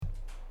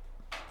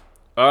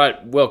All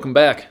right, welcome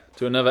back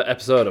to another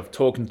episode of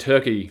Talkin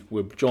Turkey.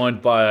 We're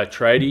joined by a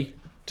tradie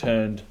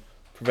turned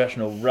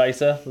professional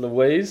racer,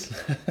 Louise,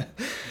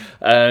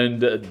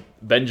 and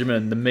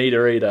Benjamin, the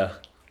meter eater,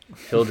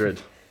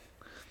 Hildred.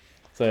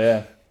 So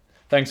yeah,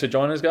 thanks for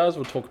joining us, guys.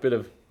 We'll talk a bit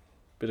of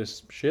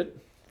shit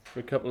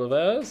for a couple of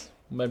hours,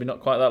 maybe not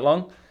quite that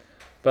long,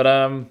 but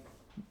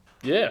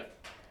yeah.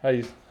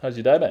 How's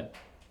your day been?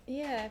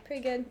 Yeah,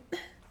 pretty good.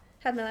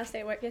 Had my last day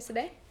at work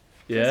yesterday.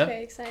 Yeah. That's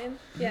very exciting.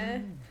 Yeah.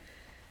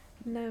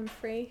 Now I'm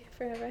free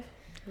forever.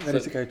 Ready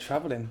to go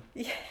travelling.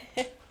 Yeah.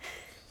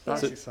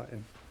 That's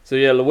exciting. So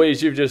yeah,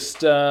 Louise, you've just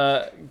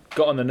got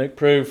on the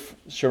Nukeproof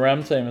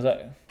Sram team. Is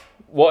that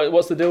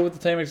what's the deal with the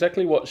team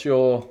exactly? What's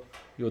your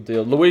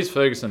deal? Louise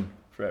Ferguson,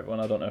 for everyone.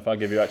 I don't know if I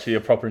give you actually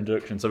a proper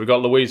introduction. So we've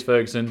got Louise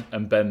Ferguson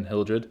and Ben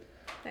Hildred.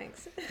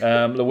 Thanks.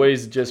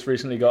 Louise just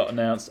recently got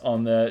announced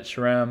on the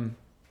Sram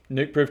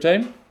Nukeproof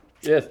team.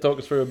 Yeah, talk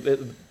us through a bit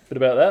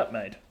about that,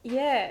 mate.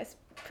 Yeah, it's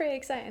pretty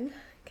exciting.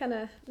 Kind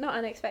of not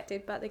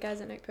unexpected, but the guys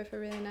at Nukeproof are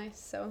really nice.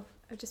 So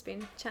I've just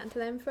been chatting to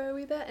them for a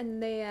wee bit,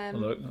 and they.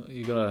 Look,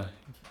 you gotta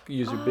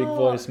use your big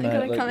voice, mate.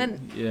 I gotta come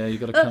in. Yeah, you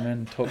gotta come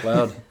in, talk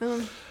loud.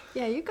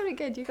 Yeah, you got it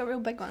good. You got real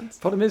big ones.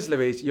 Problem is,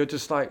 Louise, you're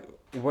just like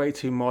way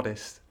too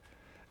modest.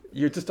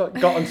 You just like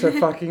got onto a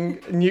fucking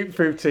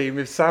Nukeproof team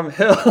with Sam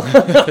Hill.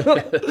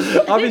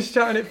 I'd be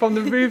shouting it from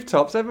the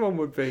rooftops. Everyone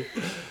would be.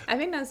 I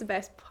think that's the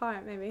best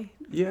part, maybe.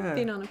 Yeah.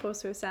 Being on a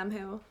poster with Sam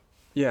Hill.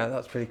 Yeah,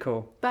 that's pretty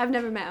cool. But I've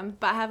never met him.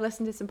 But I have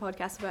listened to some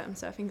podcasts about him,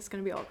 so I think it's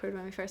going to be awkward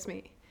when we first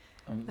meet.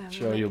 I'm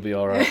sure you'll be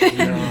all right.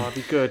 No, I'll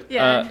be good.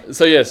 Yeah.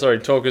 Sorry,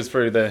 talk us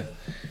through your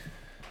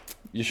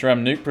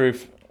Sram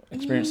Nukeproof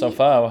experience so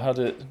far. How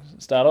did it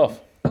start off?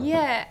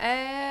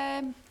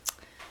 Yeah,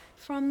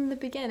 from the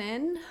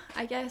beginning,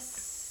 I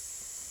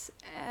guess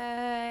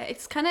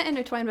it's kind of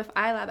intertwined with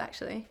iLab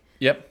actually.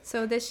 Yep.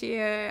 So this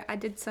year I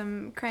did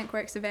some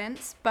Crankworks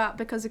events, but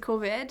because of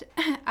COVID,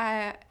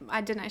 I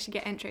didn't actually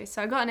get entries.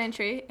 So I got an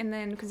entry, and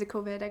then because of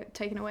COVID, I got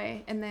taken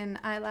away. And then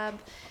iLab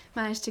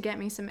managed to get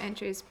me some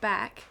entries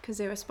back because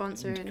they were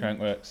sponsoring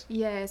Crankworks.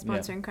 Yeah,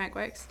 sponsoring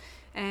Crankworks.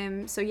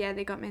 So yeah,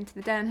 they got me into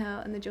the downhill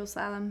and the dual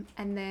slalom,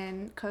 and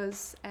then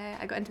because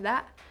I got into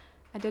that,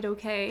 I did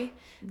okay.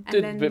 And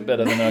Did then, a bit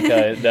better than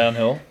okay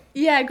downhill.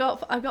 Yeah, I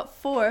got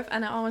fourth,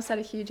 and I almost had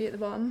a huge at the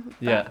bottom.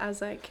 But Yeah. I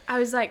was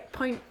like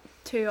 0.2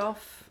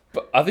 off.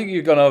 But I think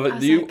you've gone over.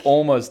 You like,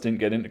 almost didn't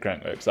get into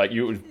Crankworks. Like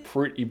you were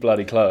pretty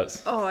bloody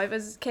close. Oh,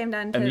 came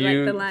down to And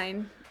like the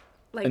line,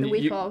 like the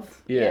week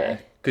of. Yeah.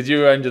 Because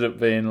you ended up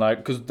being like,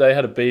 because they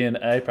had a B and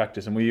A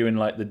practice, and were you in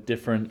like the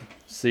different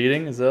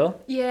seating as well?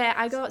 Yeah,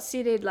 I got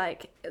seated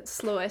like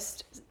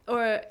slowest,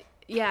 or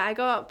yeah, I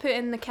got put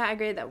in the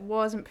category that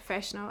wasn't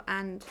professional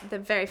and the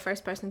very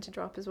first person to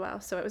drop as well.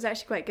 So it was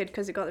actually quite good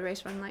because it got the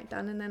race run like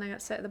done, and then I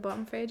got set at the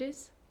bottom for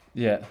ages.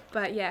 Yeah.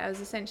 But yeah, I was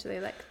essentially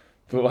like.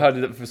 But how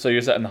did it? So you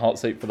sat in the hot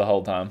seat for the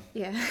whole time.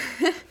 Yeah.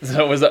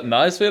 So was that a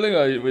nice feeling,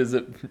 or was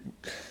it?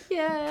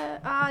 Yeah,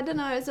 I don't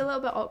know. It was a little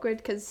bit awkward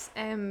because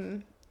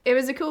it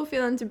was a cool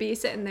feeling to be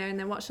sitting there and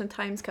then watching the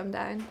times come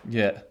down.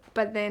 Yeah.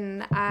 But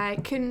then I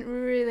couldn't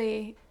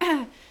really,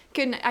 I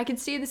could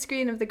see the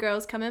screen of the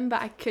girls coming,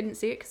 but I couldn't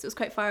see it because it was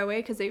quite far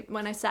away, because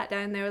when I sat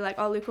down, they were like,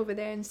 I'll look over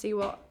there and see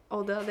what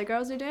all the other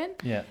girls are doing.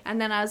 Yeah.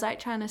 And then I was like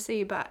trying to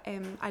see, but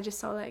I just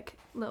saw like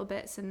little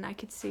bits, and I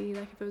could see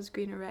like if it was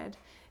green or red.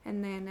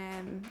 And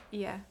then,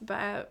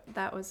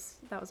 that was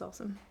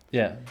awesome.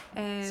 Yeah.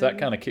 So that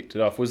kind of kicked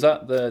it off. Was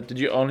that did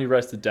you only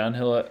race the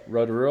downhill at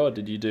Rotorua, or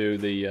did you do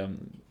the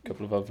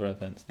couple of other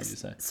events, did you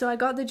say? So I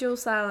got the dual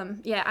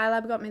slalom. Yeah,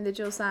 iLab got me the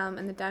dual slalom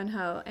and the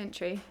downhill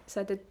entry.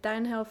 So I did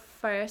downhill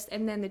first,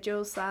 and then the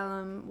dual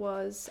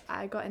slalom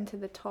I got into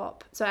the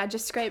top. So I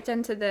just scraped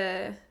into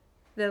the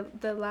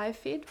live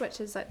feed, which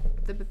is like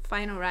the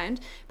final round,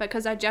 but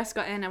because I just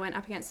got in, I went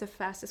up against the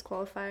fastest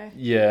qualifier,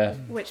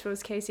 which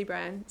was Casey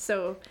Brown.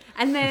 So,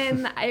 and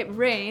then it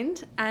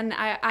rained, and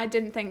I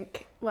didn't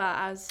think, well,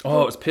 I was... It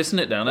was pissing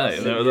it down, eh?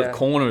 The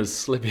corner was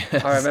slippy.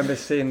 I remember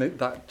seeing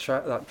that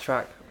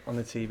track on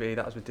the TV.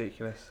 That was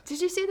ridiculous.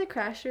 Did you see the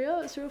crash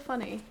reel? It's real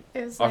funny.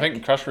 It was I think the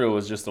crash reel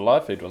was just a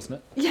live feed,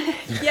 wasn't it?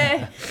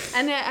 Yeah.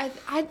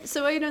 And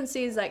so what you don't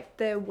see is like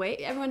the weight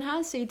everyone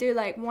has. So you do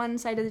like one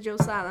side of the dual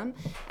slalom,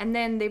 and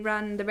then they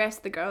run the rest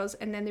of the girls,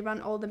 and then they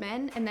run all the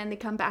men, and then they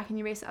come back and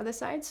you race the other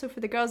side. So for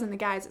the girls and the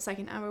guys, it's like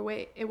an hour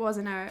wait. It was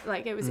an hour,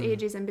 like it was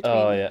ages in between.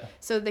 Oh yeah.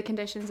 So the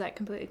conditions like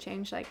completely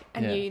changed, like,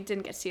 and you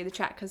didn't get to see the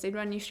track because they'd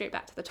run you straight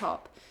back to the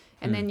top,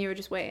 and then you were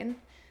just waiting.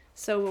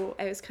 So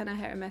it was kind of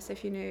hit or miss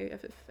if you knew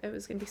if it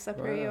was going to be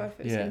slippery or if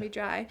it was going to be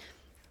dry.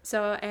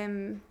 So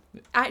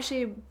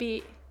actually,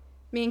 me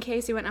and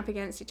Casey went up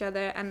against each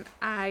other, and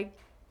I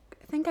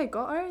think I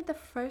got her the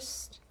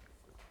first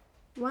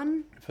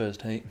one.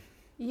 First heat.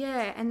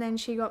 Yeah, and then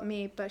she got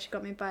me, but she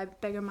got me by a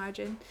bigger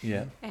margin.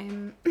 Yeah.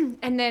 And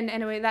then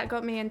anyway, that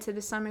got me into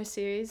the summer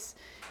series,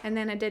 and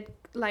then I did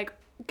like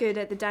good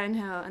at the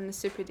downhill and the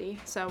Super D,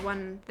 so I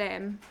won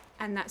them,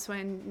 and that's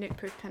when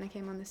Nukeproof kind of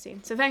came on the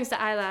scene. So thanks to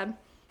iLab,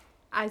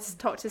 I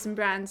talked to some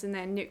brands, and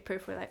then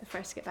Nukeproof were like the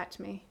first to get back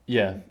to me.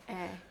 Yeah.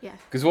 Yeah.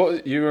 Because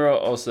what you were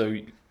also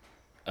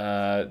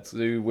to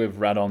do with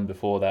Radon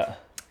before that,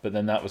 but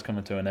then that was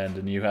coming to an end,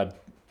 and you had,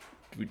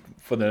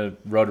 for the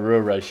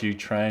Rotorua race, you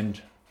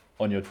trained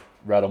on your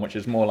Radon, which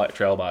is more like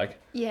trail bike.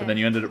 Yeah. But then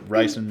you ended up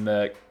racing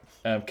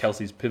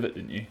Kelsey's Pivot,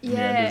 didn't you? In the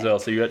end Yeah. as well.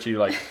 So you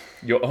actually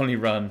your only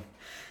run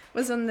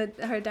Was on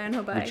her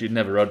downhill bike. which you'd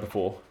never rode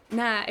before.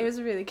 Nah, it was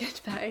a really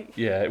good bike.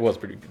 Yeah, it was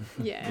pretty good.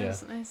 Yeah, it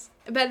was nice.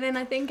 But then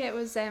I think it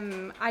was, I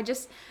had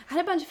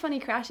a bunch of funny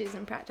crashes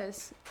in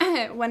practice.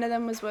 One of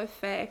them was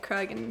with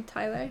Krug and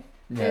Tyler.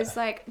 Yeah. It was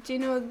like, do you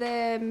know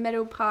the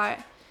middle part?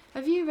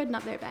 Have you ridden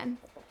up there, Ben?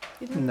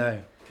 You don't?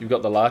 No. You've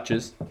got the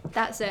larches.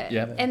 That's it.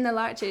 Yeah. In the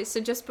larches.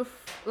 So just before,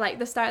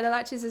 the start of the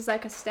larches is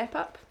like a step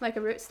up, like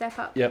a route step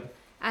up. Yep.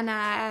 And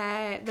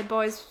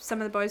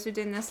some of the boys were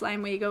doing this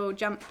line where you go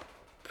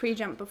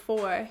pre-jump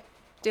before,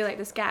 do like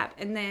this gap,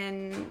 and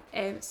then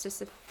it's just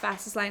the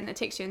fastest line that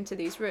takes you into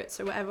these routes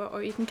or whatever,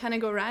 or you can kind of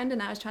go around,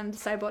 and I was trying to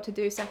decide what to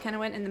do, so I kind of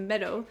went in the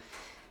middle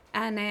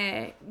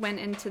and went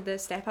into the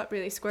step up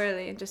really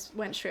squirrely and just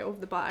went straight over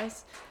the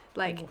bars.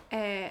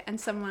 And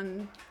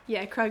someone,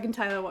 Krug and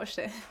Tyler watched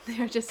it. They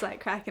were just like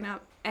cracking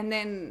up. And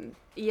then,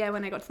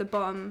 when I got to the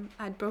bottom,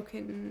 I'd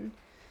broken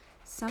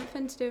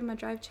something to do with my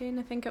drive chain.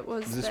 I think it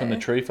was. Is this when the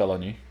tree fell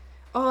on you?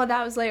 Oh,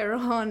 that was later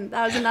on.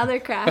 That was another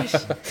crash.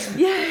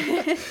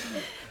 Yeah.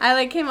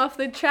 I came off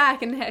the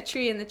track and hit a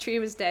tree, and the tree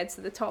was dead,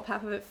 so the top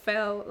half of it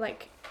fell,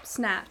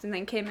 snapped, and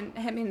then came and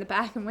hit me in the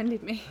back and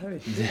winded me. Holy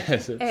shit.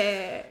 Yes,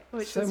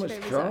 Which So was much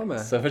very drama.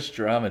 bizarre. so much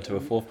drama to a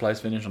 4th place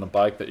finish on a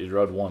bike that you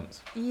rode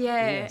once.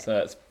 Yeah. So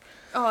that's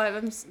Oh,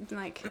 I'm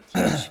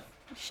huge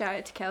shout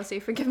out to Kelsey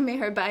for giving me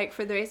her bike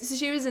for the race. So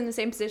she was in the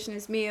same position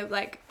as me of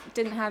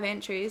didn't have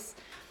entries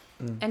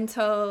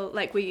until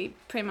we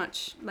pretty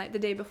much the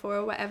day before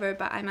or whatever,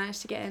 but I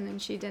managed to get in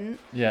and she didn't.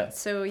 yeah.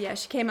 So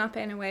she came up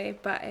anyway,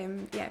 but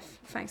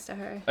thanks to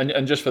her.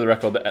 And just for the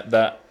record,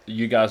 that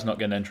you guys not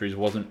getting entries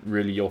wasn't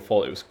really your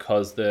fault. It was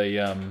because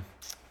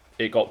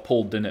it got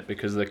pulled, didn't it,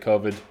 because of the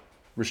COVID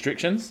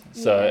restrictions.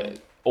 So Yeah.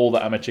 all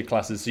the amateur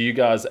classes. So you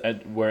guys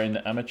were in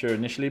the amateur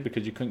initially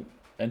because you couldn't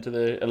enter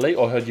the elite,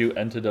 or had you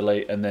entered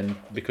elite and then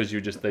because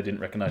they didn't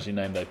recognise your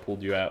name, they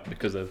pulled you out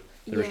because of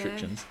the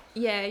restrictions?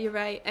 Yeah, you're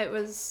right.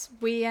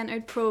 We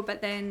entered pro,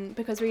 but then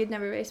because we had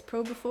never raced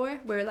pro before,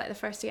 we were the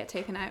first to get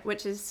taken out,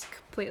 which is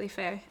completely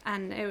fair.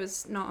 And it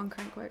was not on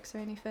Crankworks or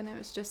anything. It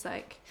was just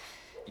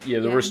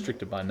they're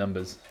restricted by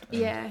numbers.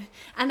 Yeah.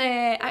 And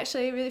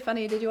actually, really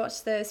funny, did you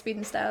watch the Speed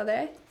and Style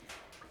there?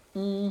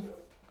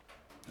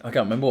 I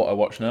can't remember what I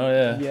watched now.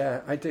 Yeah.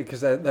 Yeah, I did,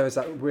 because there was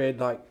that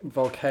weird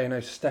volcano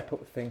step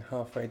up thing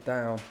halfway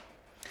down.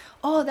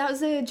 Oh, that was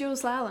the dual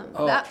slalom.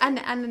 Oh.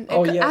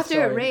 After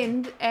sorry. it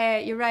rained,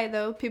 you're right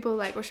though, people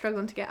were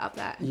struggling to get up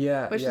that.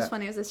 Yeah, Which yeah. was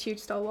funny, it was this huge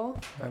stall wall.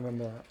 I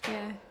remember that.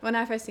 Yeah. When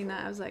I first seen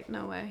that, I was like,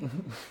 no way.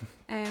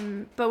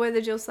 But with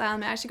the dual slalom,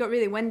 it actually got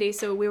really windy,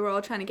 so we were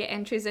all trying to get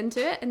entries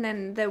into it, and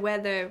then the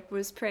weather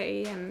was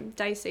pretty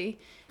dicey,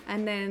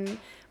 and then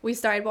we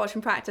started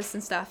watching practice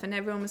and stuff, and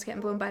everyone was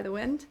getting blown by the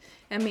wind,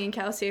 and me and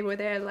Kelsey were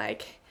there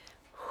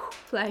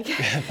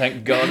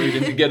Thank God we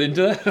didn't get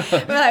into it.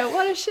 we're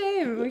what a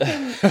shame, we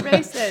couldn't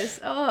race this.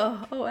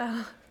 Oh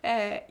well.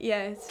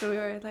 So we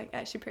were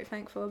actually pretty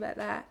thankful about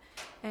that,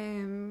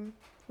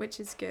 which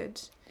is good.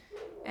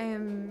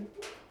 And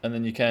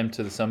then you came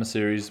to the summer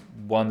series,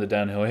 won the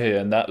downhill here,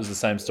 and that was the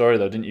same story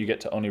though, didn't you?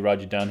 Get to only ride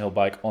your downhill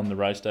bike on the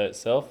race day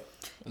itself?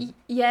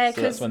 Yeah,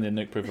 So that's when the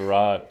Nukeproof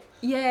arrived.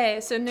 Yeah,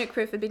 so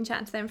Nukeproof had been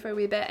chatting to them for a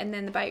wee bit, and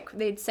then the bike,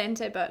 they'd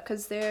sent it, but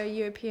because they're a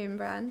European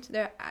brand,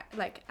 they're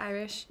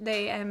Irish,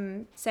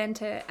 they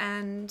sent it,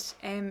 and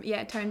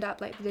it turned up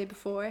the day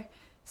before,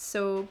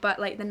 so, but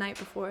the night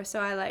before, so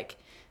I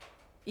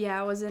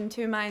was in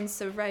two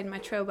minds of riding my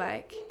trail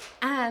bike,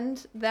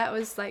 and that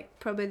was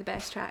probably the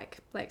best track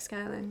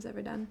Skyline's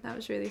ever done. That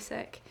was really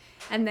sick,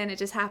 and then it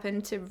just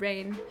happened to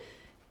rain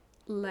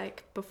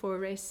before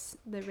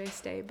the race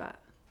day, but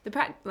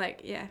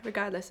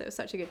regardless, it was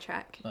such a good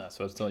track.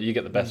 So you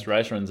get the best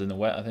race runs in the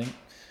wet, I think.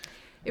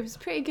 It was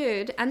pretty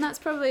good, and that's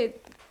probably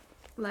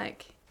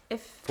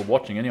if For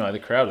watching anyway, the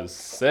crowd is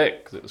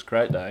sick 'cause it was a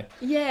great day.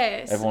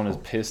 yes. Everyone was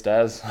pissed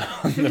as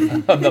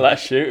on the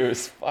last shoot. It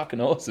was fucking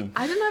awesome.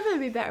 I don't know if it'd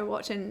be better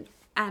watching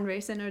and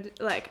racing, or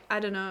I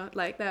don't know,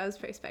 that was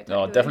pretty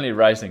spectacular. No, definitely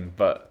racing,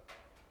 but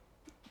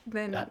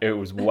Then it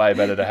was way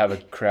better to have a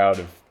crowd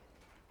of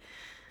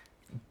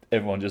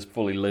everyone just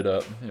fully lit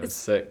up. It was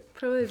sick.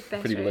 probably the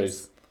best Pretty race.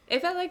 loose.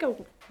 It felt like a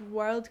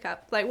World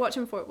Cup,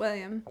 watching Fort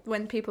William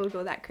when people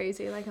go that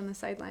crazy, on the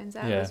sidelines.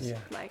 That Yeah. was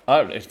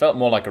Yeah. It felt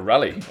more like a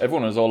rally.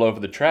 Everyone was all over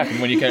the track, and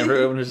when you came through,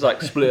 everyone was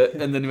split,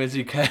 and then as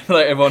you came,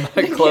 everyone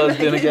closed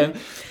in again.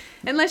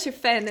 unless you're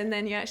Finn, and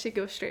then you actually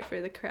go straight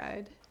through the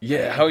crowd.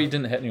 Yeah, how you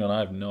didn't hit anyone, I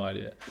have no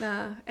idea.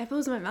 Nah, it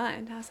blows my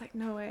mind. I was like,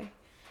 no way.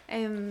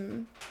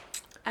 And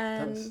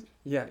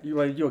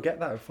You'll get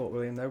that at Fort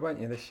William though, won't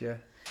you, this year?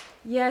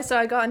 Yeah, so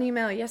I got an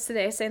email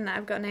yesterday saying that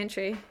I've got an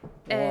entry.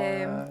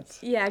 What?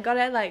 Yeah, I got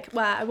it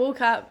I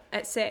woke up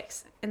at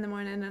 6 in the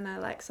morning and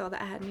I saw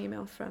that I had an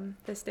email from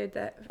this dude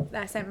that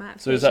I sent my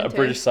application So is that a to.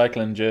 British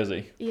cycling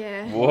jersey?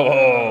 Yeah.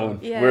 Whoa,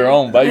 Yeah. we're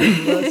on, baby.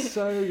 That's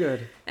so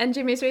good. And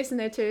Jimmy's racing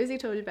there too, as he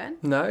told you, Ben.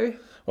 No?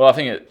 Well, I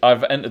think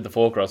I've entered the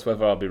 4-cross.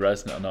 Whether I'll be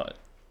racing it or not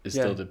is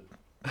Yeah. still to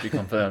be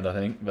confirmed, I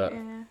think. But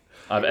Yeah.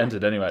 I've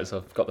entered anyway, so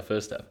I've got the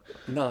first step.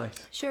 Nice.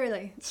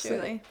 Surely.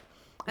 Sick.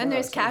 And Wow,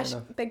 there's that's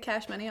not big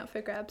cash money up for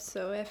grabs,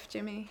 so if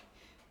Jimmy...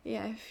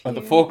 Yeah. If At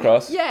the you-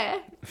 4-cross? Yeah.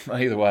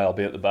 Either way, I'll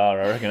be at the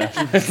bar, I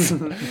reckon. So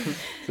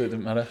it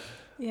doesn't matter.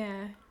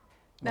 Yeah.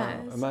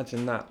 Wow. Nice.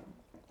 Imagine that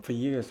for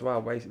you as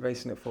well.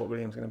 Racing at Fort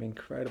William is going to be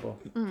incredible.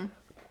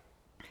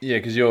 Yeah,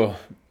 because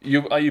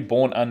are you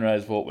born and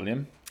raised Fort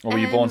William? Or were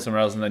you born Um,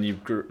 somewhere else and then you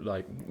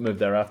moved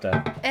there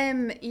after?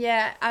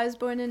 Yeah, I was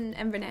born in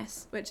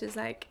Inverness, which is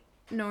bit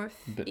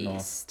north.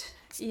 northeast,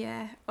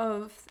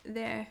 of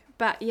there.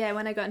 But yeah,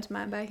 when I got into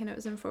mountain biking, it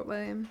was in Fort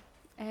William,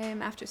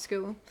 after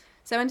school.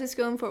 So I went to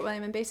school in Fort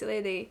William, and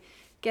basically they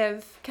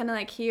give kind of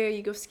here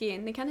you go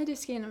skiing. They kind of do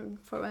skiing in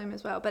Fort William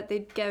as well, but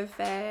they give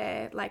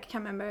I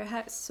can't remember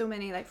so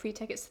many free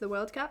tickets to the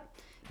World Cup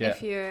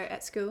if you're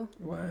at school.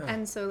 Wow.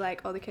 And so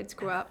all the kids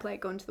grow up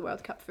going to the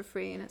World Cup for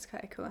free, and it's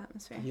quite a cool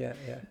atmosphere. Yeah.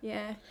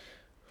 Yeah.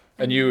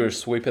 And you were a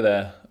sweeper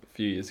there a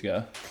few years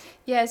ago.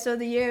 Yeah, so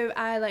the year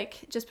I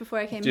just before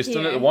I came Just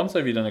here. done it once, or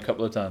have you done a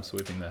couple of times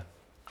sweeping there?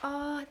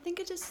 I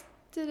think I just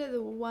did it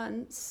the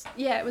once.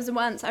 Yeah, it was the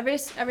once. I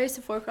raced a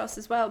 4-cross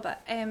as well,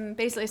 but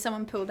basically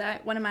someone pulled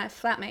out. One of my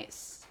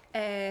flatmates,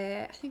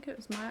 I think it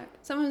was Mark.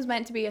 Someone was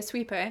meant to be a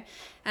sweeper,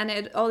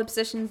 and all the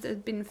positions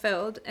had been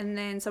filled, and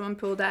then someone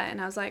pulled out,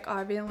 and I was like, oh,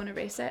 I really want to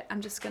race it.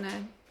 I'm just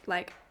gonna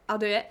I'll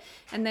do it.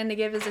 And then they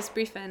gave us this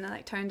briefing, and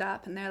I turned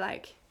up, and they're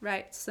like,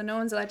 right, so no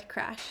one's allowed to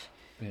crash.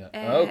 Yeah.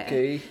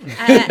 Okay.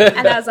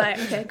 And I was like,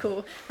 okay,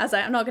 cool. I was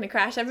like, I'm not gonna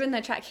crash. Everyone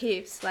in the track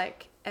heaps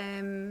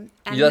and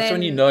That's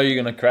when you know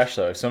you're going to crash,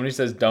 though. If somebody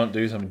says don't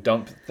do something,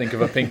 don't think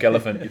of a pink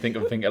elephant. You think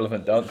of a pink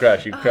elephant, don't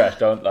crash. You crash,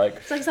 don't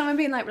It's like someone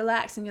being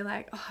relaxed, and you're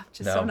like, oh, I'm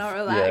just so not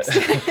relaxed.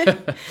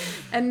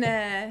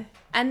 Yeah.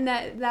 and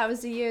that was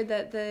the year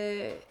that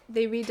they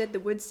redid the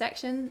woods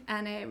section,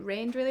 and it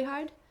rained really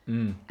hard.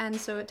 And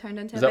so it turned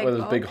into Is a that where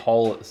there's a big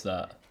hole at the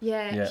start?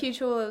 Yeah, huge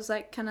hole. It was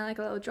kind of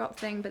a little drop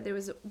thing, but there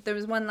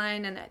was one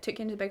line, and it took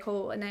you into a big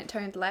hole, and then it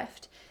turned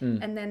left,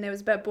 and then there was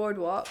a bit of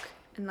boardwalk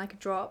and a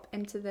drop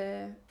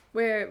into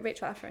where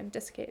Rachel Afferin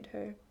dislocated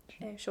her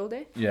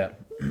shoulder. Yeah.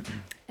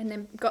 And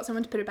then got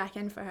someone to put it back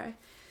in for her,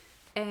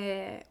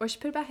 or she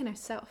put it back in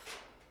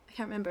herself. I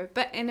can't remember,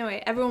 but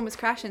anyway, everyone was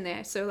crashing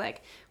there. So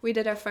we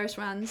did our first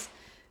runs.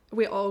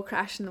 We all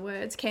crashed in the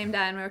woods, came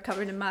down, we were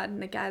covered in mud, and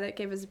the guy that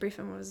gave us the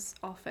briefing was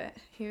off it.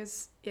 He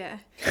was, yeah.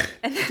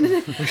 And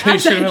then You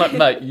should have been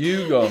mate,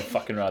 you go and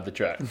fucking ride the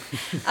track.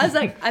 I was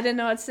I didn't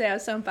know what to say, I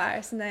was so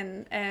embarrassed. And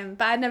then,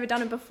 but I'd never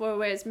done it before,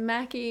 whereas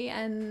Mackie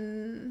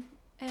and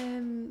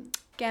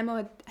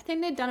Gamo, I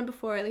think they'd done it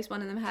before, at least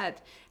one of them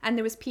had. And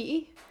there was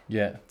Petey.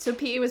 Yeah. So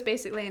Petey was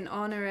basically an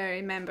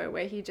honorary member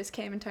where he just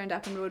came and turned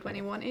up and rode when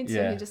he wanted,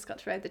 so he just got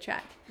to ride the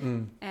track.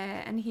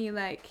 And he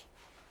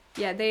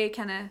they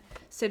kind of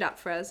stood up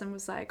for us and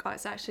was like, oh,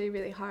 it's actually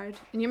really hard.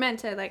 And you're meant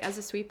to, as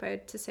a sweeper,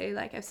 to say,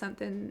 if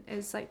something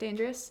is,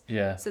 dangerous.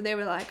 Yeah. So they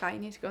were like, oh, you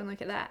need to go and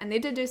look at that. And they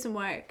did do some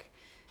work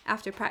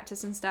after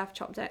practice and stuff,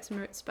 chopped out some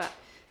roots. But,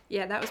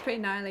 yeah, that was pretty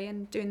gnarly.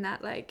 And doing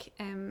that,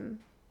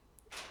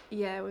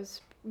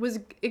 was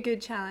a good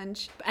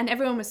challenge. And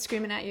everyone was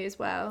screaming at you as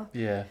well.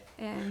 Yeah.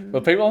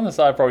 But people on the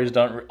side probably just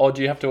don't... Or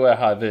do you have to wear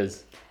high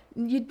vis?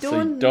 You don't...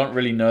 So you don't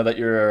really know that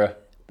you're...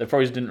 They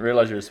probably didn't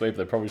realise you were a sweeper.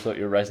 They probably thought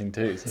you were racing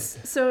too.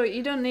 So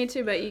you don't need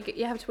to, but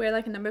you have to wear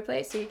a number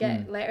plate, so you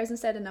get letters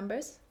instead of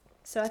numbers.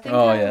 So I think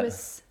I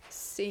was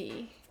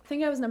C. I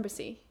think I was number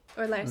C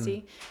or letter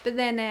C. But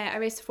then I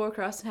raced a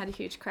 4-cross and had a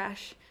huge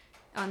crash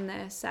on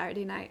the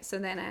Saturday night. So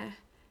then I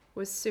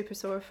was super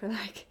sore for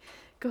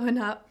going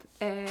up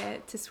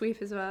to sweep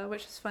as well,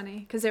 which was funny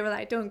because they were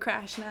like, "Don't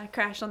crash," and I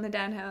crashed on the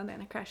downhill and then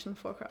I crashed on the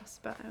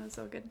 4-cross. But it was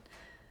all good.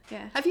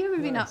 Yeah. Have you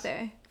ever been up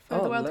there?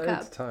 For the World loads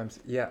Cup? of times.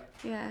 Yeah.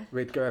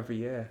 We'd go every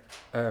year.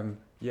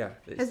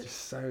 It's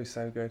just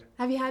so good.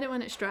 Have you had it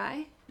when it's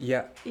dry?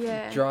 Yeah.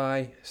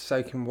 Dry,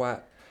 soaking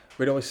wet.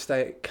 We'd always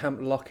stay at Camp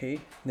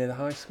Lockheed near the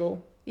high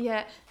school.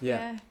 Yeah.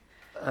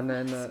 And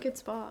then it's a good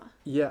spot.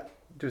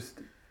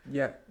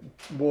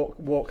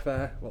 Walk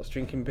there whilst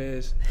drinking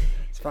beers.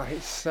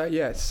 It's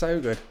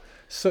so good.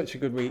 Such a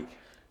good week.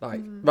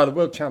 The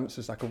World Champs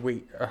was a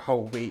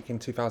whole week in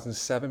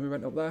 2007. We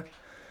went up there.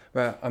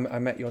 Where I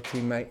met your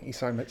teammate. He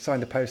signed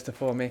a poster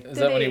for me. Is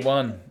that when he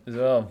won as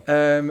well?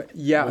 I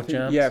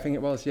think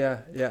it was.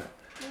 Yeah.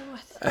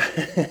 What?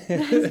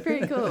 That's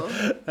pretty cool.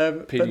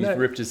 Petey's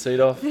ripped his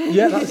seat off.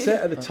 Yeah, that's it.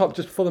 At the top,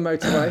 just before the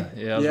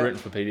motorway. I was rooting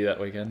for Petey that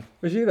weekend.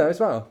 Was you there as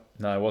well?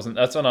 No, I wasn't.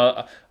 That's when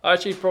I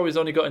actually probably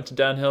only got into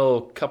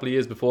downhill a couple of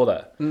years before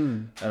that,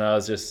 and I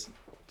was just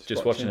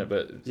watching it.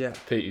 But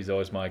Petey's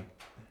always my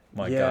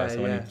guy.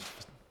 So when he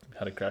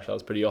had a crash, I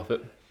was pretty off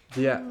it.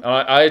 Yeah.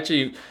 I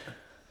actually.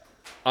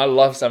 I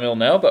love Sam Hill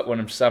now, but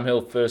when Sam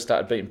Hill first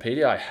started beating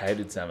Petey, I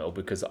hated Sam Hill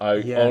because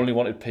I only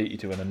wanted Petey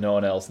to win and no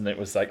one else, and it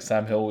was like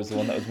Sam Hill was the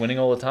one that was winning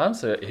all the time,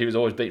 so he was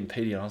always beating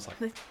Petey, and I was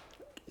like,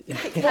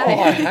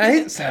 I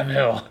hate Sam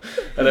Hill,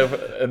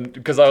 and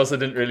because I also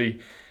didn't really,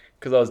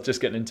 because I was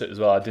just getting into it as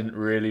well, I didn't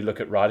really look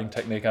at riding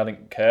technique, I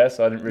didn't care,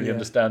 so I didn't really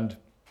understand,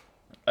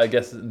 I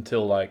guess,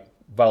 until like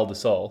Val de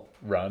Sol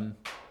run,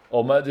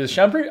 or the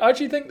Chambry. I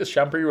actually think the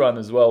Chambry run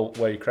as well,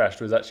 where he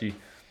crashed, was actually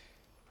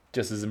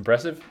just as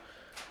impressive.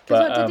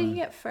 But did he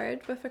get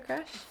third with a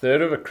crash?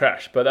 Third of a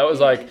crash, but that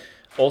was like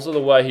also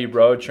the way he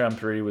rode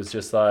Chambry was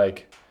just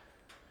like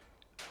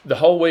the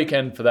whole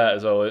weekend for that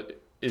as well.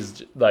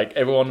 Is like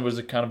everyone was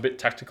kind of a bit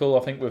tactical, I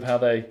think, with how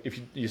they. If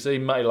you see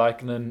Matty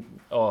Laikkonen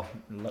or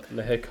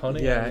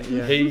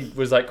Lehekoni, he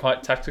was like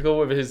quite tactical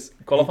with his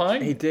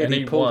qualifying. He did. And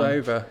he pulled won.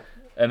 over.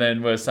 And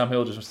then where Sam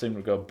Hill just seemed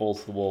to go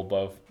balls to the wall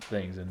both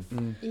things,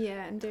 and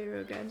and do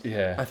real good.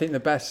 Yeah, I think the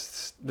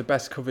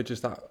best coverage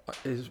was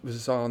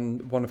on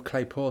one of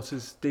Clay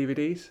Porter's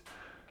DVDs,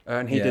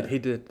 and he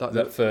did like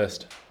that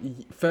first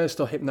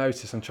or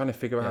Hypnosis. I'm trying to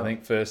figure out. I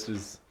think first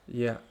is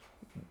the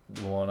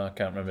one, I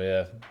can't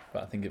remember.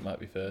 But I think it might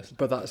be first.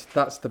 But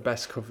that's the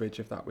best coverage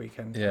of that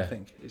weekend. I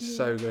think it's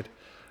so good.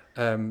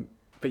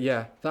 But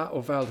yeah, that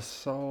or Val de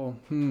Sol.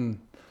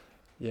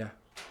 Yeah.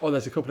 Oh,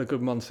 there's a couple of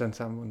good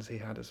Mont-Saint-Anne ones he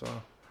had as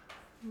well.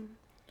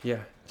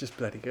 Yeah, just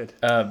bloody good.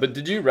 But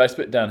did you race a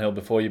bit downhill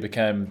before you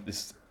became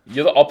this?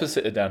 You're the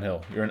opposite of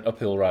downhill. You're an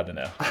uphill rider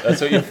now.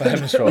 That's what you're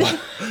famous for.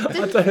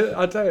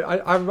 I don't.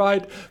 I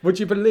ride. Would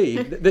you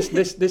believe this?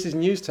 This is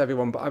news to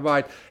everyone, but I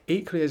ride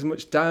equally as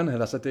much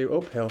downhill as I do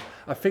uphill.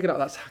 I figured out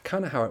that's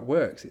kind of how it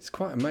works. It's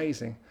quite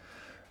amazing.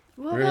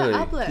 What Really?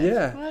 about uplift?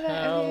 Yeah.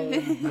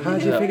 How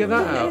did you figure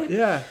that out?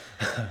 Yeah,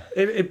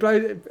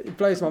 it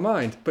blows my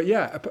mind. But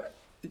yeah.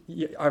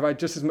 I ride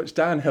just as much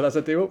downhill as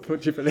I do up,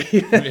 would you believe?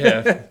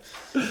 Yeah.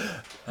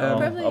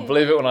 I'll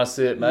believe it when I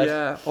see it, mate.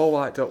 Yeah, all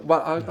wiped up.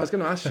 Well, I was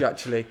going to ask you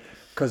actually,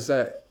 because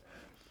I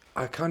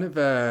kind of,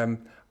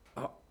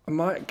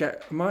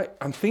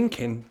 I'm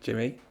thinking,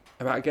 Jimmy,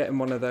 about getting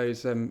one of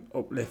those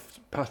uplift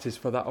passes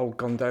for that old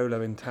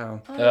gondola in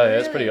town. Oh yeah,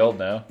 it's pretty old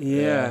now.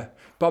 Yeah,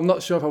 but I'm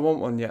not sure if I want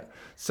one yet.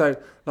 So,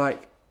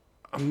 like,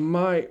 I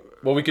might...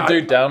 Well, we could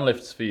do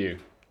downlifts for you.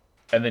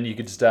 And then you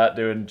could start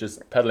doing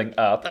just pedaling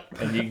up,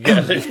 and you can get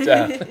a lift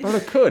down. Well,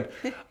 I could.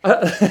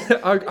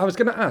 I was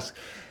going to ask,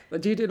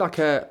 do you do like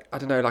a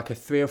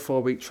 3 or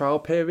 4 week trial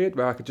period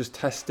where I could just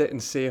test it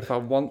and see if I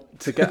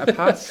want to get a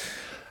pass?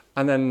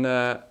 And then,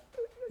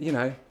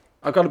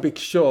 I've got to be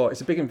sure.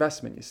 It's a big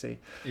investment, you see.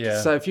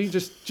 Yeah. So if you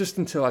just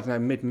until, I don't know,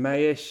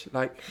 mid-May-ish,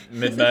 like...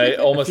 Mid-May,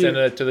 almost to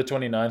the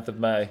 29th of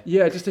May.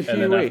 Yeah, just a few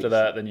weeks. And then after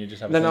that, then you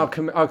just have then I'll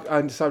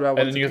decide where I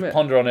want to commit. And then you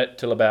ponder on it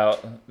till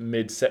about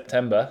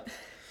mid-September.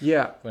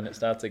 Yeah. When it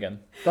starts again.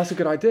 That's a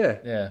good idea.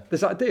 Yeah.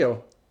 Is that a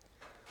deal?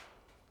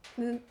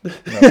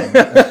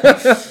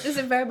 It's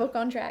a verbal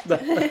contract.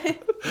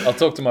 I'll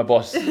talk to my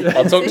boss.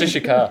 I'll talk to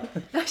Shakar.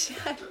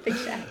 Big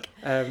Shaq.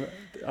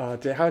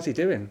 How's he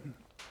doing?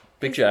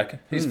 Big Jack.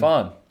 He's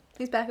fine.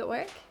 He's back at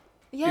work?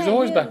 Yeah, he's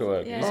always back at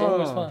work. Yeah. He's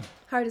always fine.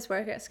 Hardest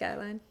worker at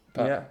Skyline.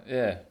 But,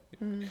 yeah.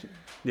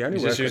 The only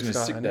he's just using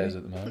his sick Skyline, days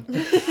at the moment.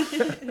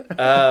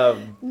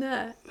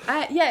 No.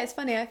 It's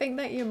funny. I think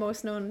that you're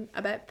most known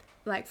about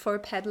like for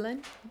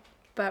pedaling,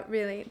 but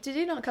really, did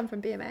you not come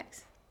from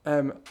BMX?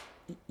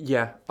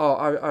 Yeah. Oh,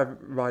 I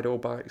ride all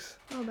bikes.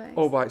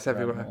 All bikes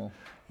everywhere.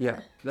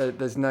 Yeah.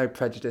 There's no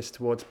prejudice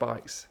towards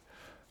bikes,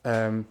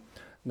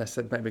 unless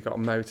they've maybe got a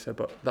motor,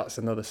 but that's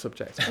another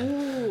subject.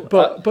 Ooh.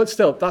 But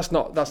still, that's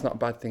not a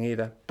bad thing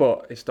either.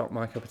 But it's not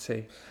my cup of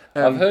tea.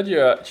 I've heard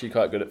you're actually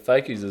quite good at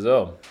fakies as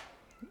well.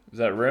 Is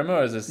that rumour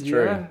or is this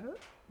true? Yeah,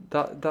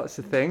 that's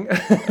the thing.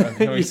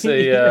 Can we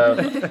see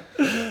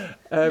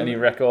any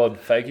record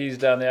fakies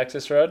down the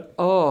access road?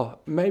 Oh,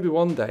 maybe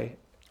one day.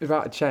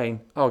 Without a chain.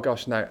 Oh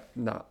gosh, no.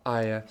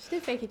 Just do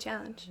fakie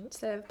challenge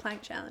instead of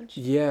plank challenge.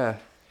 Yeah,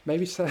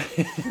 maybe so.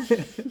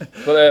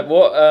 But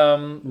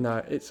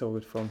No, it's all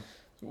good fun.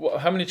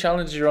 How many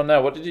challenges are you on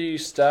now? What did you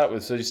start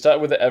with? So you started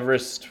with the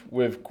Everest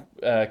with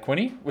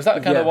Quinny. Was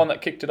that kind of the one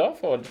that kicked it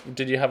off, or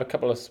did you have a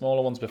couple of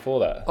smaller ones before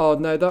that? Oh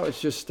no, that was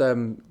just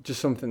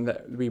something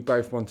that we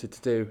both wanted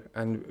to do,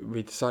 and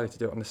we decided to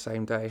do it on the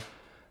same day.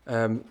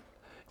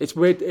 It's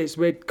weird. It's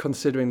weird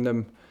considering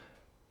them.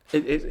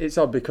 It's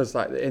odd because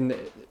like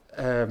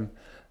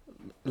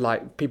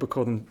like people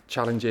call them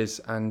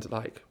challenges and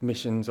like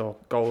missions or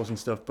goals and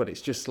stuff, but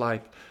it's just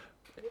like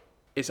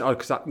it's odd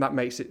because that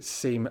makes it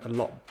seem a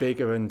lot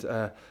bigger and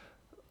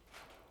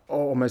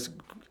almost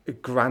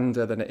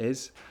grander than it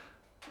is,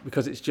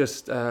 because it's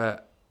just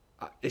to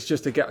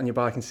get on your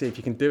bike and see if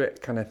you can do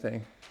it kind of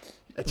thing.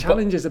 A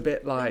challenge is a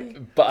bit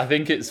like. But I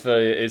think it's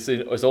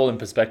all in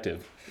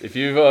perspective. If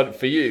you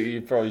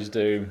probably just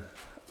do.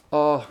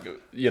 Oh.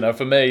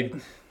 For me.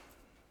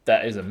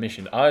 That is a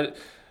mission.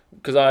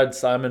 Because I had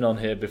Simon on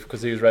here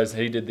because he was raising.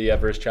 He did the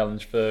Everest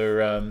challenge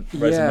for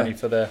raising money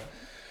for the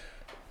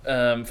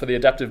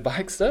adaptive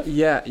bike stuff.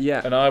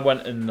 Yeah. And I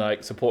went and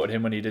like supported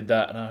him when he did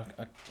that, and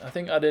I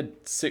think I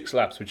did 6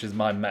 laps, which is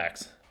my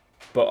max.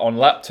 But on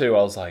lap 2,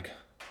 I was like,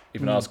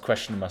 even though I was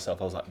questioning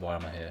myself, I was like, why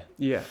am I here?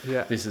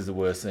 Yeah. This is the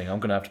worst thing. I'm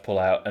going to have to pull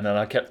out. And then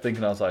I kept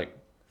thinking, I was like,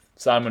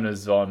 Simon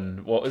is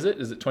on, what is it?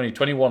 Is it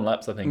 21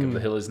 laps, I think, of the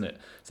hill, isn't it?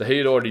 So he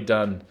had already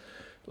done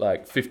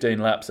like 15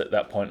 laps at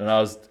that point, and I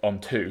was on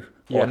 2.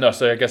 Yeah. Or no,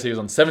 so I guess he was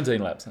on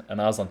 17 laps,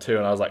 and I was on 2,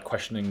 and I was like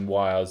questioning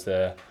why I was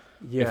there,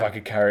 if I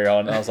could carry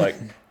on. And I was like,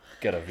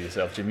 get over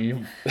yourself,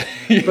 Jimmy.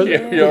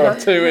 You're on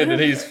 2 in,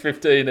 and he's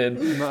 15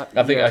 in.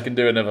 I think I can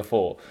do another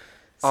 4.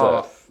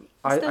 So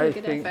Still a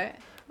good think, effort.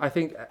 I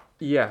think,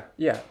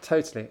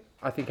 totally.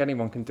 I think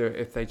anyone can do it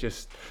if they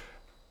just.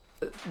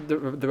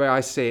 The way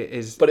I see it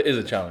is. But it is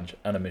a challenge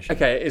and a mission.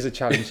 Okay, it is a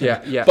challenge.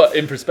 Yeah. But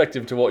in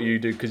perspective to what you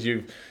do, because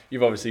you've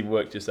obviously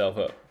worked yourself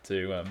up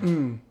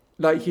to.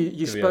 Like you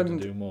to spend be able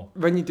to do more.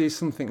 When you do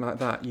something like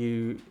that,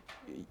 you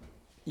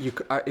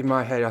in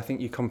my head, I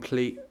think you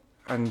complete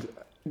and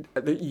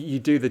you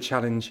do the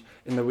challenge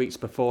in the weeks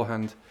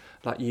beforehand.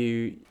 Like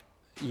you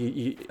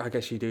I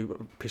guess you do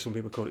what some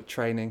people call it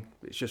training.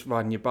 It's just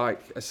riding your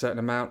bike a certain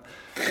amount.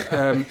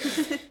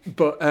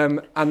 But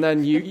when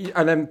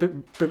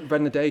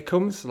the day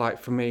comes, like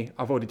for me,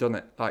 I've already done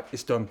it. Like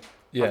it's done.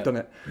 Yeah. I've done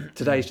it.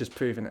 Today's just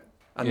proving it.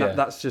 And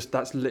that's just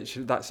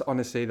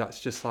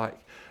like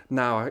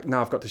now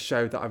I've got to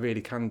show that I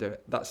really can do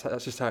it. That's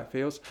just how it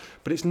feels.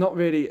 But it's not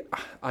really,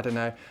 I don't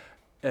know.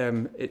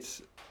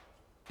 It's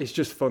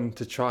just fun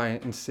to try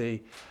and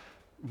see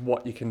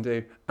what you can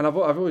do. And I've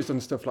always done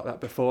stuff like that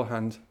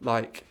beforehand,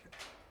 like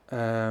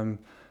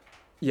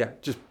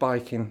just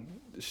biking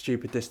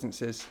stupid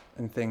distances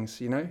and things,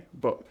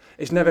 But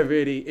it's never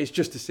really. It's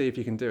just to see if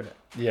you can do it.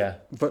 Yeah.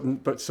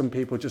 But some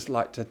people just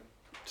like to.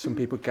 Some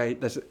people gauge.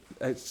 There's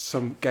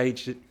some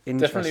gauge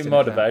interest. Definitely in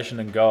motivation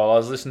and goal. I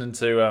was listening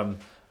to.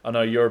 I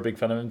know you're a big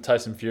fan of him,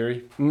 Tyson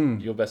Fury,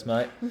 your best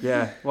mate.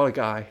 Yeah, what a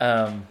guy.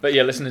 But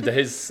yeah, listening to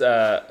his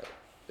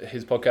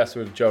podcast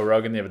with Joe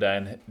Rogan the other day,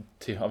 and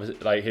obviously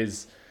like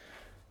his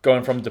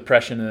going from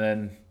depression and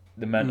then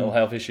the mental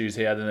health issues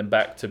he had, and then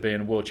back to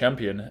being a world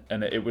champion,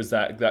 and it was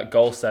that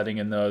goal setting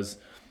and those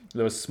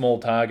small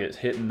targets,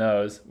 hitting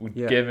those would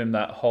give him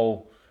that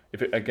whole.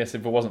 If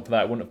it wasn't for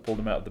that, it wouldn't have pulled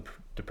him out of the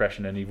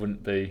depression, and he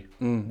wouldn't be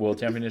world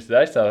champion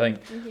today. So I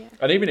think,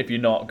 and even if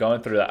you're not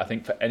going through that, I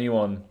think for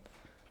anyone.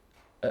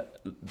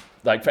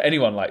 Like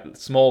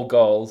small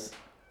goals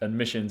and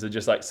missions are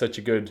just like such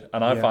a good,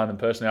 and I find them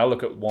personally, I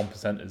look at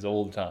 1%ers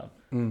all the time,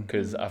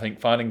 because I think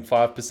finding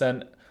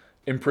 5%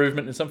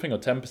 improvement in something or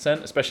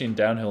 10%, especially in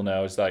downhill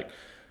now, is like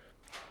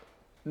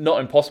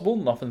not impossible.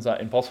 Nothing's like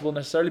impossible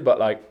necessarily, but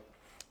like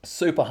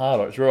super hard,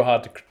 or it's real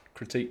hard to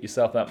critique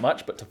yourself that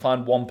much. But to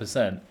find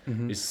 1%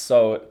 is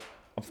so,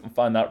 I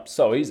find that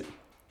so easy.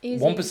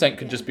 1%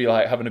 could just be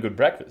like having a good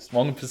breakfast.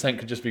 1%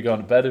 could just be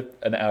going to bed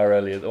an hour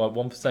earlier.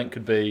 1%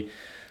 could be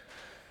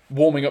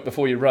warming up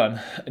before you run.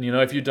 And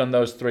if you've done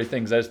those 3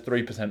 things, there's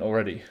 3%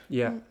 already.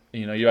 Yeah.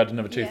 You add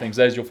another 2 things,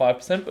 there's your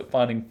 5%. But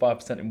finding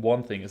 5% in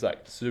one thing is like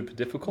super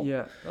difficult.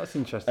 Yeah, that's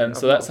interesting. And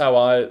so that's how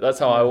I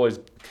always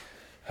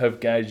have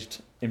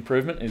gauged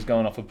improvement, is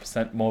going off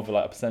more of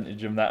a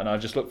percentage of that. And I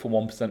just look for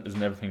 1% as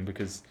in everything,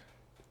 because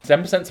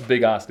 10% is a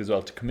big ask as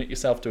well, to commit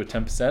yourself to a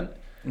 10%.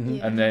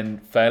 And then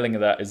failing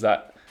at that is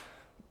that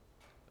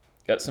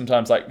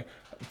sometimes like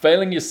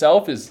failing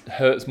yourself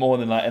hurts more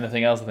than like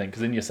anything else, I think,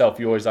 because in yourself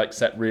you always like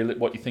set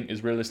what you think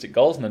is realistic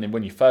goals, and then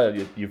when you fail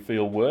you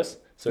feel worse.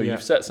 So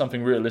you've set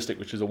something realistic,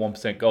 which is a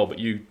 1% goal, but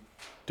you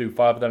do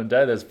 5 of them a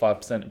day, there's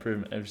 5%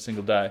 improvement every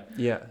single day.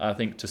 I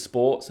think to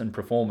sports and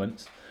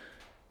performance,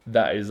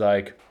 that is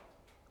like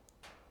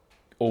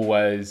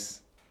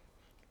always,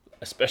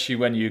 especially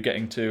when you're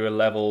getting to a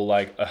level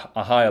like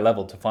a higher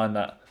level, to find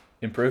that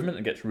improvement,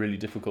 it gets really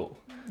difficult.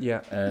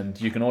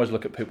 And you can always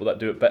look at people that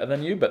do it better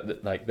than you,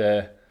 but like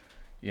they're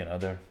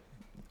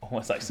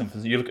almost like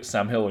something. You look at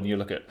Sam Hill and you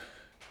look at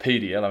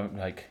Petey, and I'm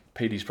like,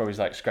 Petey's probably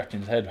like scratching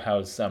his head. How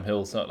is Sam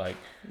Hill at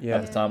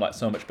the time like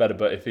so much better?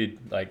 But if he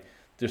like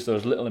just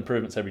those little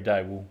improvements every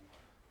day will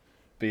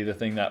be the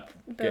thing that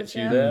gets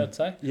you there, I'd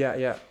say.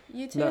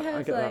 You two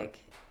have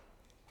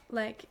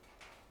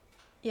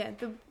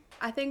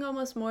I think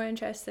almost more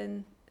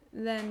interesting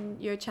than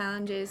your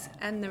challenges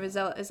and the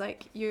result is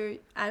like your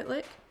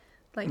outlook.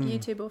 Like you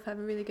two both have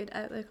a really good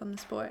outlook on the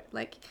sport.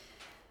 Like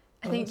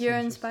I think you're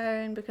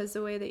inspiring because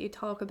the way that you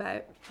talk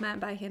about mountain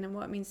biking and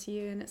what it means to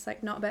you, and it's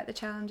like not about the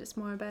challenge, it's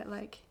more about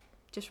like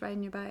just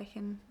riding your bike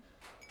and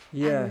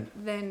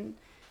then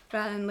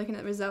rather than looking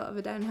at the result of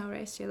a downhill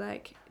race, you're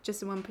like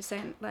just a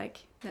 1%,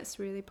 like that's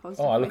really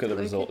positive. I look at the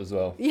result as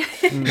well. Yeah.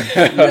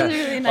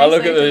 Really nice. I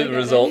look at the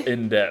result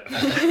in depth.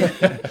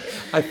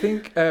 I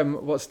think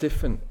what's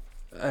different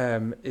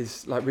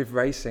is like with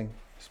racing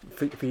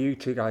for you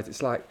two guys,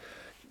 it's like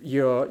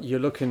you're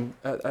looking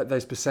at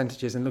those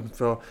percentages and looking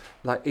for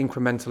like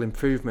incremental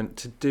improvement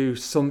to do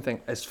something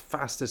as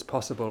fast as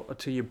possible or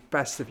to your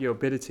best of your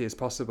ability as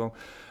possible.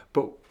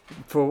 But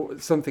for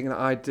something that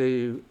I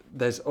do,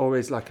 there's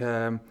always like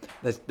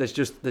there's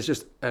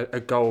just a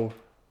goal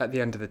at the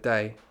end of the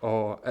day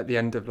or at the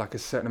end of like a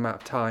certain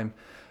amount of time,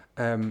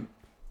 and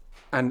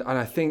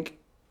I think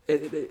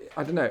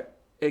I don't know,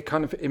 it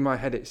kind of in my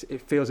head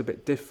it feels a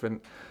bit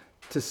different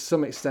to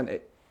some extent.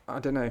 I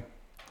don't know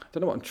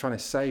what I'm trying to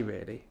say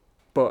really,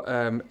 but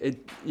the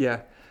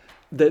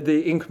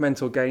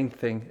incremental gain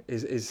thing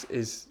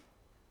is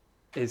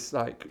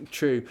like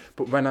true.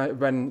 But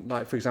when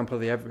like for example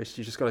the Everest,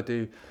 you just got to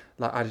do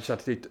like I just had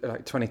to do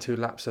like 22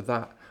 laps of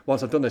that.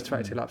 Once I've done those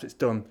 22 laps, it's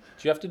done. Do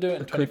you have to do it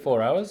in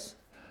 24 hours?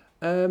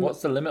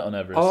 What's the limit on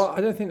Everest? Oh,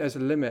 I don't think there's a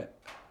limit.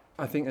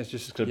 I think there's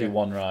just could be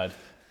one ride.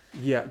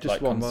 Yeah, just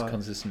like one ride.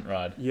 Consistent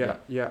ride. Yeah.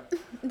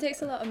 It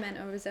takes a lot of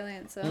mental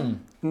resilience, so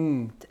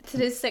Mm. to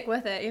just stick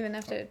with it even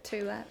after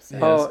 2 laps.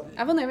 Yes. Oh,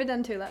 I've only ever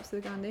done 2 laps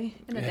of the Gandhi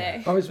in a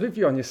day. I was with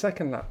you on your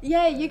second lap.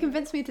 Yeah, you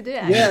convinced me to do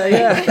it.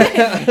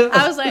 Yeah.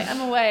 I was like,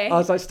 I'm away. I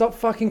was like, stop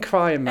fucking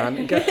crying, man.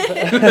 You do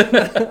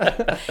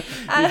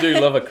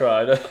love a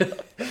cry, don't you?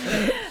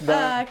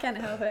 I can't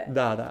help it.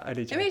 Nah, I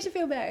need It makes you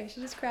feel better. You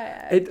should just cry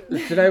out. Do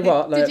you know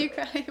what? Like, Did you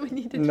cry when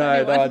you did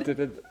No, 21? I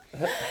didn't.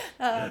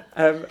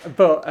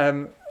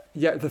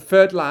 Yeah, the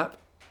third lap,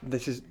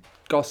 this is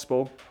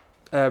gospel.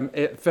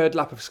 Third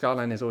lap of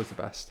Skyline is always the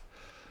best.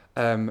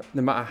 No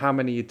matter how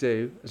many you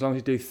do, as long as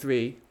you do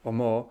 3 or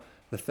more,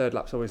 the third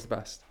lap's always the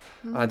best.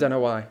 I don't know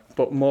why,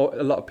 but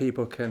a lot of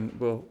people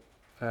will.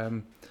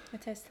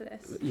 Attest to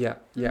this. Yeah.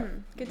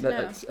 Good to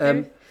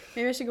know.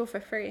 Maybe I should go for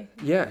free.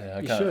 Yeah, I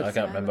you can't. should. I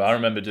can't remember. I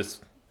remember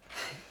just.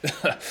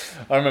 I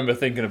remember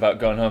thinking about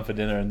going home for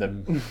dinner, and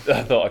then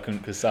I thought I couldn't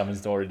because Sam and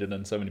Story did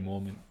on so many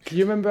moments. Can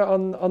you remember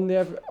on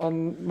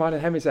mine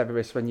and Hemi's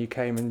Everest when you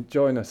came and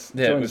joined us?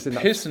 Yeah, joined it was us in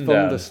that pissing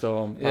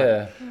thunderstorm. down.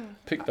 Yeah,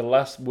 picked the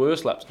worst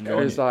laps to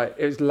join.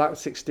 It was lap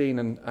 16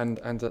 and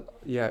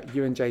you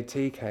and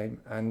JT came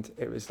and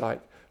it was like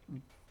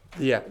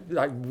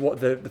what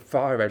the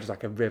fire road was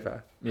like a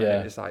river.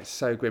 Yeah, it's like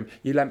so grim.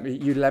 You lent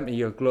me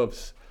your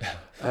gloves,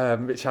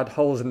 which had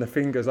holes in the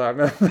fingers. I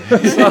remember.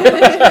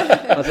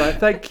 I was like,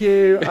 thank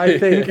you. I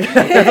think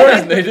I've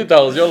always needed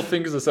those. Your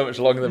fingers are so much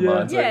longer than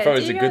mine, so Yeah, it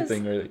probably do is a you good guys-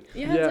 thing, really.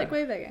 Your hand's like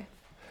way bigger.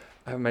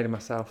 I haven't made it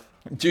myself.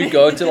 Do you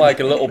go to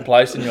like a little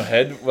place in your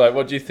head? Like,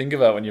 what do you think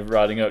about when you're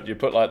writing out? Do you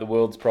put like the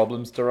world's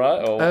problems to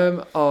write, or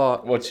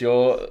what's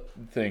your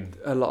thing?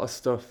 A lot of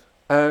stuff.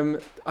 I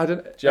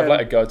don't. Do you have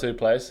like a go-to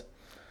place?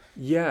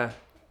 Yeah,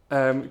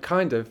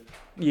 kind of.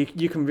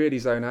 You can really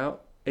zone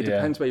out. It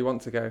depends where you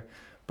want to go,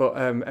 but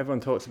everyone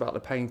talks about the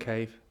pain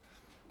cave.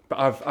 But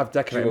I've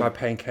decorated my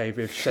pain cave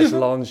with chaise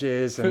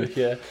lounges and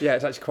yeah,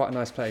 it's actually quite a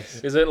nice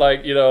place. Is it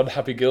like on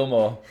Happy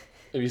Gilmore?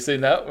 Have you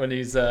seen that when he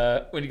goes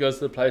to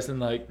the place and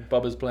like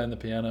Bubba's playing the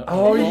piano?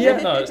 Oh yeah,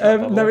 no, it's not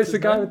Bubba. no, What's it's the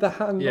his guy name? with the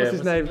hand. Yeah, what's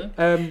his what's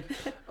name?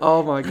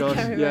 Oh my god, I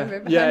can't remember,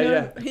 but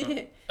yeah.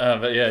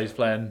 But yeah, he's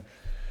playing.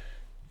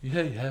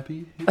 Yeah, you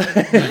happy?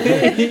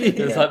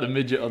 It's like the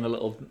midget on the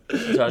little.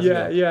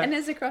 Yeah. And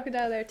there's a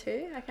crocodile there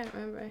too. I can't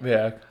remember.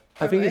 Yeah.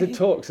 I think he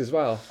talks as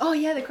well. Oh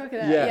yeah, the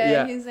crocodile.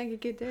 Yeah. He's like a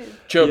good dude.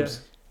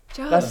 Chubs.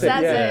 That's it.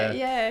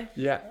 Yeah.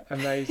 Yeah,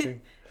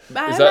 amazing.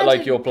 But Is that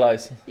like your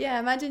place? Yeah,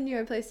 imagine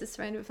your place is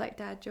surrounded with like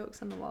dad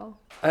jokes on the wall.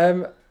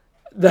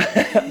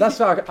 That's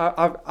why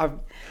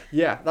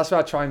that's why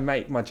I try and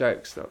make my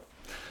jokes though.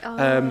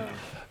 Oh.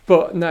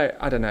 But no,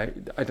 I don't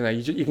know.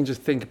 You can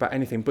just think about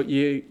anything. But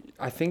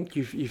I think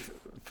you've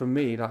for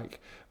me, like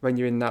when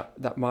you're in that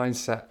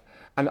mindset,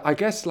 and I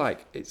guess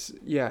like it's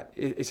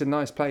a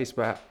nice place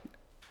where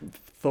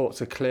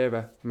thoughts are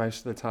clearer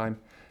most of the time,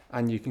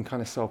 and you can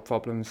kind of solve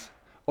problems,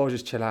 or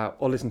just chill out,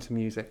 or listen to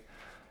music.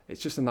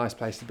 It's just a nice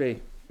place to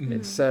be. Mm.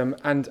 It's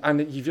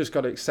and you've just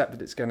got to accept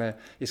that it's gonna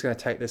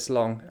take this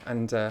long,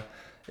 and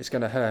it's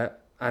gonna hurt,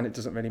 and it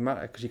doesn't really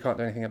matter because you can't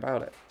do anything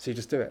about it. So you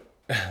just do it,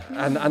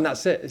 and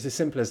that's it. It's as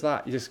simple as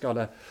that. You just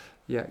gotta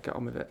get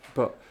on with it.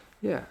 But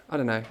yeah, I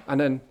don't know. And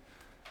then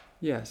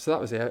so that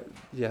was it.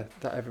 Yeah,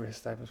 that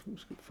Everest day was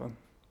good fun.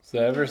 So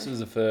Everest was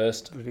the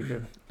first, Really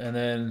good. and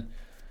then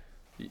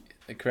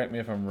correct me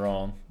if I'm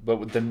wrong,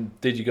 but then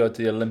did you go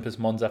to the Olympus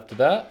Mons after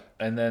that?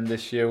 And then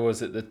this year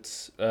was it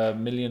the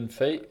million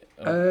feet?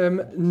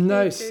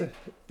 No. So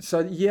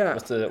yeah.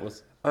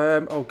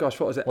 Oh gosh,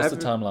 what was it? What's the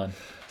timeline?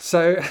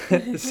 So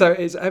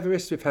it's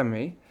Everest with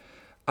Henry,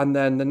 and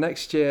then the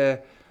next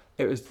year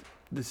it was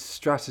the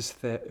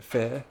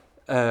Stratosphere.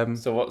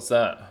 So what's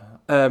that?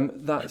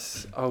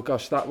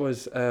 That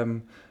was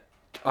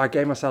I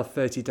gave myself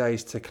 30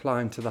 days to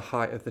climb to the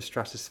height of the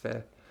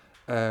Stratosphere.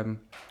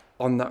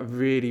 On that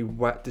really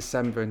wet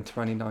December in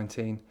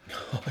 2019,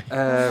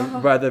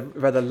 where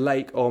the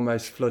lake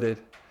almost flooded,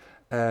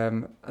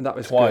 and that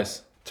was twice.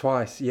 Good.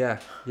 Twice, yeah.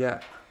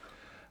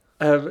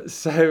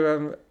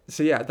 So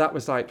that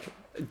was like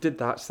did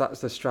that. So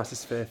that's the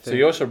Stratosphere thing. So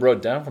you also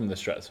rode down from the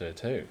Stratosphere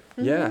too.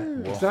 Yeah,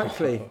 Mm.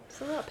 exactly. It's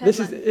a lot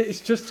of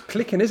It's just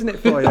clicking, isn't it,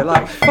 for you?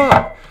 Like,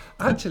 fuck.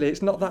 Actually,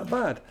 it's not that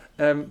bad.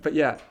 But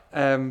yeah.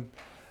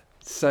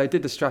 So I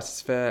did the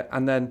Stratosphere,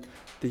 and then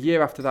the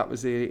year after that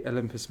was the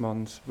Olympus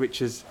Mons,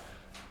 which is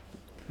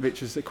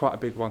quite a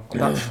big one.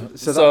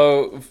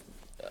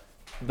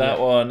 That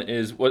one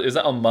is what is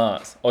that on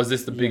Mars, or is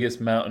this the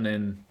biggest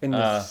mountain in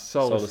the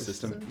solar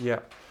system? Yeah,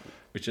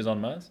 which is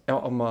on Mars.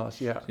 On Mars.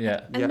 Yeah.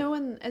 Yeah.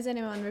 And has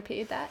anyone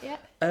repeated that yet?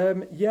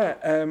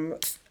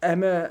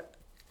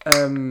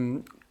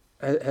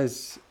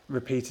 has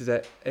repeated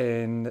it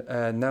in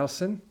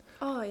Nelson.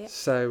 Oh yeah.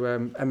 So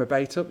Emma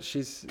Batup,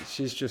 she's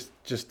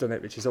just done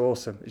it, which is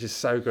awesome. It's just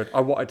so good.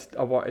 I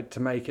wanted to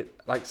make it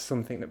like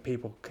something that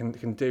people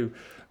can do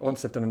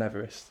once they've done an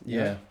Everest. you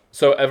know?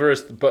 So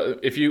Everest,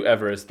 but if you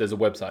Everest, there's a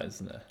website,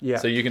 isn't there? Yeah.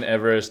 So you can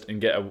Everest and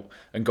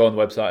go on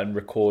the website and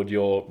record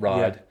your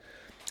ride,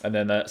 and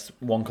then that's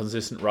one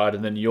consistent ride,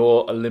 and then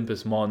your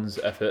Olympus Mons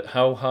effort.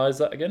 How high is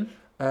that again?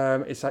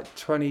 It's like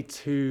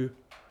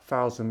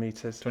 22,000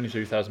 meters.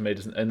 22,000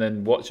 meters, and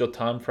then what's your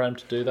time frame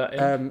to do that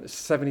in?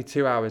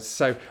 72 hours.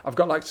 So I've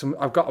got a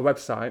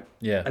website,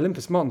 Yeah.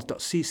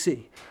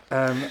 olympusmons.cc,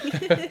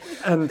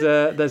 and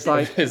there's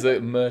like. Is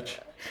it merch?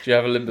 Do you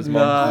have Olympus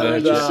Mons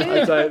merch? No,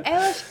 I don't.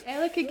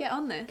 Ella could get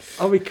on this.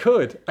 Oh, we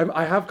could.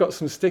 I have got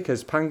some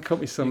stickers. Pan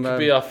cut me some. You could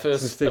be our some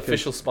first stickers.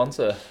 official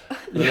sponsor,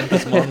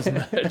 Olympus Mons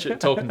merch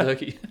at Talkin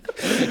Turkey.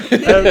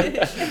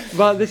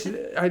 Well,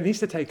 it needs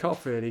to take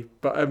off really,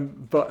 but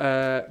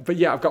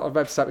yeah, I've got a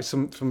website with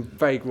some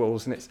vague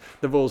rules, and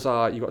the rules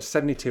are you've got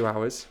 72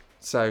 hours,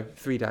 so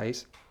 3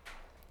 days.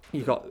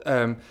 You've got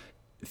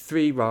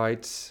 3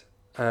 rides,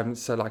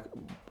 so like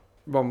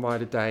 1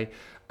 ride a day,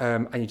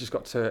 and you just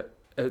got to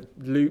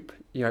loop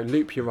your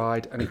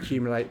ride and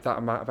accumulate that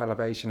amount of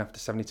elevation after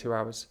 72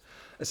 hours,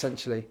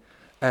 essentially.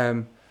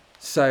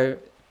 So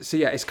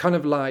yeah, it's kind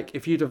of like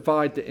if you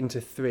divide it into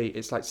 3,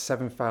 it's like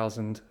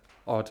 7,000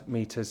 odd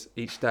meters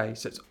each day.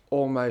 So it's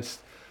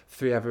almost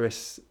 3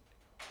 Everests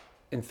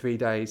in 3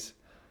 days,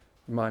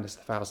 minus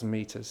 1,000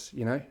 meters.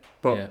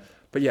 But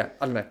yeah,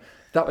 I don't know.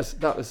 That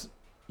was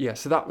yeah.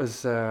 So that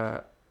was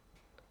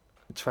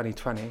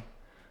 2020.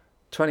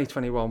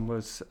 2021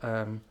 was.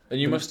 And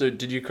you must have.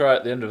 Did you cry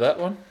at the end of that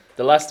one?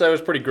 The last day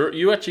was pretty good.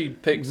 You actually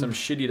picked some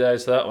shitty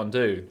days for that one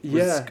too.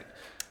 Yeah.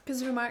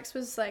 Because Remarks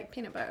was like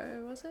peanut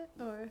butter, was it?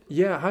 Or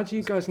Yeah. How do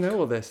you guys know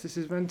all this? This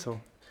is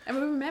mental. I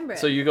remember it.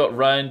 So you got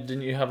rain,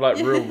 didn't you have like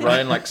real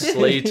rain, like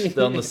sleet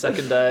on the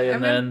second day,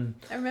 and then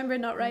I remember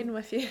not riding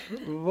with you.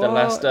 the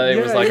last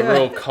day was like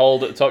real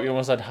cold at the top. You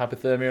almost had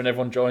hypothermia, and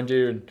everyone joined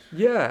you, and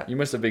Yeah. you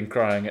must have been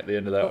crying at the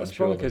end of that one,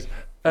 surely. Bonkers.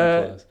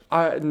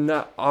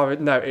 Bonkers.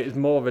 No, it was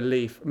more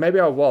relief. Maybe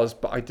I was,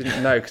 but I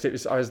didn't know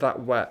because I was that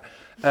wet.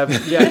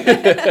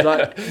 Yeah,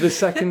 like the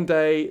second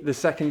day,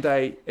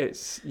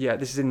 this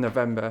is in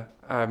November.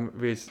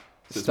 We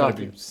So it's meant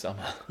to started. be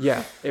summer.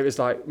 Yeah, it was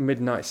like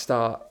midnight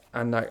start,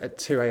 and like at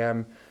 2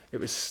 a.m. it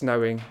was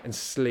snowing and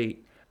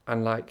sleet,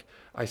 and like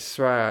I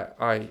swear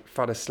I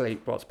fell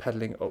asleep whilst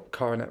pedalling up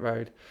Coronet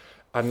Road,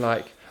 and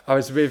like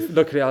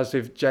luckily I was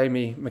with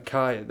Jamie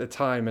Mackay at the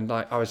time, and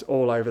like I was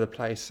all over the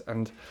place,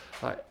 and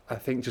like I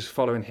think just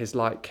following his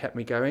light kept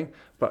me going,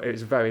 but it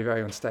was very,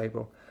 very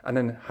unstable, and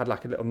then had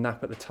like a little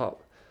nap at the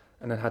top,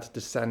 and then had to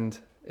descend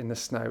in the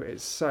snow.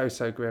 It's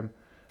so grim,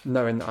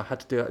 knowing that I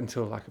had to do it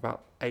until like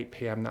about 8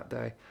 p.m. that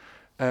day.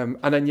 And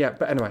then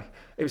but anyway,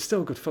 it was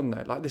still good fun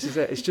though. Like this is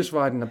it. It's just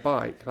riding a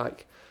bike.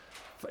 Like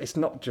it's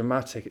not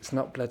dramatic. It's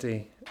not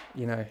bloody.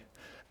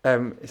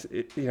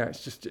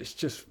 It's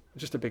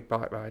just a big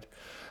bike ride.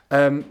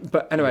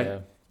 But anyway, Yeah.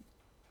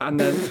 and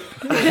then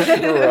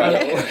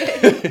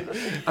Right.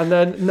 and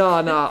then no,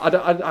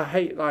 I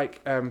hate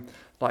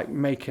like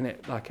making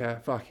it like a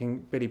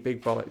fucking really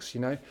big bollocks,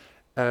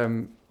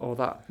 all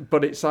that.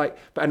 But it's like,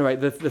 but anyway,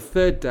 the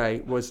third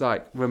day was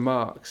like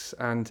Remarks,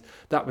 and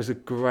that was a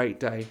great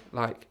day.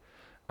 Like,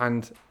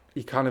 and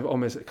you kind of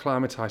almost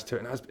acclimatized to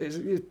it, and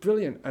it was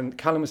brilliant. And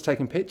Callum was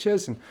taking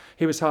pictures, and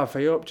he was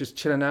halfway up, just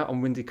chilling out on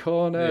Windy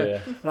Corner.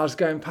 Yeah. And I was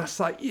going past,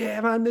 like, yeah,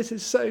 man, this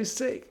is so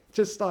sick.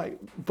 Just like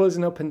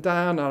buzzing up and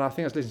down. And I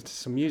think I was listening to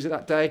some music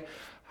that day,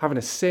 having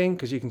a sing,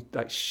 because you can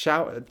like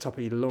shout at the top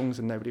of your lungs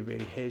and nobody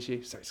really hears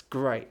you. So it's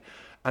great.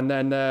 And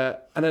then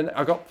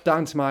I got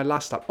down to my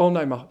last lap. Oh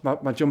no,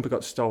 my jumper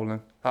got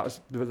stolen. That was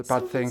the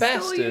bad thing.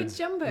 Stole your Bastard.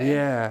 jumper.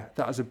 Yeah,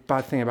 that was a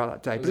bad thing about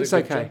that day. But Was it's it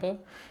a good okay. jumper?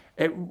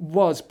 It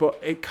was, but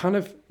it kind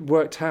of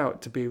worked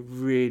out to be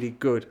really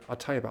good. I'll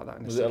tell you about that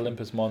in a Was it second.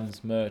 Olympus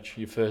Mons merch?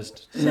 Your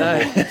first? No.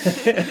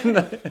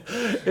 No.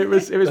 It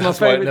was my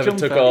That's why it favourite never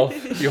jumper. took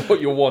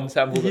off. Your one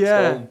sample that's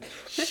Yeah. stolen.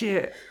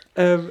 Shit.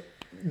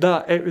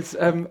 That it was,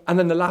 and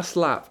then the last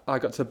lap, I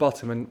got to the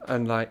bottom,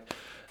 and like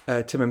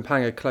Tim and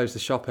Panga closed the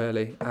shop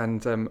early,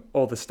 and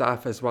all the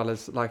staff, as well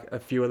as like a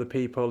few other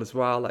people as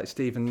well, like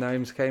Stephen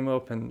Gnomes came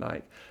up, and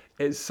like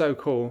it's so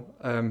cool.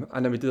 And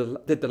then we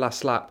did the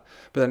last lap,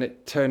 but then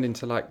it turned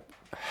into like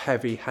a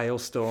heavy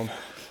hailstorm.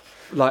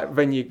 Like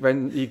when you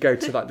go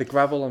to like the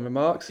gravel on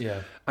Remarks,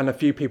 Yeah. and a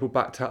few people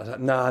backed out. I was like,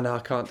 no, I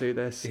can't do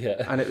this.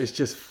 Yeah. And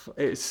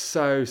it's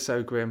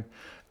so grim,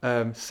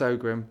 so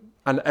grim,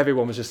 and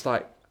everyone was just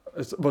like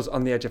was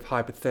on the edge of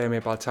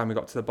hypothermia by the time we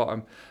got to the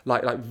bottom,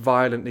 like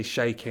violently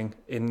shaking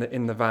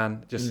in the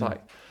van, just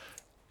like,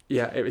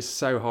 yeah, it was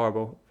so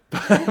horrible,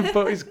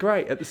 but it's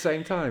great at the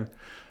same time.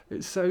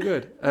 It's so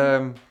good.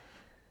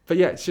 But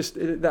yeah, it's just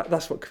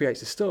that's what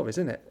creates a story,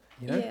 isn't it?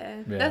 Yeah.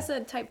 Yeah. That's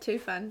a type 2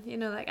 fun,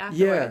 like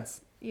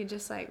afterwards. you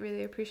just like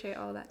really appreciate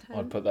all that time.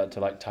 I'd put that to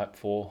like type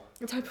 4.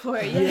 Type 4,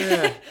 yeah.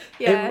 Yeah.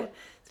 Yeah.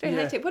 It's very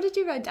yeah. hectic. What did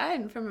you ride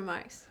down from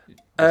remarks?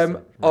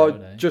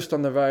 Just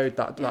on the road,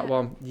 that Yeah.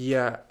 one.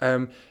 Yeah.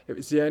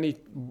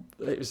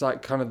 It was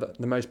like kind of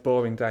the most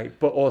boring day,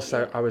 but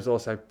also I was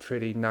also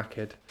pretty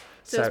knackered.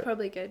 So it's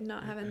probably good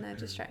not having the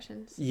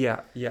distractions.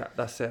 Yeah,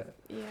 that's it.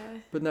 Yeah.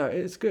 But no,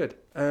 it's good.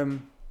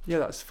 Yeah,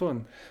 that's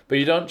fun. But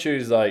you don't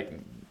choose like,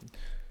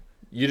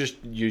 you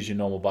just use your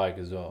normal bike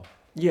as well.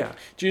 Yeah.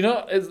 Do you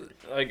not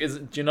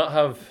do you not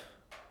have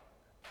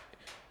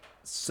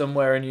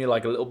somewhere in you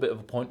like a little bit of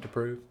a point to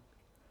prove?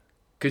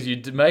 Because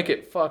you make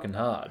it fucking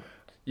hard.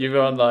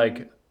 You're on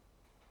like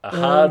a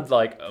hard,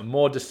 like a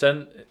more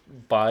descent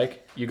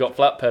bike. You got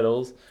flat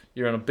pedals.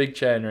 You're on a big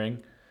chainring.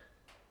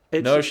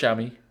 No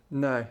chamois.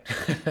 No.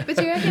 But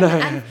do you reckon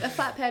and a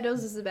flat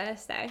pedals is the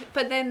best, eh?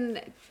 But then,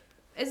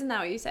 isn't that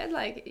what you said?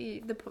 Like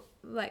the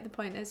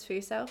point is for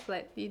yourself.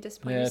 Like you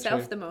disappoint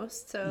yourself the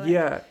most. So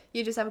like,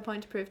 you just have a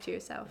point to prove to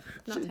yourself,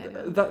 not to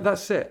anyone.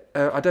 That's it.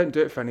 I don't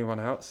do it for anyone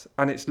else,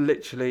 and it's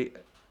literally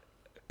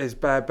as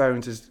bare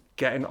bones as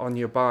getting on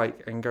your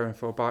bike and going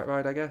for a bike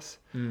ride, I guess.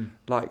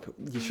 Like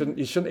you shouldn't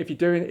if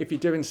you're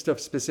doing stuff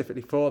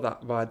specifically for that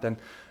ride, then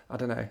I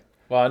don't know.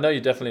 Well, I know you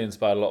definitely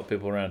inspired a lot of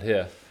people around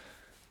here.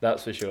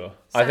 That's for sure.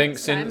 I think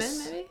Simon,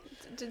 since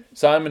maybe?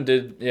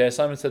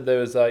 Simon said there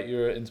was like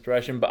your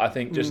inspiration, but I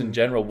think just in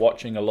general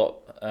watching a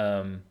lot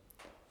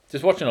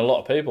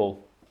of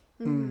people,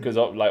 because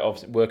like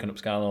obviously working up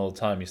Scanlon all the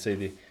time, you see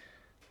the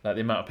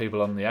amount of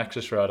people on the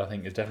access road. I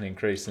think has definitely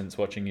increased since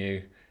watching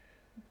you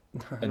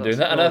and doing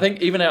that. Cool. And I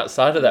think even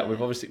outside of that,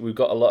 we've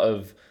got a lot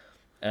of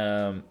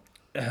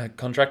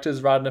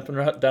contractors riding up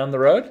and down the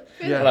road.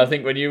 Yeah. And I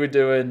think when you were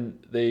doing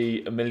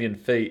the 1,000,000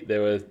 feet, they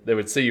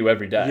would see you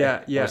every day. Yeah.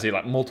 Obviously,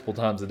 like multiple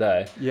times a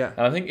day. Yeah.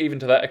 And I think even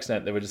to that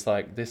extent, they were just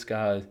like, this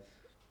guy.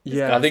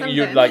 Yeah. I think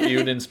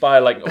you'd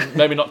inspire, like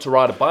maybe not to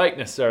ride a bike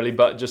necessarily,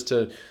 but just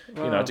to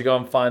to go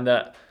and find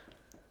that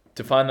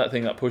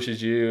thing that pushes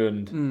you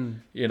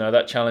and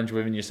that challenge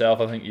within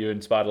yourself. I think you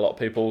inspired a lot of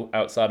people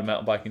outside of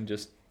mountain biking.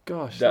 Just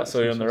that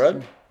saw you on the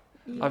road.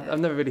 Yeah. I've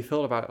never really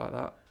thought about it like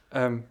that.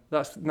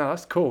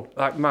 That's cool.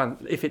 Like, man,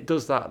 if it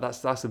does that,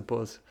 that's a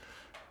buzz.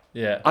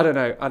 Yeah. I don't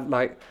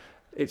know.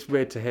 It's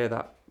weird to hear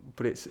that,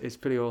 but it's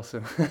pretty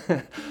awesome.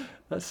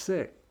 That's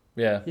sick.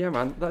 Yeah. Yeah,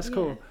 man, that's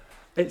cool.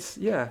 It's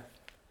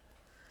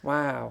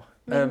wow.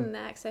 Making the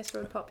access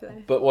road popular.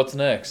 But what's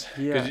next?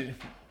 Yeah.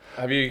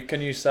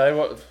 Can you say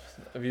what?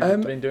 Have you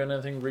been doing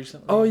anything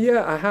recently? Oh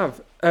yeah, I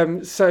have.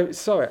 So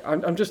sorry, I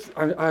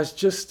was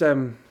just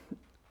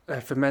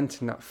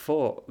fermenting that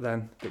thought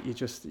then that you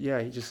just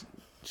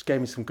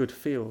gave me some good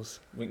feels.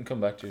 We can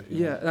come back to you. If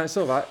you want. That's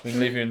all right. We can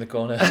leave you in the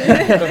corner.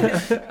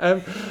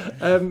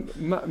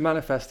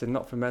 Manifesting,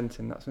 not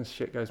fermenting. That's when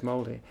shit goes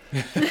mouldy.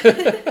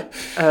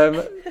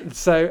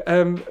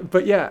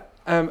 But yeah,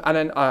 and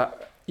then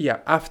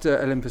after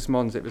Olympus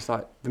Mons, it was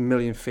like the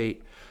 1,000,000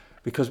 feet,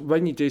 because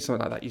when you do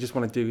something like that, you just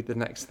want to do the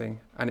next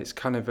thing, and it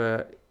kind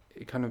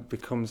of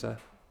becomes a,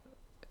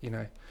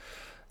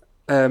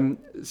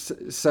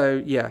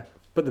 so yeah.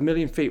 But the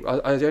 1,000,000 feet,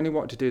 I only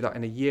wanted to do that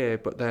in a year,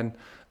 but then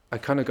I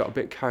kind of got a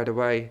bit carried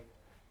away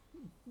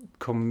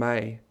come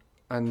May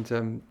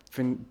and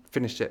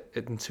finished it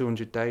in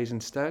 200 days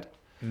instead.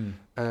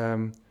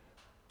 But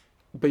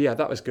yeah,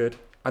 that was good.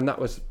 And that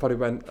was probably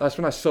when I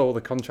saw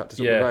the contractors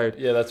on the road.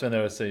 Yeah, that's when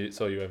they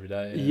saw you every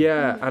day.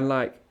 Yeah, and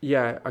I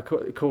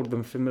called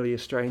them familiar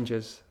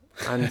strangers.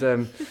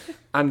 And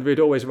and we'd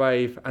always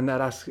wave, and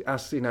they'd ask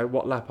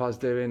what lap I was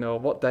doing or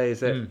what day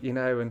is it,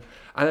 and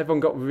everyone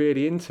got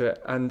really into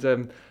it. And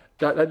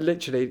they'd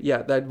literally,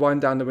 they'd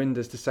wind down the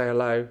windows to say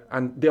hello.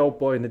 And the old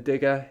boy in the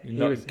digger, he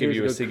was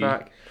a good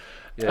crack.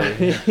 Yeah.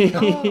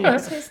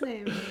 What's his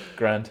name?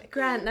 Grant,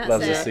 that's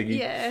loves it. a ciggy.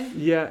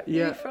 Yeah.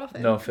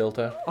 No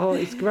filter. Oh,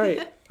 it's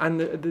great. And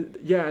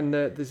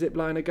the zip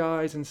liner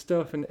guys and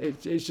stuff, and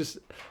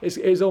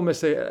it's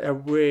almost a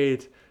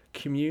weird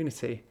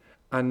community.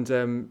 And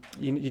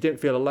you didn't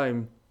feel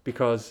alone,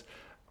 because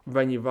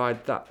when you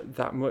ride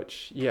that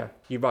much, you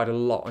ride a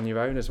lot on your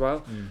own as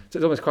well. So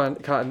it's almost kind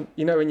of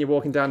when you're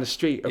walking down the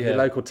street of your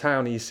local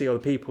town and you see all the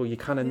people you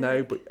kind of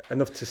know, but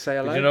enough to say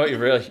hello. But you know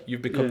what,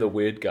 you've become the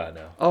weird guy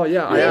now. Oh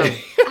yeah, I am.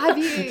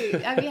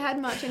 Have you had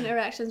much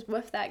interactions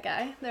with that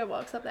guy that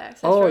walks up the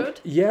access road?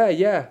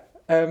 Yeah.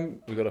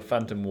 We've got a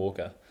phantom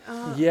walker.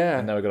 Oh. Yeah.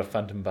 And now we've got a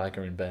phantom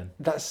biker in Ben.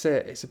 That's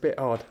it. It's a bit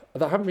odd.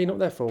 I haven't been up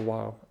there for a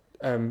while.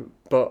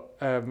 But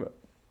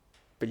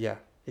yeah,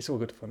 it's all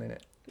good fun, isn't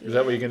it? Is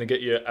that where you're going to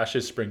get your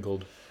ashes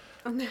sprinkled?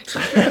 On the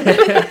access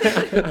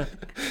road.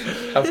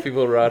 Have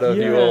people ride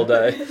over you all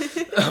day,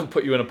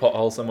 put you in a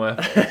pothole somewhere.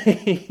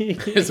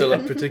 There's a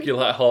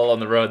particular hole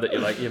on the road that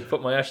you're like,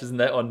 put my ashes in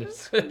that one.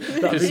 Just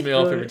pisses me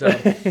off every time.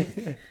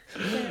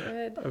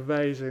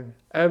 Amazing.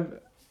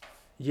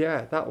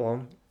 Yeah, that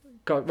one.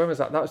 God, when was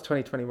that? That was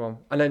 2021.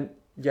 And then,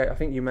 I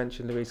think you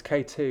mentioned, Louise,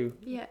 K2.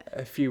 Yeah.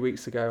 A few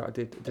weeks ago, I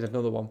did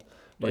another one.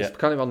 But it's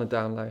kind of on the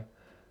down low.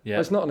 Yeah.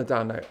 Well, it's not on the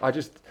down low.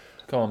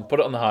 Come on, put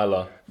it on the high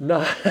low.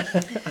 No,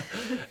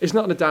 it's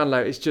not on the down low.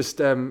 It's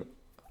just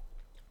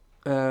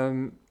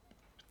I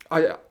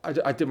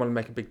didn't want to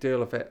make a big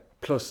deal of it.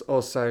 Plus,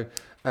 also,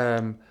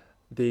 we're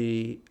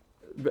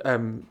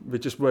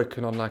just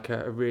working on like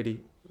a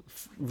really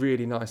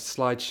nice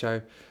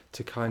slideshow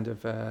to kind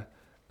of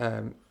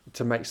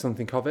to make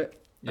something of it.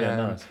 Yeah,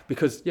 nice.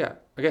 Because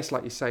I guess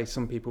like you say,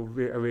 some people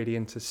are really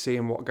into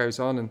seeing what goes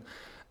on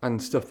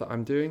and stuff that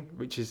I'm doing,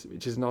 which is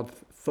an odd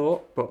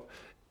thought, but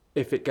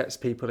if it gets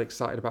people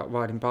excited about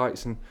riding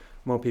bikes and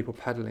more people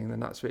pedaling, then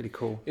that's really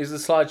cool. Is the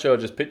slideshow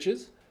just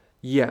pictures?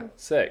 Yeah.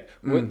 Sick.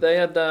 They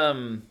had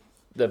the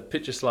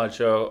picture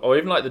slideshow, or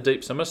even like the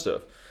deep summer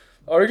stuff.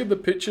 I reckon the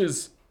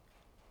pictures,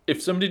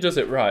 if somebody does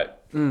it right,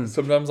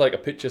 sometimes like a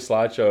picture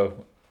slideshow,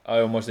 I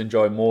almost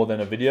enjoy more than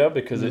a video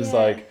because it's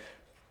like,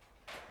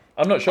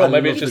 I'm not sure.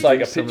 Maybe it's just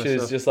like a picture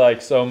is just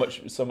like so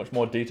much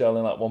more detail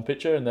in like one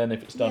picture, and then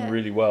if it's done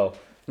really well,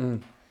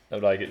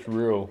 like it's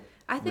real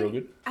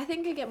good. I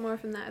think I get more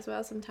from that as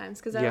well sometimes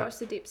because I watched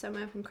the Deep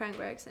Summer from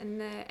Crankworks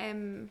and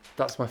the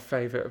that's my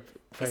favourite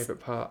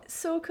part.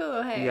 So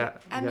cool, hey? Yeah.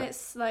 And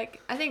it's like,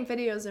 I think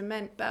videos are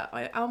meant, but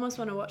I almost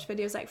want to watch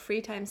videos like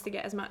 3 times to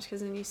get as much,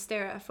 because when you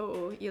stare at a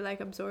photo, you like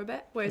absorb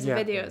it. Whereas a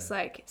video, it's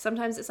like,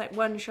 sometimes it's like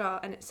one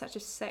shot and it's such a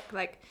sick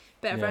like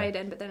bit of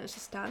riding, but then it's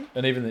just done.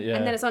 And even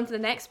and then it's on to the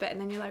next bit,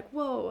 and then you're like,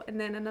 whoa, and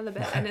then another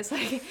bit, and it's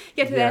like, you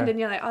get to the end and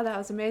you're like, oh, that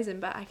was amazing,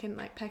 but I can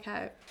like pick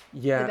out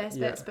the best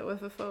bits, but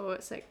with a photo,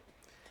 it's like,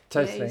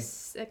 totally.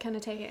 I kind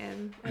of take it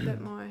in a bit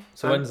more.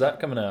 So when's that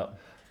coming out?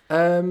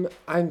 I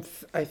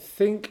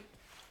think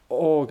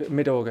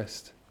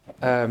mid-August.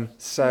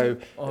 So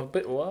a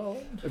bit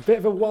wild. A bit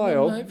of a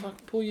while. Mate, if I can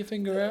pull your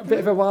finger out. A bit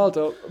of a wild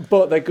up,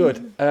 but they're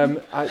good.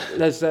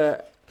 There's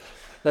a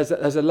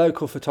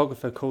local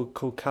photographer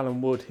called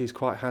Callum Wood. He's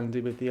quite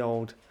handy with the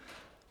old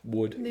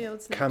The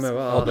old snaps. camera.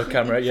 Oh, the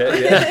camera,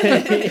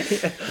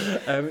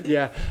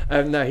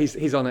 No,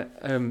 he's on it.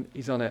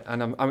 He's on it,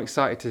 and I'm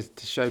excited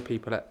to show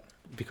people it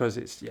because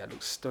it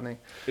looks stunning.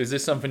 Is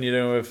this something you're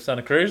doing with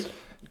Santa Cruz?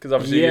 Because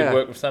obviously you've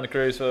worked with Santa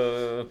Cruz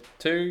for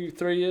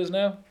 2-3 years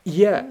now.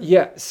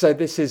 Yeah. So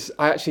this is,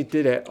 I actually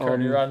did it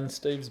Currently riding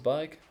Steve's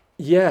bike.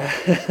 Yeah,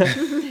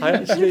 I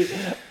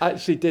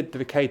actually did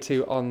the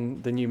K2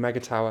 on the new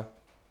Mega Tower.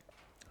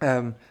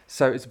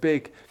 So it's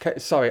big.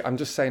 Sorry, I'm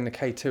just saying the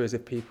K2 as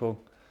if people.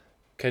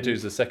 K2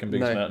 is the second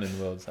biggest mountain in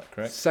the world. Is that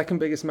correct? Second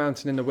biggest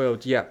mountain in the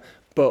world. Yeah.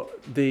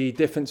 But the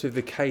difference with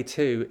the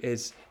K2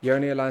 is you're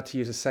only allowed to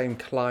use the same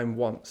climb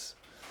once.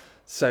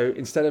 So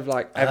instead of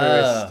like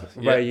Everest,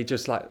 where you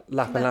just like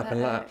lap,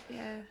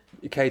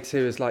 K2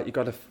 is like you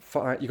got to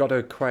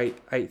equate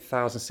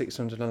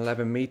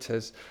 8,611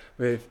 meters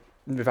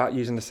without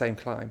using the same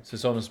climb. So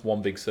it's almost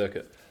one big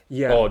circuit.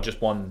 Yeah. Or just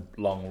one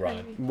long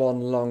ride. One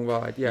long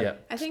ride. Yeah.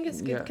 I think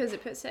it's good because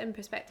it puts it in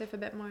perspective a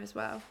bit more as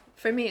well.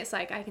 For me, it's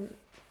like I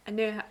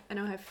know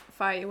how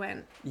far you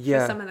went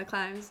for some of the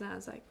climbs, and I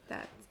was like,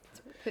 that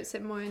puts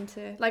it more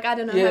into, like, I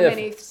don't know how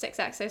many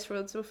 6-access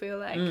roads will feel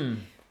like,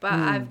 but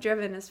I've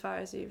driven as far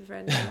as you've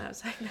ridden, and I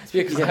was like, that's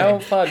because how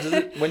far does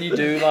it, when you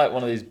do like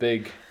one of these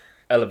big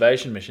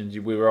elevation missions,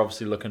 we were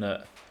obviously looking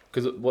at,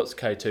 because what's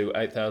K2,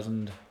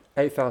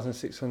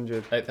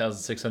 8,600.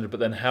 8,600,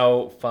 but then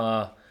how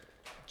far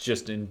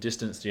just in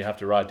distance do you have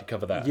to ride to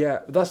cover that? Yeah,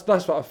 that's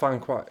what I find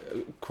quite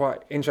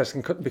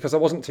interesting, because I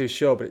wasn't too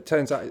sure, but it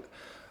turns out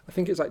I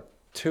think it's like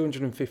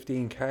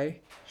 215k.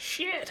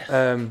 Shit.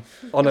 On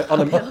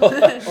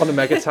a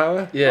mega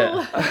tower.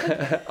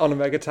 Yeah. On a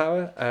mega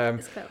tower.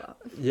 It's quite a lot.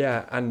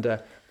 Yeah, and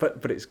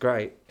but it's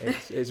great.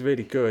 It's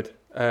really good.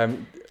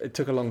 It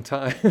took a long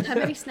time. How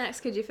many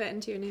snacks could you fit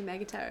into your new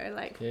mega tower?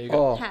 Like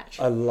hatch?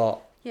 A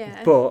lot.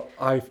 Yeah. But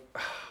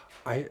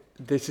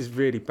this is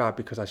really bad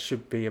because I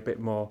should be a bit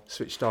more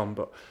switched on.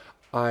 But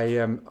I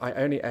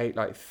only ate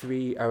like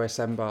 3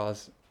 OSM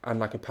bars and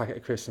like a packet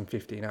of crisps in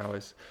 15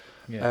 hours.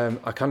 Yeah.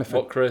 I kind of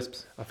what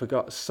crisps? I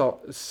forgot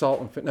salt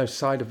and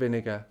cider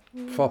vinegar,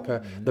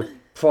 the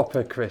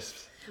proper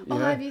crisps.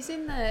 Have you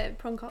seen the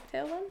prawn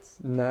cocktail ones?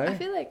 No. I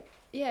feel like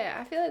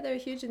they're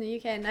huge in the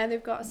UK, and now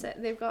they've got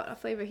a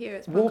flavour here.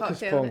 It's prawn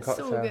cocktail. It's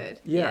so good.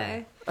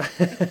 Yeah.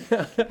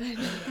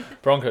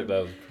 Prawn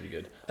cocktail is pretty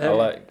good.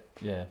 They're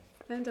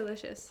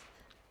delicious.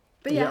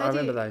 But I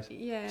remember those.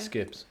 Yeah.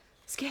 Skips.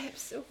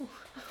 Oh.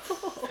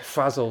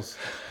 Frazzles.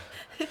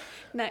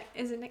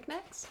 Is it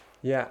knickknacks?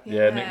 Yeah.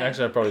 Yeah, knickknacks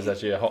are probably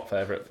actually a hot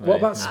favourite for me. What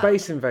about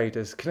Space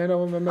Invaders? Can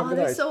anyone remember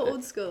those? They're so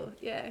old school.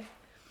 Yeah.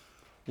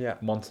 Yeah.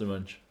 Monster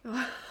Munch.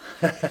 I've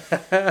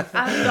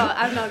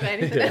not got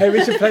anything. Hey,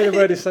 we should play the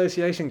word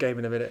association game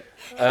in a minute.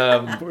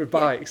 But with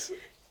bikes.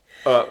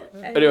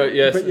 Anyway,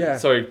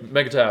 yes. Sorry,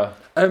 Mega Tower.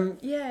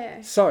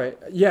 Sorry.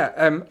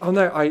 Yeah. Oh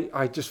no,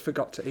 I just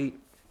forgot to eat.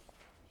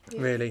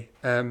 Really.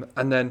 And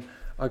then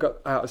I got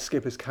out of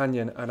Skipper's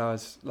Canyon and I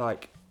was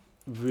like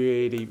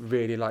really,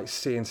 really like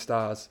seeing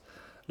stars,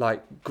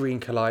 like green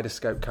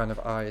kaleidoscope kind of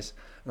eyes.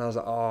 And I was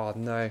like, oh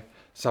no.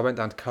 So I went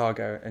down to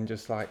Cargo and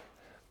just like,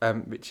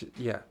 and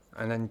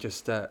then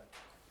just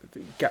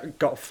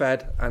got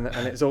fed and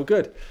it's all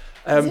good.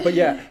 But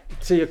yeah,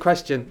 to your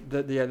question,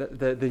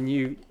 the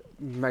new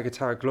Mega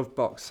Tower glove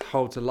box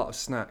holds a lot of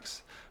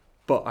snacks,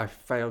 but I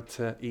failed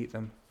to eat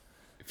them.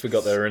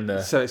 forgot they were in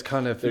there. So it's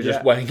kind of They're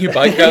just weighing your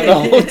bike down the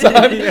whole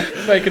time,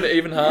 making it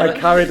even harder.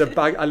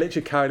 I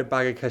literally carried a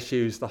bag of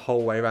cashews the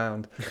whole way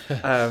round.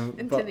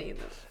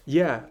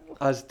 Yeah,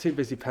 I was too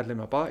busy pedaling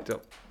my bike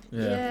up.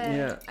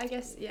 Yeah. I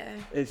guess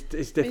It's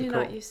difficult. When you're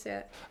not used to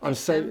it. I'm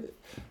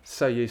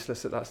so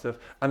useless at that stuff.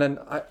 And then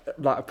I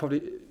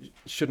probably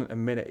shouldn't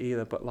admit it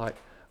either, but like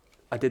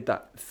I did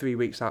that 3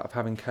 weeks out of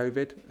having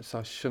COVID, so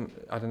I shouldn't.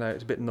 I don't know.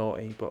 It's a bit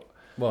naughty, but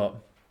What?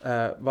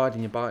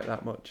 Riding your bike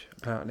that much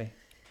apparently.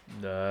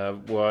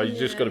 Well, you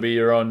just got to be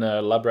your own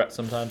lab rat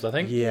sometimes, I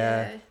think.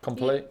 Yeah.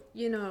 Complete.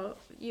 You know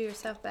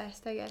yourself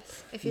best, I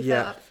guess, if you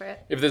fell up for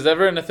it. If there's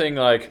ever anything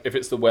like, if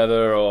it's the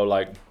weather or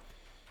like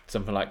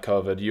something like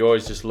COVID, you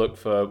always just look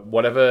for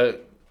whatever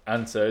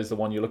answer is the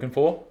one you're looking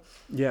for.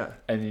 Yeah.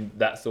 And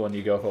that's the one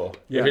you go for.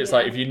 Yeah. If it's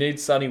like, if you need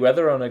sunny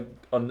weather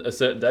on a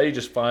certain day, you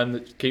just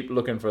keep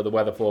looking for the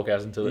weather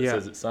forecast until it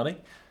says it's sunny.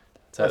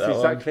 That's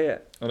exactly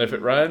it. And if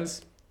it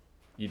rains,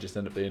 you just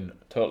end up being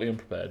totally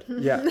unprepared.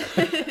 Yeah.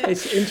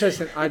 It's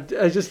interesting. I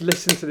just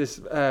listened to this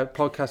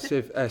podcast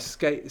with a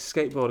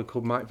skateboarder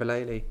called Mike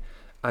Vallely,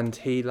 and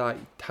he like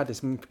had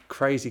this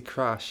crazy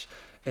crash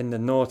in the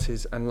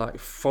noughties and like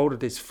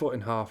folded his foot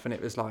in half, and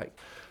it was like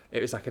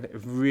a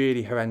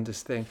really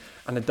horrendous thing.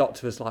 And the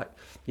doctor was like,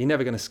 "You're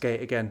never going to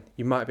skate again.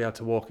 You might be able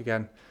to walk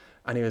again."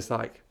 And he was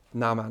like,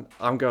 "Nah, man,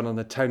 I'm going on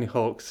the Tony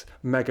Hawk's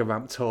Mega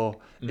Ramp tour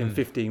in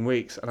 15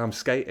 weeks, and I'm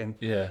skating."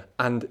 Yeah.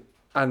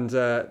 And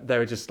they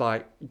were just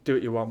like, "Do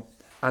what you want."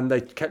 And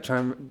they kept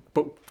trying to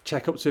book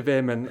checkups with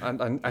him,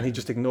 and he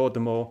just ignored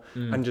them all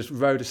and just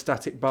rode a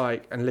static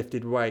bike and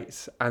lifted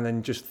weights and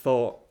then just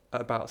thought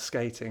about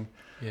skating.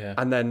 Yeah.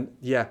 And then,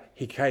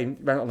 he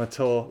went on a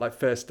tour, like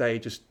first day,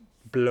 just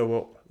blew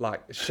up,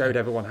 like showed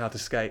everyone how to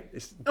skate. He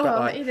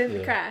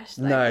didn't crash.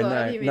 Like, no.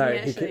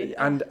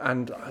 And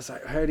I was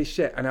like, holy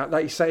shit. And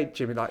like you say,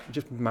 Jimmy, like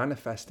just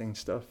manifesting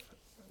stuff.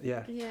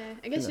 Yeah. Yeah,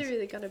 I guess you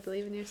really got to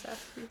believe in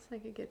yourself. It's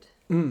like a good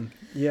thing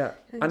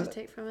to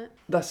take from it.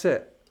 That's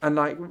it. And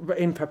like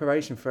in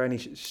preparation for any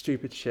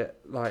stupid shit,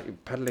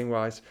 like pedaling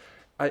wise,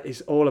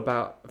 it's all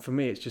about, for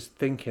me, it's just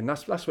thinking.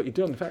 That's what you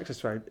do on the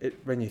Fexus Road.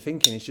 When you're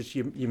thinking, it's just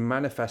you're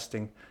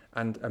manifesting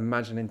and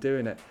imagining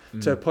doing it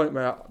to a point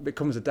where it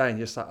becomes a day and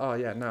you're just like, oh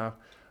yeah, no,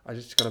 I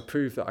just got to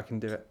prove that I can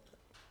do it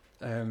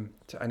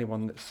to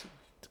anyone that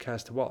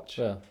cares to watch.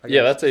 Well,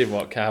 that's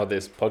even how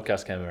this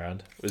podcast came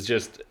around.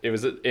 It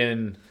was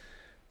in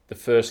the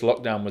first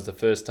lockdown was the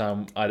first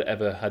time I'd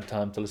ever had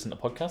time to listen to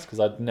podcasts, because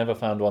I'd never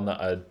found one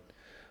that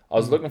I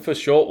was looking for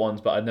short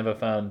ones, but I'd never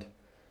found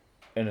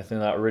anything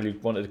that I really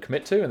wanted to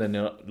commit to. And then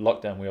in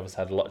lockdown, we obviously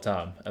had a lot of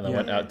time, and I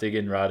went out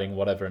digging, riding,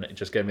 whatever, and it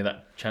just gave me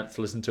that chance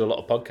to listen to a lot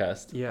of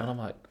podcasts. Yeah. And I'm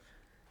like,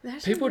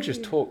 people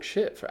just talk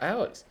shit for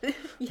hours.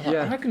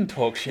 I can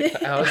talk shit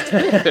for hours too.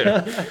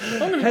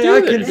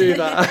 I can do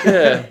that.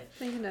 Yeah.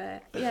 Thinking of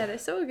it. Yeah, they're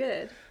so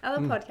good. I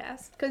love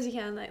podcasts because you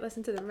can like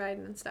listen to them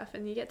riding and stuff,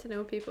 and you get to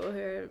know people who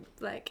are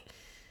like,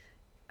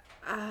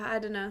 I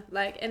don't know,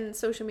 like in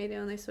social media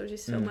only shows you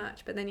so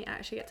much, but then you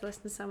actually get to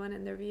listen to someone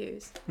and their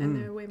views, and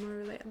they're way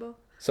more relatable.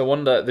 So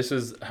one day, this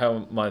is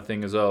how my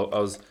thing as well.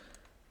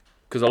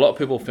 Because a lot of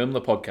people film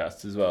the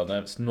podcasts as well. Now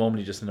it's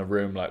normally just in a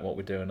room like what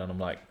we're doing, and I'm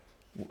like,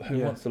 who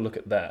wants to look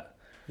at that?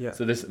 Yeah.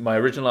 So my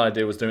original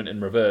idea was doing it in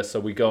reverse. So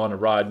we go on a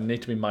ride, you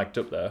need to be mic'd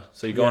up there.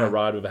 So you go on a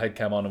ride with a head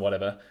cam on or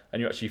whatever,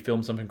 and you actually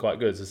film something quite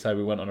good. So say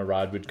we went on a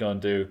ride, we'd go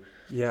and do,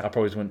 I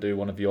probably wouldn't do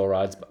one of your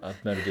rides, but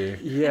I'd never do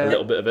a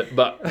little bit of it.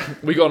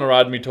 But we go on a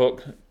ride and we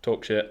talk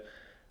shit,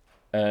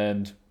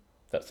 and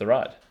that's the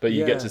ride. But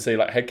you get to see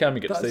like head cam,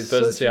 you get to see the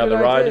person see how the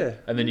ride,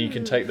 and then you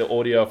can take the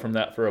audio from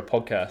that for a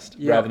podcast,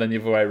 rather than the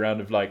other way around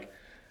of like,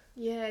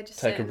 just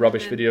take a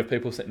rubbish video of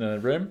people sitting in a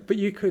room. But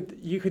you could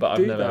but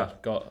do I've never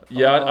that. got.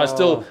 Yeah,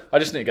 I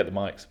just need to get the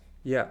mics.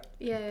 Yeah.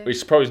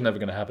 Which probably is never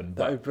going to happen.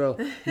 That would be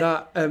brilliant.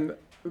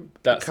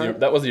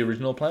 That was the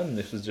original plan, and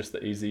this was just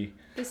the easy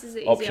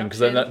option. Because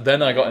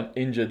then I got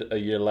injured a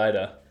year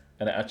later,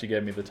 and it actually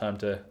gave me the time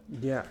to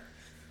do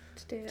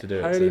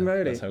it. Holy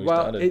moly! That's how we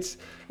started.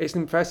 It's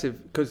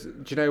impressive, because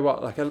do you know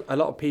what? Like a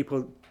lot of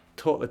people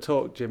talk the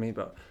talk, Jimmy,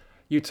 but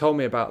you told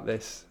me about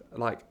this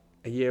like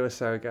a year or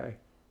so ago.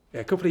 Yeah,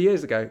 a couple of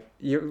years ago,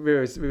 we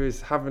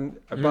was having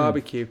a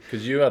barbecue.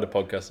 Because you had a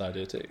podcast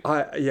idea too.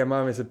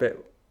 Mine was a bit.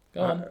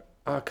 Go on.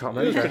 I can't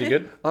remember. It was pretty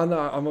good. Oh no,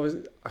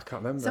 I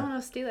can't remember. Someone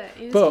will steal it.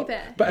 You just keep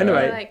it. But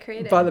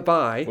anyway, by the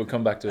by, we'll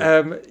come back to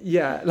it. You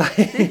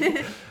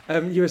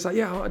was like,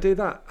 I want to do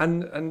that,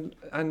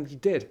 and you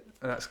did,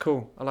 and that's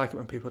cool. I like it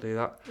when people do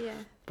that. Yeah.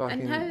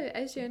 And how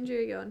is your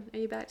injury going? Are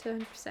you back to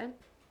 100%?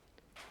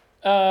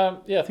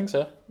 Yeah, I think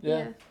so.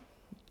 Yeah.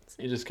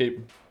 You just keep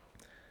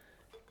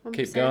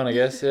 1%. Going, I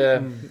guess.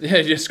 Yeah.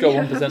 You just go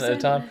 1% at a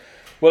time.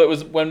 Well, it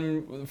was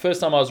when the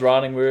first time I was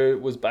riding,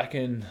 was back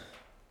in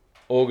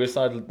August.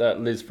 I had that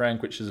Liz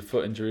Frank, which is a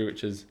foot injury,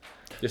 which is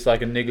just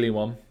like a niggly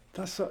one.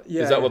 Is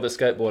that what the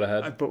skateboarder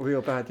had? But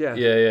real bad, yeah.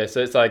 Yeah.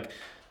 So it's like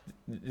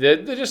they're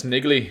just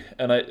niggly,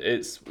 and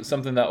it's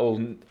something that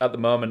will, at the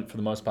moment, for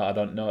the most part, I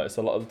don't notice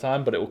a lot of the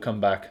time, but it will come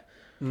back.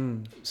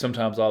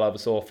 Sometimes I'll have a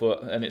sore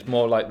foot, and it's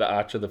more like the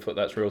arch of the foot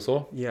that's real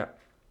sore. Yeah.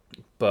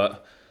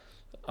 But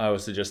I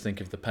also just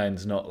think if the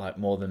pain's not like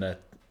more than a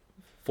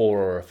 4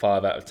 or a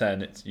 5 out of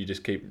 10, you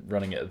just keep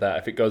running it at that.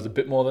 If it goes a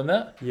bit more than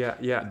that,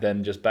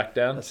 then just back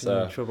down. That's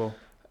in trouble.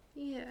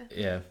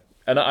 Yeah.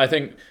 And I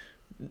think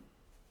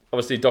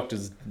obviously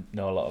doctors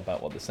know a lot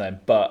about what they're saying,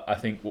 but I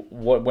think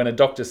when a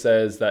doctor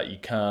says that you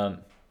can't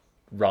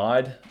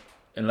ride,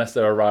 unless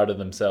they're a rider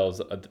themselves,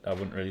 I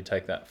wouldn't really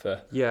take that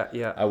for.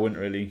 I wouldn't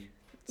really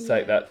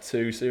take that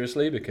too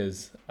seriously,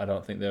 because I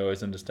don't think they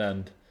always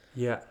understand.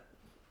 How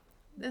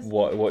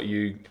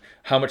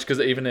much, because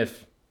even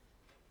if,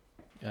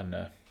 I don't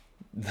know.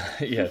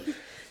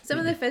 Some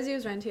of the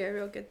physios around here are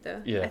real good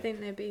though. Yeah. I think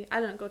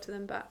I don't go to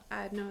them, but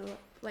I know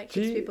like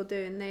people do,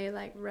 and they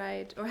like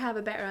ride or have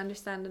a better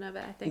understanding of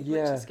it, I think, which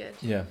is good.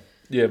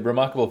 Yeah,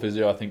 Remarkable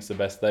Physio I think is the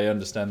best. They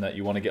understand that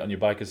you want to get on your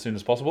bike as soon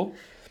as possible,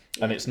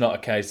 and it's not a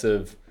case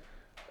of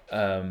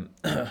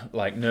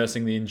like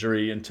nursing the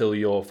injury until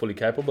you're fully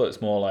capable.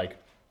 It's more like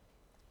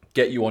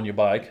get you on your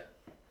bike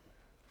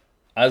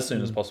as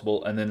soon as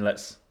possible, and then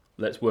let's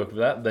work with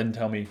that. Then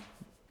tell me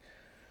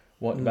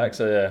what back.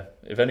 So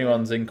if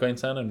anyone's in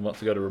Queenstown and wants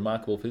to go to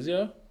Remarkable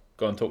Physio,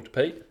 go and talk to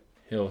Pete.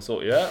 He'll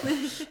sort you out.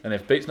 And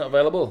if Pete's not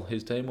available,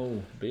 his team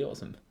will be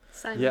awesome.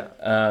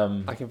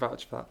 I can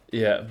vouch for that.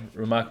 Yeah,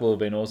 Remarkable have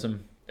been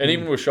awesome. And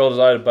even with shoulders,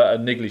 I had a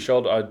niggly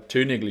shoulder. I had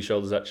 2 niggly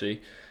shoulders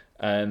actually,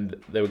 and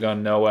they were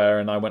going nowhere.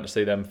 And I went to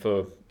see them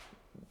for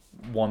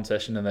one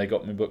session, and they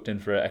got me booked in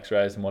for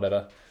X-rays and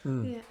whatever.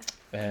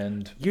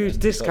 And use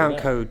discount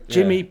code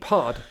Jimmy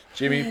Pod.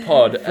 Jimmy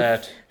Pod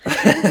at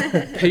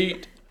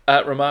Pete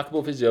at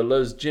Remarkable Physio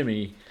loves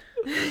Jimmy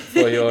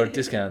for your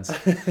discounts.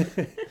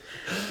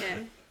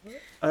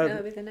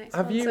 That'll be the next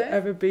have one, you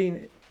ever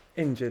been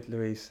injured,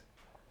 Louise?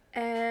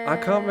 I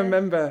can't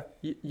remember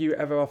you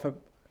ever off a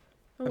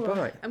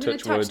bike. I'm going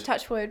to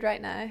touch wood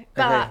right now.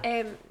 But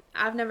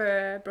I've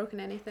never broken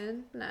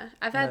anything. No.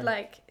 I've had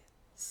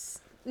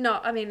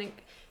in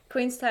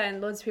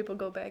Queenstown, loads of people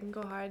go big and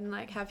go hard and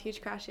like have huge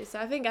crashes. So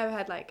I think I've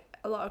had like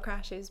a lot of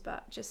crashes,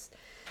 but just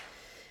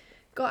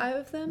got out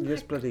of them. You're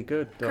just bloody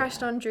good, though.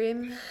 Crashed on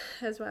Dream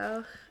as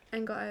well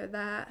and got out of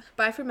that.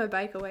 But I threw my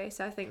bike away,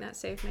 so I think that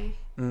saved me.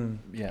 And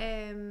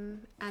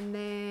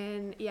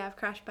then I've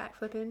crashed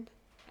backflipping,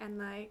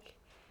 and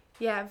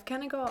I've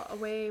kind of got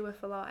away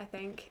with a lot, I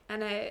think.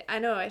 And I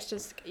know it's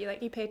just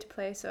you pay to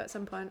play, so at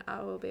some point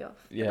I will be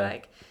off the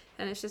bike,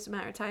 and it's just a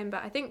matter of time.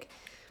 But I think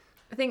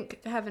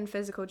having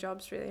physical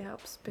jobs really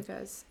helps,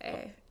 because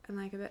I'm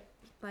a bit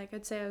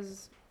I'd say I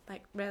was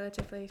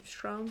relatively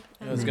strong.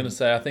 I was gonna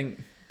say, I think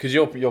because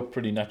you're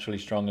pretty naturally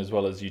strong as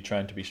well as you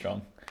train to be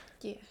strong.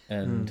 Yeah.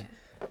 And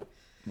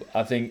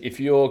I think if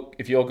you're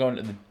going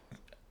to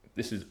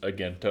this is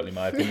again totally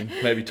my opinion,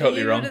 maybe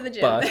totally wrong,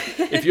 but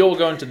if you're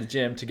going to the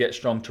gym to get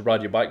strong to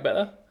ride your bike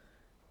better,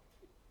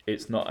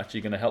 it's not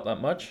actually going to help that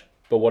much.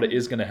 But what it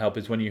is going to help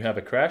is when you have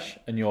a crash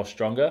and you're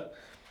stronger,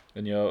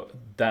 and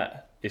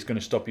that is going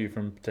to stop you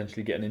from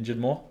potentially getting injured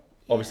more.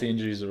 Obviously,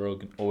 injuries are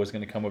always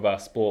going to come with our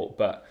sport,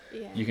 but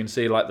you can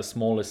see the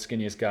smallest,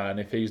 skinniest guy, and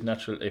if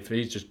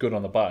he's just good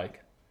on the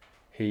bike,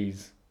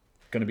 he's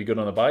going to be good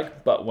on the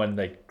bike. But when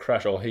they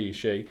crash, or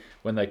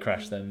when they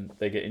crash, then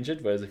they get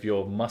injured. Whereas if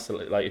you're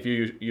if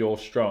you're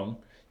strong,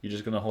 you're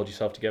just going to hold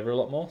yourself together a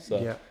lot more.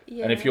 So,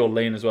 and if you're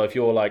lean as well, if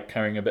you're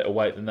carrying a bit of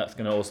weight, then that's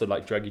going to also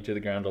drag you to the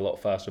ground a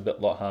lot faster, a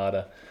lot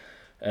harder,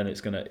 and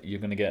you're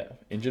going to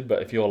get injured.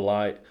 But if you're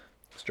light,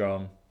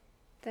 strong,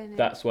 then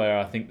that's where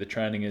I think the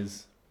training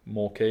is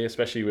more key,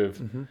 especially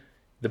with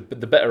the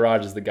better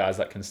riders, the guys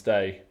that can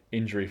stay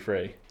injury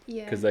free,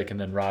 because they can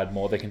then ride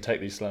more. They can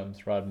take these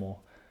slams, ride more.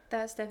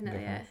 That's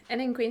definitely it.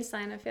 And in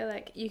Queenstown, I feel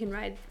like you can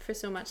ride for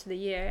so much of the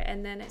year,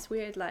 and then it's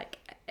weird.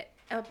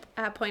 At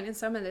a point in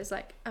summer, there's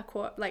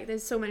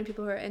there's so many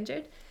people who are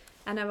injured,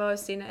 and I've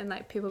always seen it in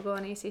people go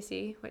on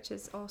ACC, which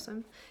is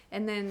awesome,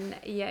 and then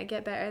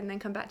get better and then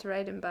come back to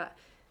riding. But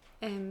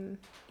I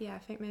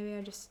think maybe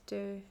I just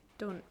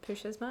don't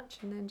push as much,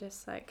 and then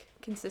just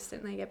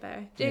consistently get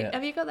better.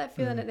 Have you got that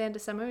feeling at the end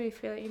of summer where you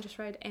feel like you can just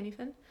ride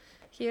anything?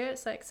 Here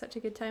it's such a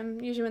good time.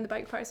 Usually when the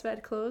bike park's about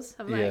to close,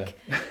 I'm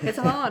it's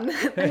on.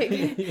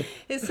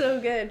 It's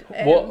so good.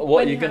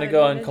 What are you going to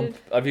go and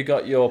have you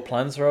got your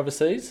plans for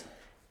overseas?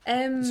 So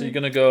you're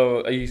going to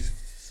go,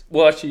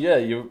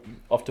 you're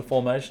off to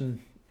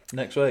Formation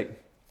next week.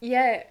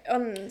 Yeah,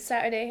 on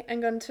Saturday I'm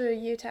going to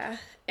Utah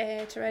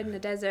to ride in the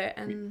desert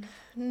and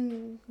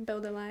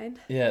build a line.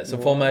 Yeah, so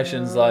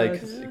Formation's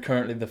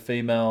currently the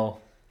female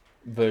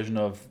version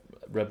of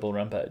RedBull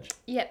Rampage.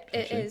 Yeah,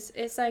 it is.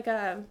 It's like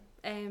a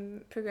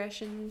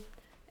progression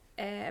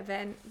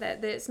event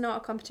that it's not a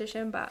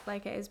competition, but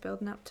it is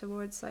building up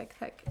towards that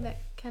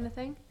kind of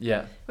thing.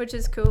 Yeah, which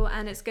is cool,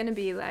 and it's going to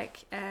be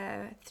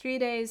 3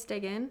 days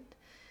digging,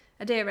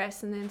 a day of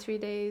rest, and then 3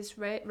 days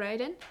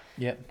riding.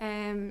 Yeah.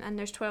 And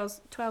there's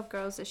 12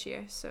 girls this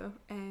year, so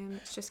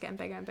it's just getting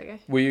bigger and bigger.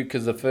 Were you,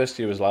 because the first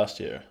year was last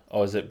year,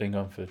 or has it been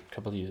going for a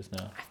couple of years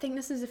now? I think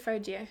this is the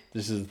third year.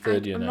 This is the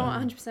third year now.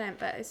 I'm not 100%,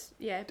 but it's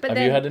But have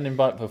you had an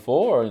invite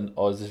before,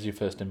 or is this your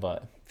first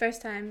invite?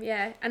 First time,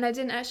 yeah. And I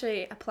didn't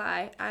actually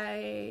apply.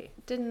 I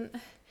didn't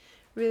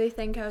really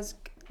think I was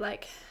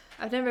like,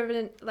 I've never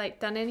been like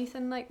done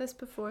anything like this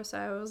before, so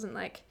I wasn't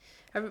like,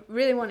 I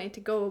really wanted to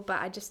go,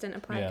 but I just didn't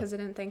apply because I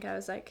didn't think I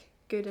was like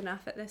good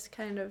enough at this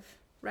kind of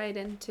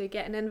riding to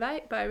get an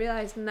invite. But I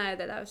realised now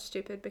that was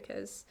stupid,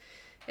 because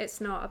it's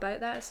not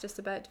about that, it's just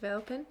about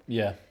developing.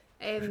 Yeah.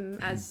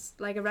 As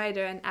like a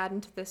rider and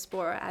adding to the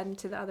sport, adding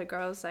to the other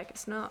girls, like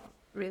it's not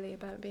really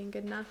about being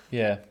good enough.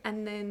 Yeah.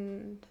 And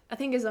then I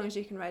think as long as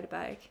you can ride a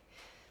bike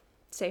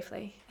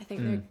safely, I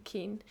think they're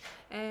keen.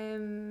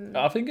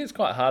 I think it's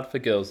quite hard for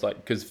girls, like,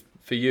 because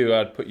for you,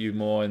 I'd put you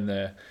more in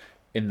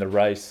the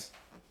race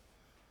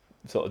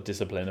sort of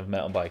discipline of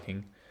mountain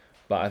biking,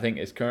 but I think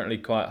it's currently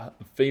quite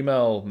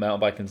female mountain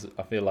biking.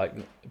 I feel like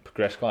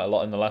progressed quite a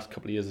lot in the last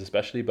couple of years,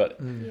 especially.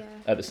 But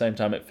at the same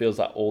time, it feels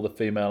like all the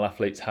female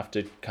athletes have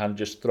to kind of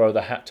just throw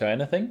the hat to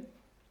anything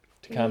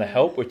to kind of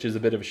help, which is a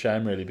bit of a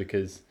shame, really,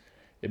 because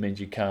it means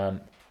you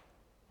can't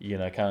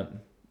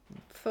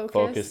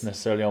focus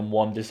necessarily on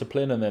one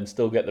discipline and then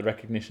still get the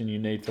recognition you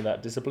need for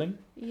that discipline.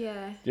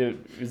 Yeah.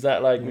 Is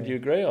that like, would you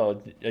agree,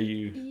 or are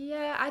you?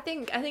 Yeah, I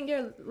think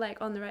you're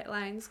like on the right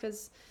lines,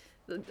 because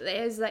it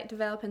is like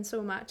developing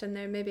so much, and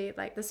there maybe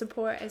like the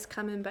support is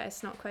coming, but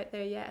it's not quite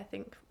there yet. I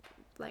think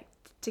like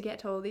to get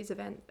to all these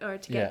events, or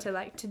to get to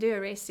like to do a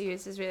race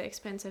series is really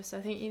expensive. So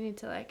I think you need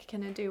to like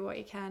kind of do what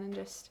you can and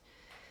just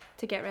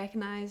to get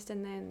recognized,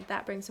 and then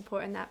that brings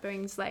support, and that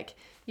brings like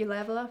you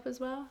level up as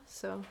well.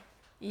 So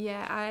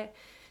yeah,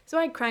 so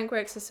why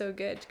Crankworks is so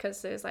good,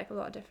 because there's like a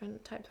lot of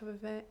different types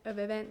of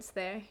events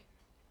there,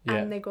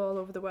 and they go all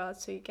over the world,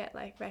 so you get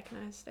like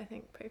recognized, I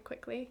think, pretty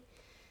quickly.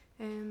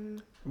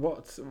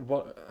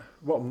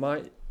 What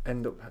might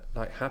end up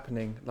like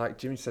happening, like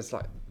Jimmy says,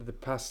 like the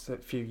past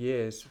few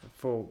years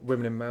for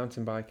women in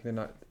mountain biking, and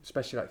like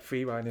especially like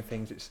free riding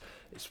things,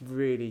 it's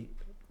really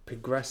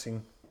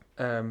progressing,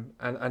 and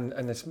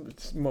there's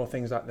more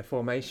things like the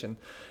formation,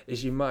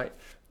 is you might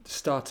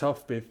start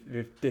off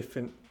with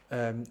different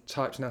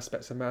types and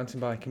aspects of mountain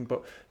biking,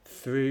 but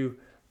through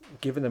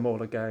giving them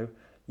all a go,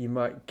 you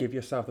might give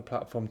yourself the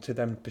platform to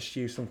then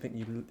pursue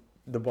something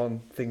the one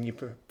thing you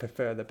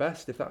prefer the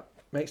best, if that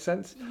makes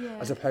sense,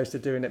 as opposed to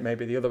doing it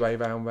maybe the other way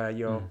around, where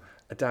you're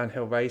a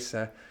downhill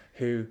racer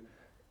who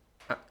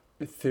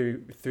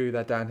through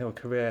their downhill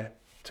career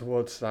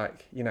towards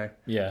like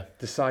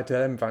decide to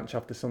then branch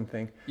off to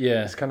something.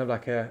 It's kind of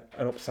like an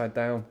upside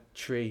down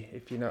tree,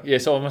 if you know.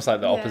 It's almost like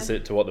the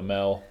opposite to what the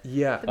male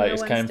like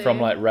it's came from,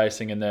 like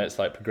racing, and then it's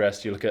like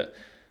progressed. You look at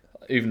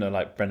even though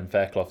like Brendan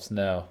Fairclough's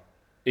now,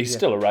 he's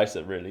still a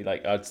racer, really.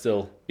 Like I'd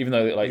still, even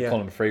though like call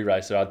him a free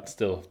racer, I'd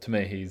still, to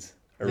me, he's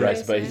a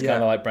racer, but he's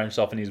kind of like branched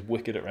off, and he's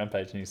wicked at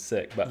Rampage, and he's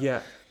sick. But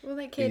well,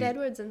 like Kate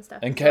Edwards and stuff.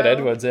 And Kate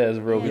Edwards is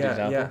a real good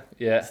example.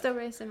 Still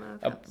racing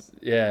World Cups.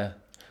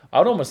 I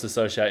would almost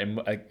associate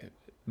him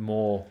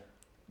more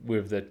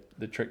with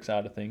the trick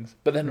side of things,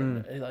 but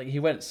then like he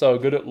went so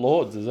good at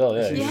Lords as well.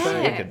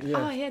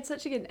 Oh, he had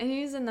such a good, and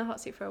he was in the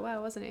hot seat for a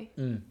while, wasn't he?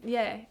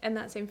 And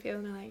that same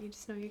feeling, like you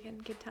just know you're getting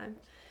good time.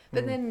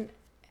 But then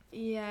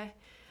I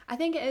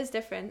think it is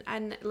different,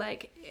 and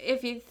like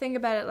if you think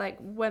about it, like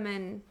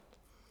women,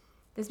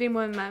 there's been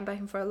women mountain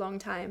biking for a long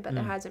time, but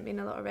there hasn't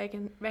been a lot of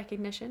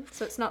recognition,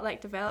 so it's not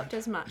like developed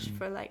as much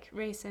for like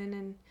racing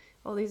and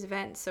all these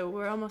events, so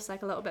we're almost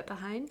like a little bit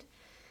behind.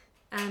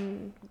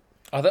 And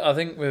I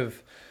think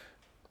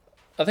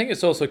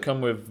it's also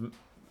come with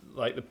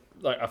like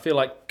I feel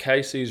like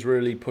Casey's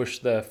really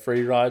pushed the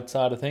free ride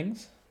side of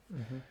things,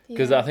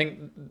 because I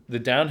think the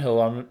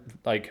downhill,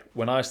 like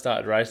when I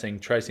started racing,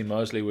 Tracy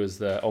Mosley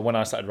was when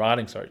I started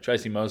riding,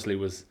 Tracy Mosley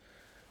was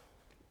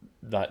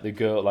like the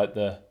girl, like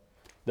the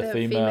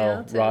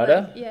female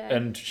rider,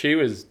 and she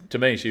was, to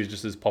me, she was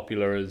just as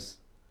popular as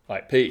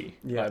like Pete.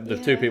 Like the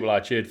two people I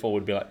cheered for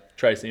would be like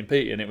Tracy and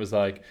Pete, and it was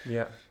like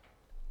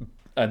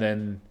and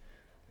then,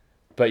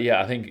 but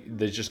I think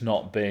there's just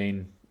not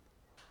been,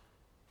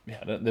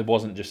 there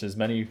wasn't just as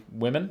many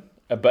women.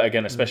 But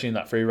again, especially in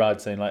that free ride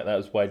scene, like that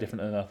was way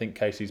different. And I think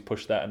Casey's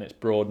pushed that, and it's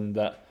broadened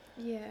that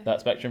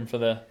spectrum for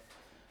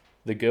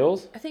the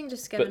girls. I think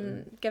just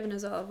giving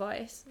us all a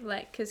voice,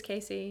 like, because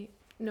Casey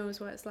knows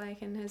what it's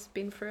like and has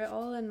been through it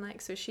all, and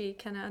like so she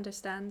kind of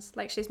understands.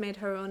 Like she's made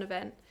her own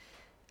event.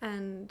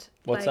 And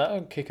what's that?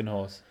 Oh, Kicking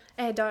Horse.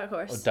 Dark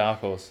Horse. Oh, Dark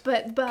Horse.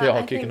 But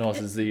Kicking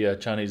Horse is the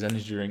Chinese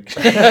energy drink.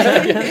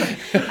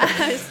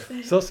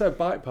 It's also a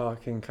bike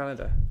park in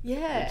Canada.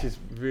 Which is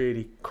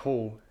really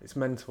cool. It's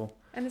mental.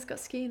 And it's got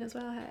skiing as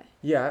well, hey?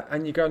 Yeah,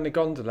 and you go on the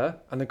gondola,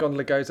 and the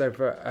gondola goes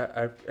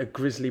over a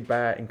grizzly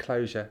bear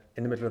enclosure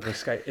in the middle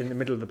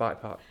of the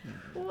bike park.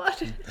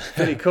 What?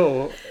 Pretty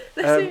cool.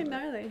 That's so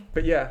gnarly.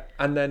 But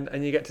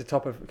and you get to the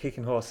top of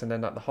Kicking Horse, and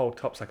then like the whole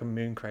top's like a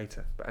moon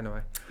crater. But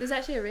anyway, there's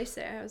actually a race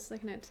there. I was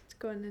looking at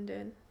going and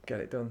doing. Get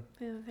it done.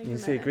 Yeah, you can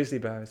see a grizzly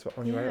bear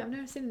on your way up. I've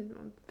never seen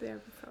a bear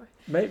before.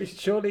 Maybe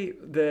surely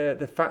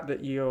the fact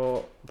that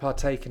you're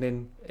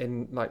partaking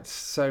in like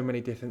so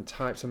many different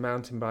types of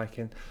mountain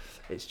biking,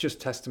 it's just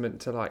testament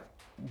to like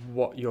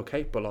what you're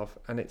capable of,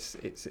 and it's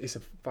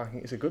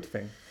a good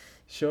thing.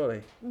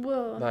 surely.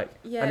 Well, Like,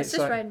 yeah, and it's it's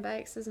just like- riding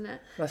bikes, isn't it?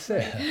 That's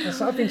it. That's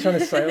what I've been trying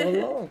to say all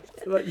along.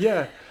 Like,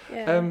 yeah.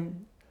 Yeah.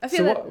 I feel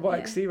So like, what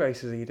yeah. XC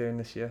races are you doing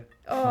this year?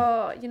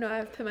 Oh,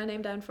 I've put my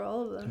name down for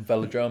all of them.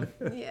 Velodrome.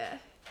 Yeah.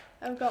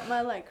 I've got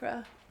my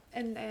Lycra,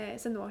 and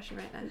it's in the washing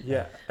right now.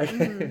 Yeah.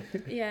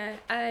 Yeah,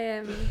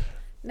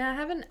 no, I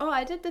haven't. Oh,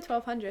 I did the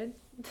 1200,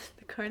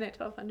 the Coronet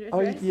 1200. Oh,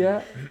 race.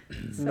 yeah.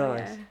 So,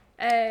 Nice.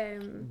 Yeah.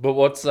 But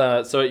what's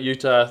so at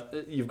Utah?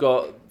 You've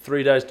got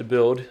 3 days to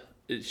build.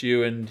 It's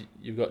you and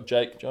you've got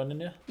Jake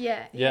joining you.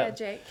 Yeah, Yeah.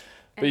 Jake.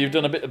 But you've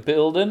done a bit of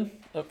building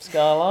up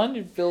Skyline.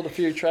 You've built a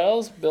few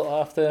trails. Built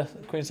half the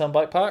Queenstown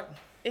Bike Park.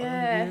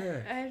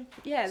 Yeah,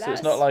 that's. So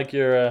it's not like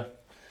you're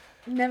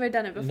never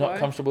done it before. not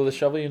comfortable with the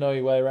shovel. You know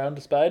your way around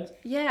a spade.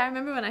 Yeah, I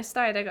remember when I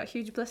started, I got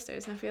huge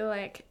blisters, and I feel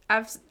like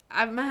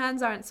my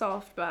hands aren't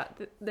soft, but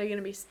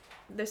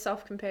they're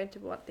soft compared to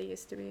what they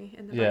used to be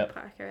in the bike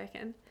park, I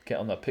reckon. Get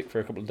on that pick for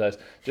a couple of days.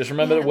 Just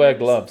remember Yeah, to wear I was-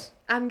 gloves.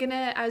 I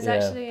was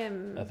actually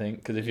I think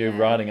because if you're yeah.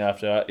 riding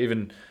after,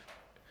 even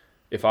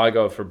if I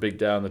go for a big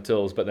down the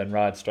tills, but then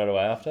ride straight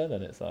away after,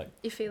 then it's like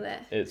you feel it.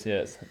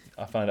 it's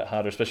I find it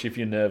harder, especially if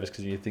you're nervous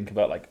because you think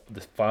about like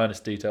the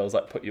finest details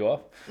that put you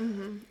off.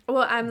 Mm-hmm.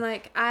 Well,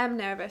 I'm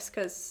nervous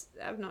because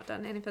I've not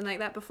done anything like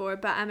that before,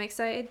 but I'm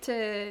excited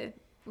to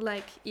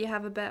you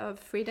have a bit of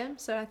freedom.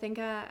 So I think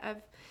I'm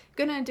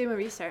gonna do my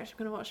research. I'm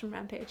gonna watch some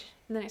Rampage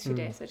in the next few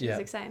days, which is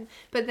exciting.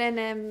 But then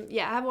I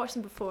have watched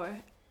them before.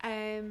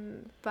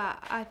 But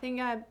I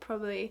think I'd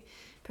probably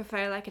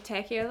prefer like a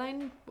techier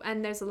line,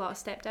 and there's a lot of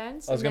step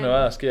downs. I was going to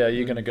ask, are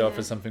you going to go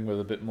for something with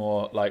a bit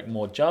more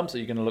more jumps? Are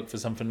you going to look for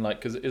something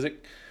because is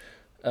it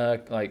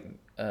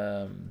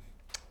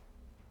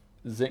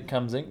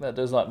Zinc that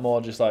does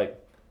more just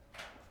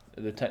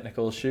the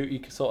technical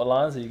shooty sort of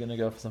lines? Are you going to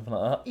go for something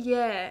like that?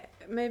 Yeah,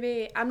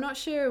 maybe. I'm not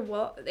sure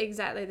what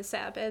exactly the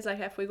setup is. Like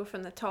if we go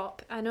from the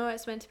top, I know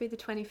it's meant to be the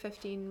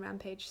 2015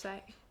 Rampage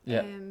site.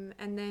 Yeah.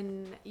 And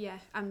then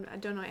I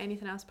don't know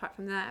anything else apart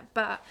from that.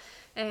 But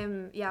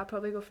I'll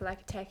probably go for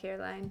like a techier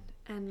line,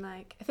 and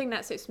I think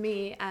that suits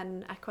me,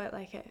 and I quite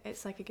like it.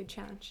 It's like a good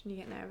challenge, and you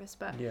get nervous,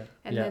 but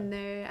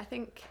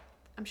then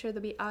I'm sure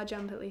there'll be a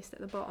jump at least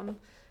at the bottom,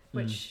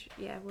 which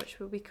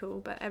will be cool.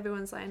 But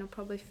everyone's line will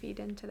probably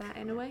feed into that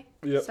anyway,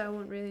 so I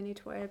won't really need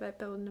to worry about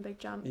building a big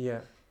jump.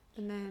 Yeah.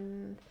 And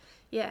then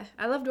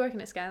I loved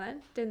working at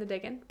Skyline doing the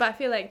digging, but I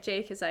feel like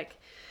Jake is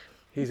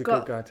he's a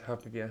good guy to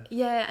have again.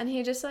 Yeah, and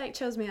he just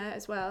chills me out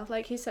as well.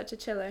 He's such a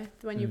chiller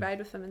when you ride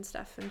with him and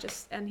stuff,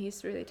 and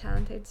he's really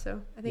talented. So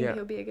I think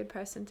he'll be a good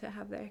person to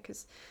have there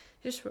because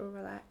he's just real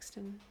relaxed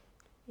and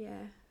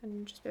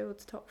just be able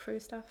to talk through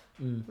stuff,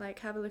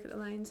 have a look at the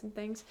lines and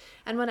things.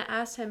 And when I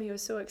asked him, he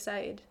was so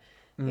excited.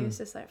 He was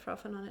just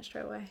frothing on it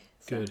straight away.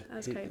 So good. That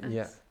was quite nice.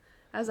 Yeah.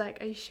 I was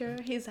like, "Are you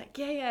sure?" He's like,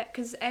 "Yeah,"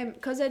 because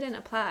I didn't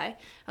apply.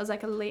 I was a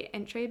late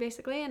entry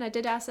basically, and I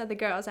did ask the other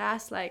girls. I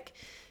asked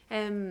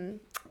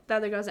the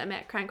other girls that I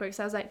met at Crankworks,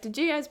 I was like, did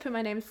you guys put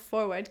my name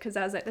forward? Because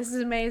I was like, this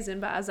is amazing,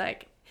 but I was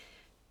like,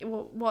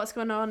 well, what's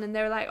going on? And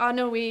they were like, oh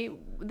no,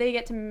 they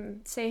get to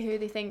say who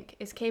they think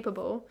is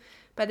capable,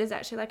 but there's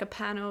actually a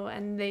panel,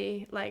 and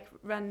they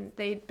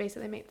they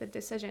basically make the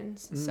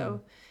decisions.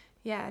 So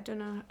I don't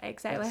know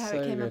exactly how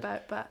it came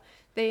about, but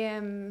they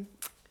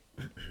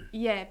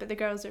but the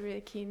girls are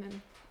really keen,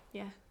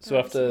 and So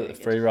after the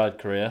free ride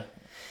career,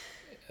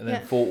 and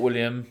then Fort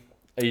William,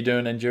 are you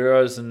doing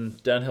enduros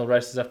and downhill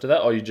races after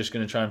that, or are you just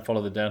going to try and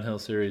follow the downhill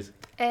series?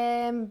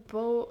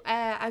 Both.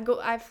 I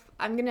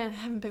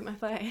haven't picked my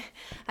flight.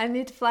 I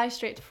need to fly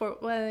straight to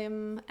Fort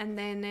William, and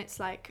then it's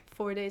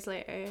 4 days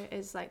later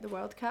is the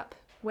World Cup,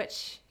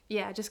 which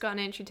I just got an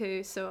entry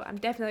to, so I'm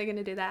definitely going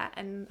to do that,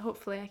 and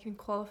hopefully I can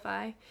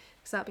qualify,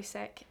 because that'll be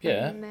sick.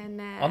 Yeah. And then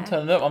I'm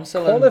turning up. I'm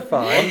selling.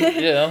 Qualify?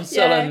 I'm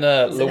selling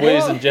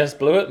Louise and Jess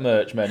Blewett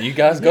merch, man. You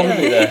guys got to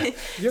be there.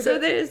 So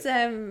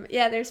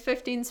there's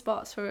 15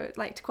 spots for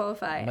to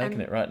qualify. I'm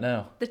making it right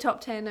now. The top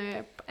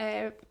 10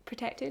 are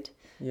protected.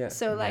 Yeah.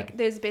 So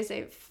there's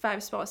basically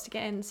 5 spots to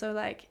get in. So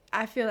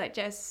I feel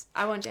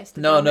I want Jess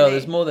to No, dominate.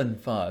 there's more than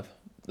 5.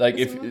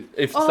 If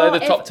say the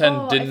top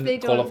 10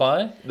 didn't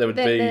qualify, there would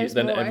be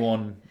then more.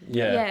 everyone.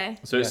 Yeah.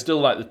 So it's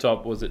still the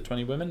top. Was it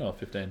 20 women or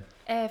 15?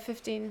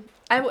 15.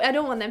 I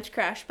don't want them to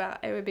crash, but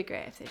it would be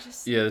great if they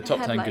just the top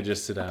had, 10 could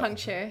just sit a out.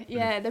 puncture.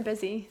 Yeah, they're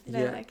busy.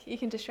 They're Yeah. you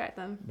can distract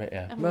them. But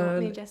And we'll Man,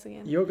 meet Jess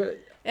again. You're good.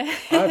 I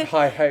have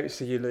high hopes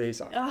for you, Louise.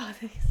 Oh,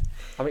 thanks.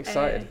 I'm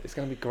excited. It's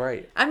going to be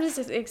great. I'm just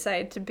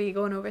excited to be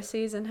going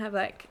overseas and have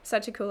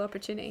such a cool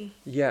opportunity.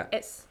 Yeah.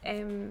 It's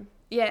and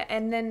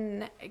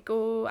then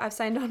I've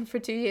signed on for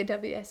 2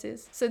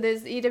 EWSs. So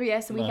there's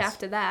EWS a week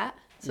after that.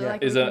 So a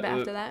is week it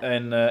after that.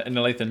 in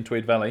Leithen,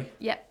 Tweed Valley?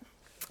 Yep.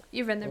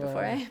 You've ridden there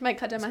before, eh? Might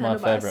cut down my My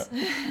handlebars.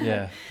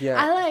 favourite.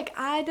 Yeah.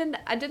 I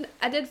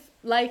did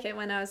like it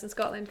when I was in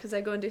Scotland, because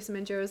I go and do some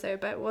enduros there,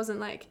 but it wasn't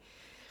like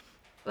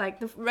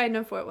the riding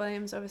on Fort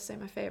William's obviously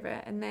my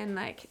favourite, and then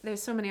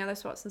there's so many other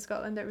spots in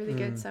Scotland that are really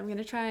good, so I'm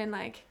gonna try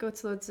and go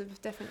to loads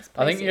of different places.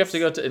 I think you have to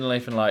go to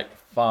Inleithen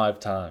 5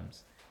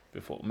 times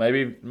before,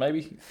 maybe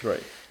 3.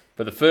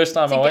 But the first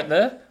time To I get- went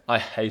there, I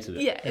hated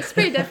it. Yeah, it's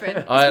pretty different.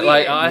 It's I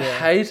weird. Yeah.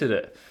 hated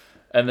it.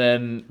 And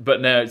then,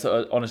 but now it's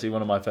honestly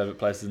one of my favorite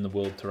places in the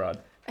world to ride.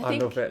 I I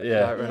think love it.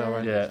 Yeah. Like when I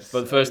went, Yeah, it's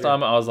but the so first good.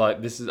 time I was like,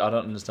 I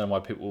don't understand why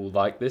people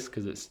like this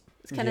because it's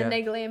it's kind of Yeah.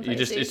 niggly in you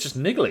places. it's just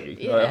niggly.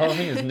 Yeah. Like, the whole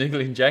thing is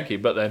niggly and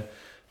janky. But then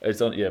it's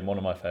one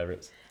of my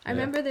favorites. I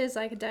remember there's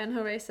like a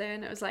downhill race there,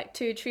 and it was like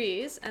 2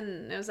 trees,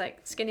 and it was like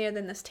skinnier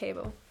than this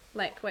table,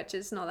 like which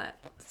is not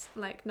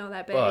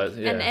that big. Well,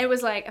 yeah. And it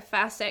was like a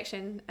fast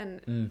section,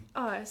 and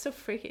Mm. it's so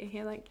freaky.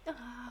 You're like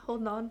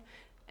holding on,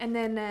 and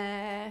then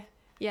no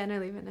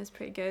leaving is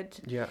pretty good.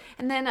 Yeah.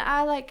 And then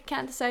I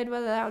can't decide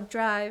whether I'll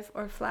drive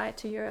or fly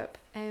to Europe,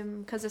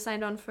 because I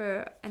signed on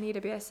for an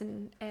EWS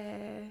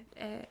in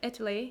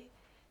Italy,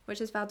 which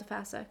is Val di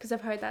Fassa, because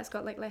I've heard that's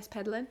got like less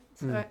pedaling.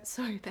 So,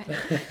 sorry, Ben.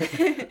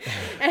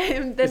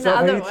 Than Is the that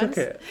other where you ones. took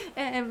it?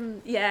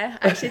 Yeah,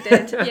 I actually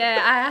did.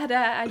 Yeah,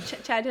 I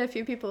chatted to a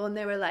few people, and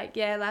they were like,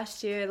 yeah,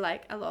 last year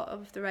like a lot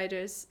of the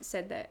riders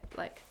said that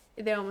like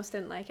they almost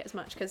didn't like it as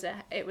much because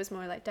it was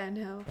more like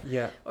downhill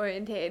Yeah.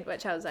 orientated,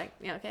 which I was like,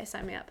 yeah, okay,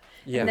 sign me up.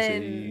 Yeah. And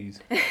then, Jeez.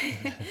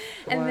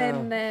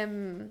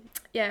 and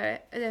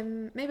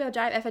then maybe I'll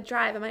drive. If I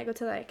drive, I might go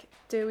to like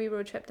do a wee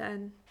road trip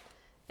down,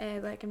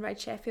 and ride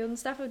Sheffield and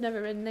stuff. I've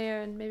never ridden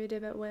there, and maybe do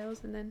a bit of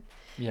Wales, and then.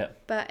 Yeah.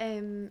 But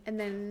and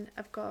then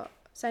I've got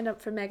signed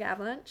up for Mega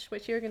Avalanche,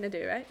 which you're gonna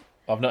do, right?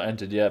 I've not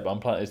entered yet, but I'm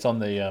planning. It's on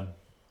the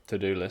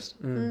to-do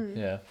list. Mm.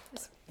 Yeah.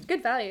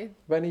 Good value.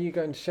 When are you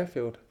going to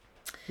Sheffield?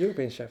 You'll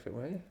be in Sheffield,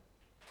 won't you?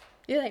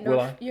 You're like Will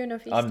north. You're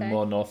northeast. I'm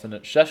more north than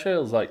it.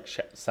 Sheffield's like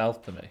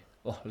south to me.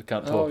 Oh, I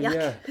can't Oh talk.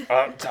 yeah.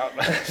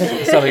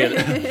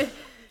 Sorry.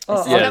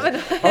 Oh,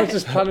 Yeah. I was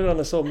just planning on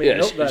us all meeting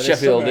Yeah, up there. this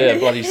Sheffield, summer. yeah,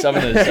 bloody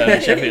Southerners down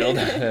in Sheffield.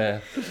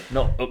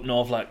 Not up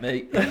north like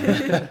me.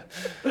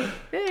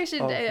 Maybe we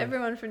should. Oh, okay.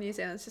 Everyone from New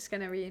Zealand's just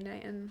gonna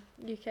reunite in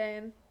UK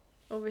and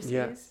overseas.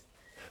 Yeah.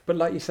 But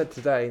like you said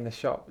today in the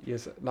shop, you're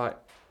like,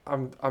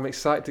 I'm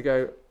excited to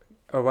go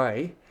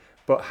away,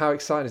 but how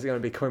exciting is it going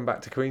to be coming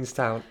back to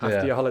Queenstown after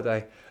Yeah. your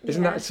holiday?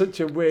 Isn't Yeah. that such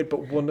a weird but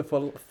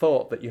wonderful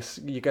thought that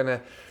you're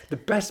gonna? The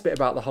best bit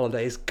about the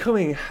holiday is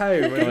coming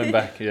home. Coming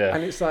back, yeah.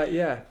 And it's like,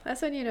 yeah,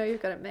 That's when you know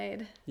you've got it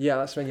made.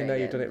 that's when you know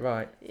Very you've done good. it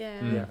right. Yeah.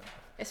 Mm. Yeah.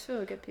 It's full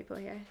of good people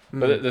here.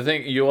 But the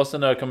thing, you also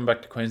know coming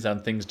back to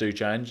Queenstown, things do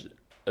change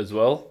as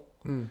well.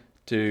 Mm.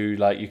 To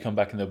like, you come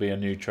back and there'll be a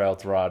new trail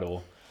to ride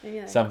or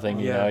Yeah. something,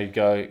 you Yeah. know, you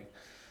go,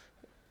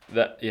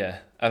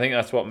 I think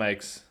that's what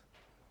makes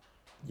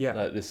Yeah,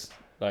 like this,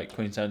 like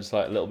Queenstown just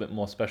like a little bit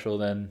more special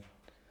than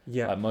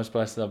yeah, like most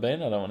places I've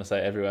been. I don't want to say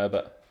everywhere,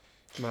 but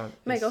man.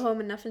 Might go it's- home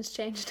and nothing's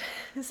changed.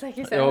 It's like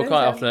you said. well,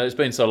 quite it's, often it's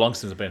been so long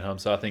since I've been home,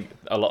 so I think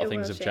a lot of It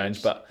things will have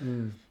changed. change. But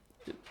Mm.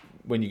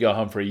 when you go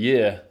home for a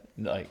year,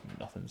 like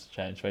nothing's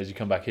changed. Whereas you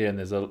come back here and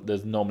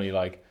there's normally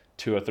like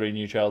 2 or 3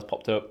 new trails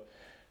popped up,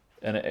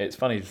 and it's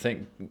funny to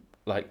think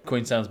like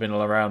Queenstown's been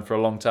around for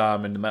a long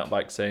time in the mountain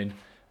bike scene,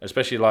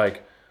 especially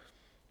like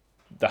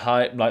the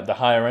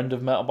higher end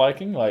of mountain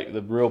biking, like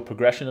the real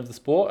progression of the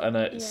sport, and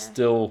it's Yeah.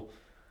 still.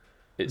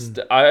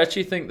 I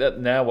actually think that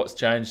now what's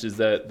changed is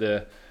that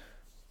the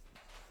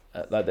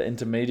like the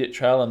intermediate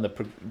trail and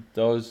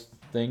those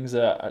things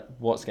are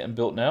what's getting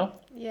built now.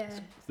 Yeah.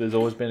 There's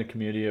always been a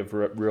community of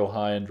real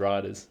high end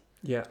riders,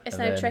 Yeah, It's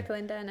And now then-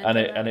 trickling down. and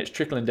into that. it's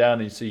trickling down,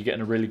 and so you're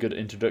getting a really good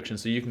introduction.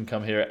 So you can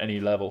come here at any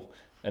level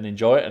and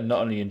enjoy it, and not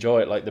only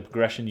enjoy it, like the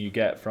progression you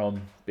get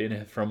from being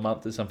here for a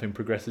month to something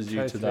progresses you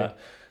to Totally.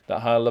 that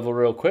higher level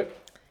real quick.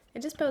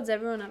 It just builds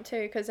everyone up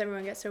too, because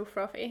everyone gets so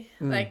frothy.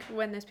 Mm. Like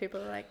when there's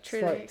people like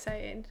truly like-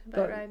 excited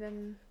about like-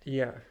 riding.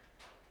 yeah.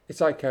 It's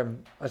like I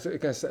was going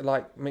to say,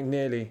 like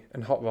McNeely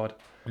and Hot Rod,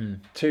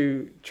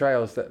 2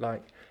 trails that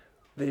like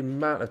the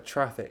amount of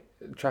traffic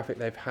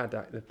they've had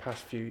like, the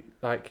past few,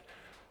 like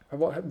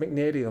what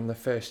McNeely on the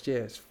first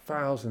year, it's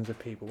thousands of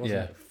people, wasn't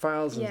Yeah. it?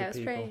 Thousands Yeah, of it's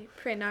people.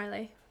 pretty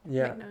gnarly.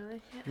 Yeah, Like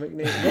gnarly. Yeah.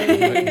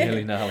 McNeely.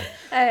 Nearly gnarly.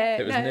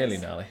 It was No, nearly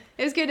it's- gnarly.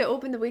 It was good. It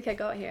opened the week I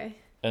got here.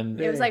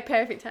 And It was Really? like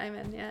perfect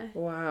timing. Yeah.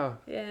 Wow,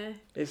 Yeah.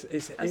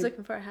 it's I was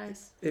looking for a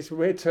house. it's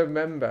weird to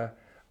remember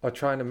or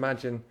try and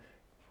imagine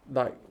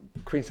like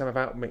Queenstown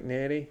without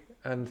McNeely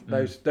and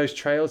those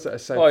trails that are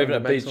so even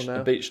fundamental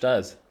now. a beach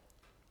stairs,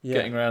 Yeah,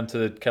 getting around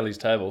to Kelly's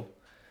Table.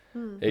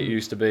 Hmm. It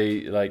used to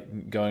be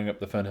like going up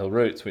the Fernhill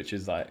routes, which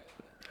is like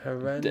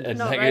horrendous.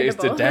 Not it's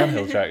the rideable.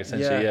 downhill track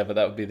essentially, Yeah. yeah, but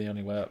that would be the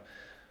only way up.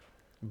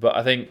 But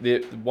I think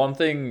the one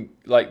thing,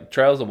 like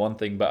trails are one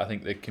thing, but I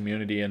think the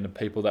community and the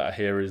people that are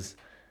here is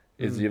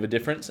the other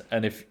difference.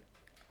 And if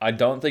I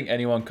don't think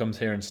anyone comes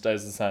here and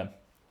stays the same,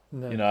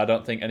 No. you know, I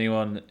don't think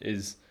anyone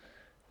is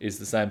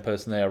the same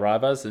person they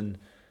arrive as, and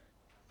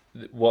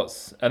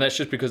that's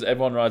just because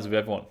everyone rides with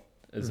everyone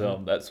as well.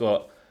 That's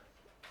what,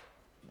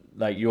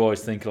 like, you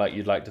always think like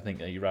you'd like to think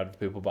that you ride with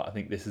people, but I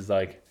think this is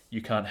like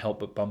you can't help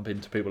but bump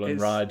into people and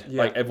It's- ride.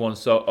 yeah. Like everyone's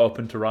so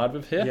open to ride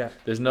with here. Yeah.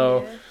 There's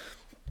no. Yeah.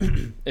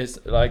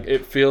 It's like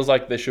it feels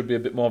like there should be a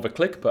bit more of a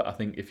click, but I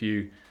think if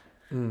you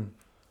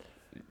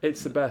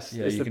It's the best.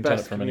 yeah it's you the can turn it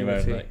best from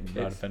anywhere community. and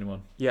like ride with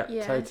anyone. Yeah,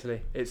 Yeah.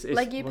 totally. It's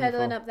Like you wonderful.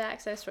 pedaling up the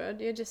access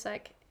road, you're just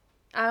like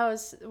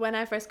when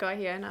I first got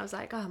here, and I was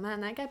like, oh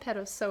man, that guy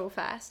pedals so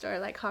fast, or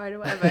like hard or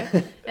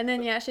whatever. And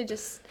then you actually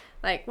just,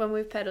 like, when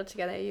we've pedaled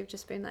together, you've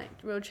just been like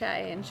real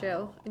chatty and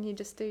chill, and you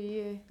just do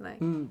you.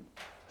 Like,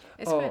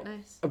 it's quite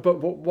nice. But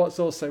what's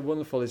also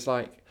wonderful is,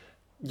 like,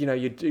 you know,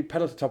 you do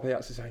pedal to the top of the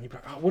access zone, you're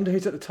like, I wonder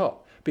who's at the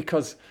top,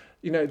 because,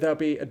 you know, there'll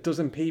be a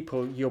dozen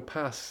people you'll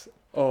pass,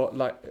 or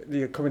like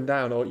you're coming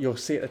down, or you'll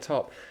see at the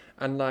top,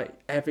 and like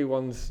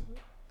everyone's,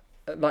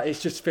 like, it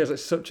just feels like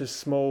such a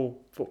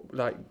small,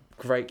 like,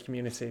 great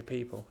community of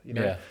people, you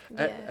know.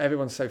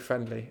 Everyone's so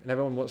friendly, and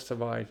everyone wants to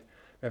ride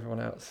with everyone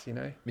else, you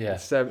know.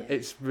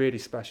 It's really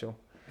special.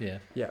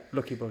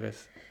 Lucky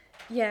buggers.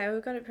 Yeah,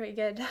 we got it pretty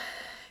good.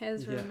 It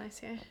was really nice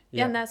here.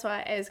 And that's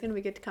why it's going to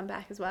be good to come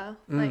back as well.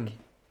 Like,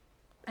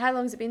 how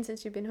long has it been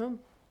since you've been home?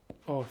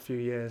 A few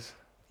years.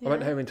 I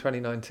went home in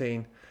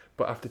 2019,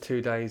 but after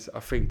 2 days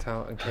I freaked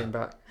out and came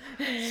back.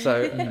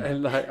 So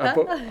and like I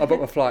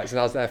booked my flights,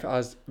 and I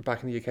was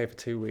back in the UK for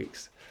 2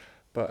 weeks.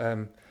 But I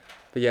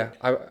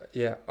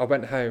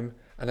went home,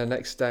 and the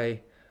next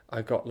day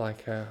I got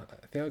like I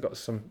think I got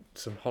some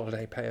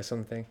holiday pay or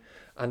something,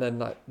 and then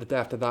like the day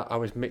after that I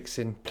was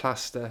mixing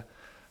plaster,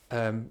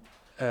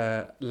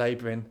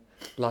 labouring,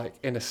 like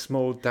in a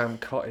small damp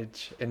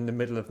cottage in the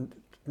middle of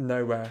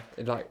nowhere,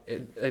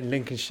 in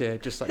Lincolnshire,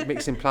 just like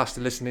mixing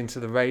plaster, listening to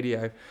the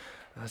radio.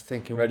 I was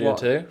thinking, Radio what?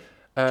 2,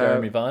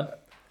 Jeremy Vine.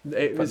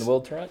 It was the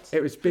world to rights.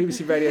 It was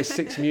BBC Radio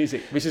 6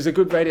 Music, which is a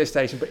good radio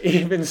station, but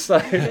even so,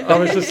 I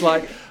was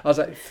like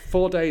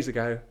 4 days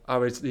ago, I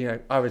was at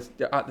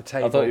the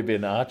table. I thought you'd be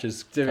an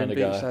Archers kind of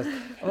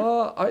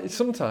guy.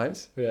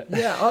 Sometimes.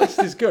 Archers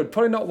is good.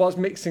 Probably not what's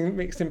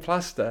mixing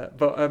plaster,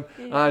 but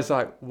I was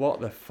like, what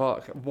the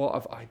fuck? What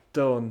have I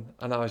done?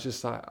 And I was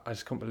just like, I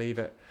just couldn't believe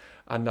it.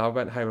 And I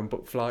went home and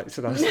booked flights,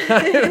 and I was like,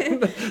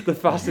 the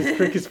fastest,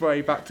 quickest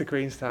way back to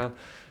Queenstown.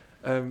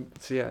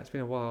 It's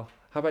been a while.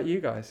 How about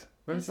you guys?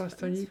 When was the last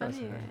time you guys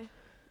were home?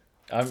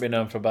 I haven't been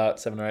home for about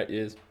 7 or 8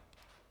 years.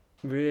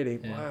 Really?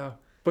 Yeah. Wow.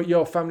 But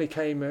your family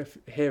came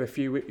here a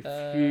few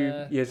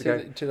years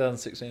ago.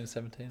 2016 and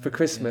 17. For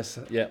Christmas.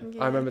 Yeah.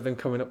 I remember them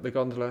coming up the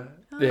gondola.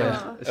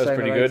 Yeah, it was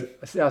pretty good.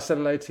 I said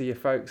hello to your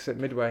folks at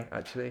Midway,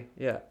 actually.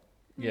 Yeah.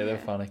 Yeah, they were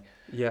funny.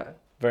 Yeah.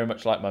 Very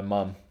much like my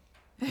mum.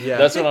 Yeah.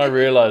 That's when I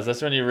realised.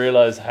 That's when you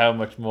realise how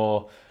much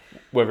more,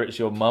 whether it's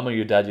your mum or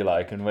your dad you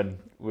like. And when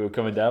we were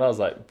coming down, I was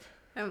like,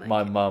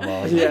 my mum.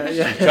 I was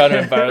trying to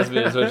embarrass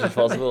me as much as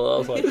possible. I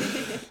was like,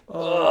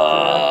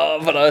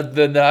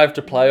 then I have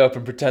to play up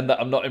and pretend that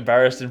I'm not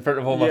embarrassed in front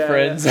of all my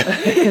friends.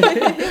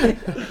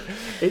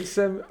 It's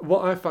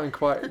what I find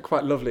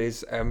quite lovely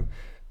is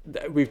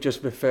we've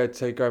just referred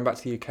to going back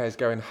to the UK as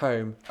going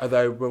home,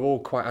 although we're all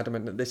quite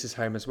adamant that this is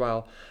home as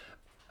well.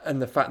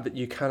 And the fact that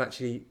you can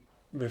actually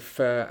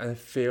refer and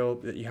feel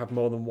that you have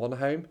more than one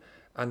home,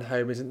 and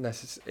home isn't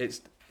necessarily.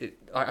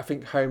 I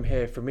think home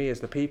here for me is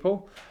the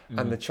people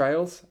and the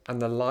trails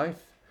and the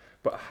life,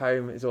 but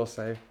home is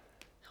also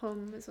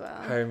home as well.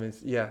 Home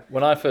is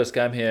When I first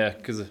came here,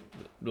 because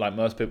like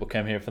most people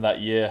came here for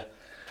that year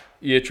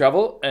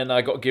travel, and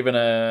I got given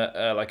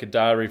a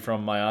diary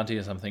from my auntie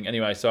or something.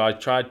 Anyway, so I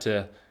tried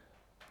to,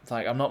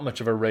 I'm not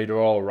much of a reader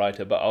or a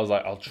writer, but I was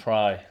like, I'll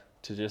try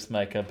to just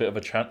make a bit of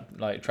a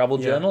travel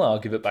journal. I'll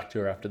give it back to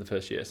her after the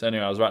first year. So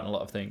anyway, I was writing a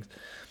lot of things,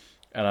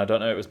 and I don't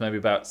know, it was maybe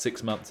about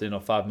 6 months in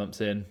or 5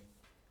 months in,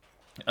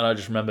 and I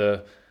just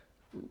remember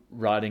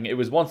writing. It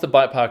was once the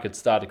bike park had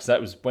started, because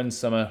that was when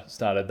summer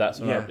started. That's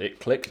when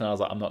it clicked, and I was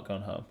like, I'm not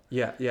going home.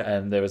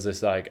 And there was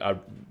this I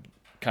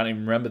can't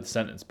even remember the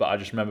sentence, but I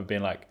just remember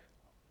being like,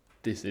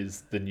 this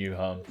is the new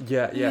home.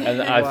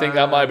 And I think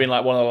that might have been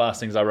like one of the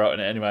last things I wrote in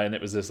it anyway, and it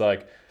was this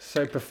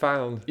so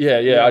profound.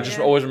 I just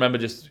always remember,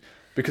 just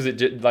because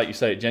it, like you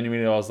say, it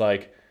genuinely, I was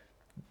like,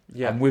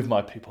 I'm with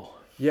my people.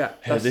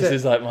 This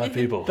is like my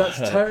people. That's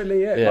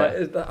totally it.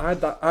 Like, I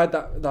had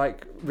that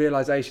like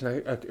realization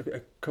a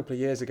couple of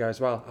years ago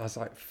as well. I was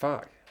like,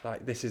 fuck,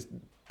 like this is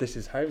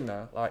home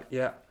now. Like,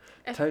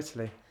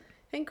 totally. I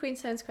think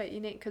Queenstown's quite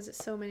unique because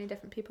it's so many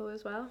different people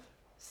as well.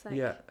 It's like,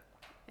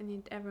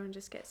 and everyone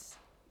just gets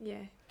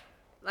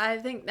I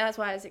think that's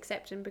why it's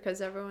accepting,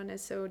 because everyone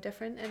is so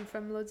different and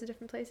from loads of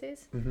different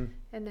places, and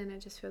then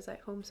it just feels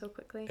like home so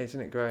quickly. Isn't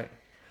it great?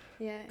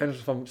 Yeah. And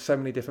from so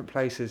many different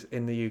places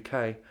in the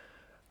UK,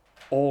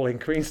 all in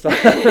Queenstown.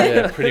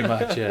 Pretty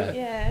much.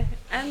 And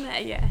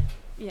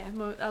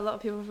a lot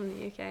of people from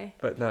the UK.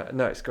 But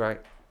no, it's great.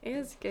 It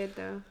is good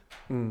though.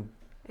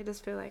 It does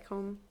feel like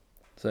home.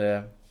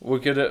 So we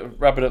could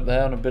wrap it up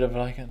there on a bit of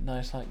like a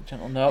nice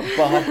gentle note.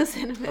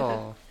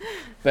 But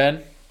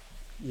Ben,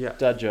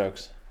 dad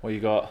jokes. What you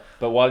got?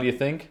 But while you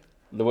think,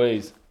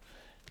 Louise,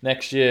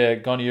 next year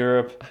gone to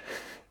Europe.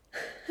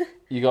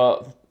 you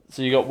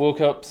got World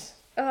Cups,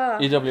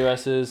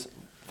 EWSs,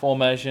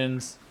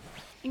 formations.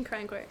 In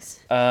Crankworks.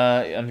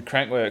 And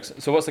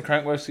Crankworks. So what's the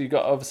Crankworks you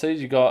got overseas?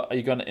 Are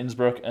you going to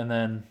Innsbruck and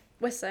then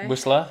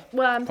Whistler?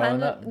 Well, I'm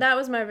planning that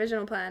was my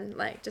original plan,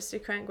 like just do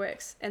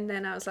Crankworks, and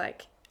then I was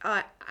like,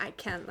 I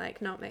can't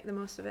not make the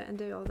most of it and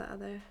do all the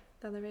other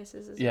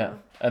races as well.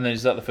 And then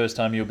is that the first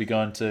time you'll be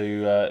going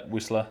to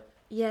Whistler?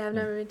 Yeah, I've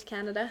never been to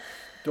Canada.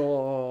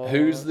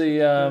 Who's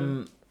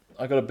the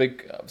I got a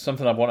big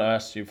something I want to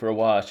ask you for a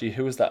while. Actually,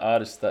 who was that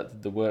artist that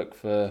did the work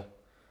for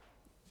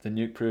the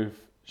Nukeproof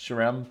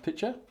Sram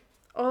picture?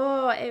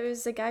 Oh, it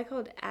was a guy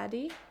called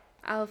Addy.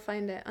 I'll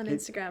find it on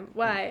Instagram.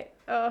 Why?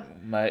 Oh.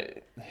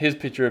 Mate, his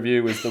picture of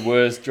you was the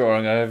worst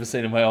drawing I've ever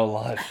seen in my whole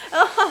life.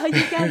 Oh,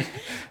 you guys.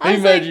 He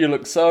made you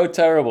look so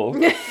terrible.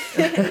 Just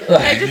in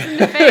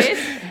the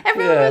face.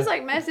 Everyone Yeah. was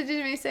like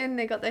messaging me saying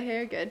they got their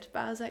hair good, but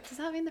I was like, does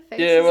that mean the face?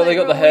 Yeah, is, well, they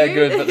like, got the real hair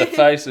weird? good, but the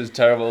face is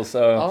terrible.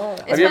 So,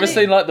 have you ever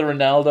funny. seen like the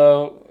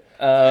Ronaldo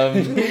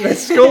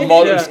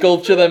Sculpture.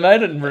 sculpture they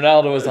made? And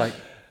Ronaldo was like,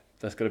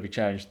 "That's got to be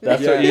changed.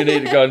 That's what you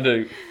need to go and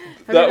do."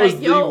 I'd That be was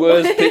like, the "Yo."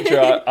 worst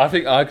picture. I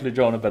think I could have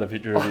drawn a better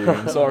picture of you.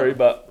 I'm sorry,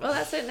 but Well,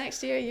 that's it.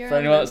 Next year, you're for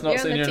on anyone the- that's not you're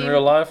on seen the you in team.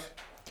 real life,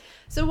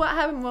 So what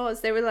happened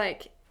was they were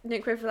like,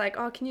 Nukeproof were like,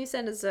 oh, can you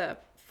send us a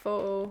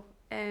photo?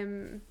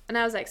 And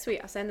I was like,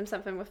 sweet, I'll send them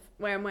something with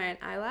where I'm wearing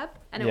iLab.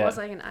 And it Yeah. was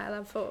like an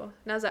iLab photo.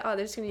 And I was like, oh,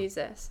 they're just going to use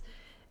this.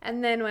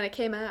 And then when it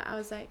came out, I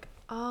was like,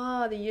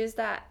 oh, they used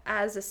that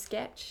as a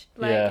sketch,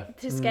 like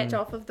to sketch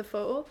off of the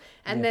photo.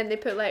 And then they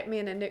put like me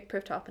in a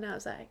Nukeproof top. And I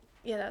was like,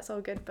 yeah, that's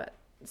all good. But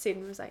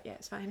Stephen was like, yeah,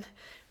 it's fine.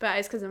 But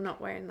it's because I'm not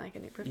wearing like a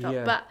Nukeproof top.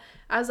 Yeah. But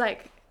I was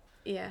like,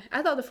 yeah,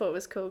 I thought the photo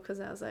was cool because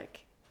I was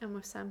like, I'm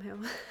with Sam Hill.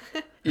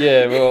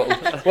 yeah.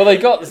 Well,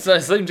 they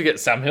seemed to get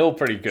Sam Hill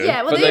pretty good.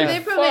 Yeah, well, but they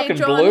probably fucking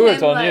drawn blew him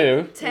it on like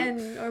you.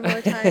 10 or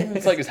more times.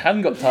 It's like his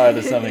hand got tired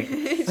or something.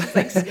 He's just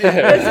like, he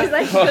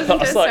goes into a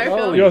was like, circle.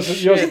 holy Yours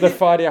shit. is the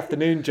Friday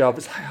afternoon job.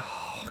 It's like,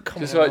 oh,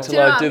 come Just on. wait Do till you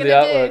know I what do I'm the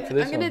gonna artwork do? for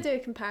this I'm gonna one. do a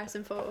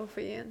comparison photo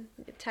for you and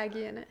tag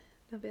you in it.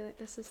 I'll be like,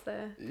 this is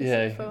the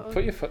Yeah, photo.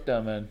 put your foot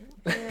down, man.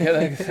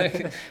 Yeah.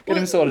 Get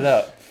him sorted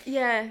out.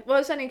 Yeah, well,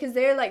 it's funny because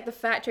they're like the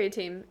factory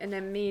team, and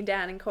then me,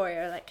 Dan, and Corey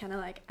are like kind of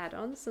like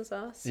add-ons as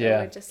well. So Yeah.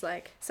 we're just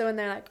like, so when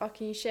they're like, oh,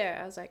 can you share?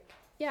 I was like,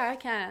 yeah, I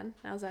can.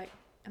 I was like,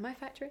 am I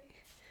factory?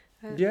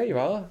 Yeah, you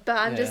are. But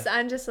I'm Yeah.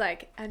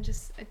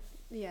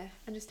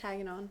 just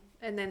tagging on,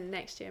 and then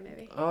next year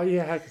maybe. Oh,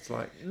 yeah, heck, it's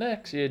like,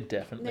 Next year,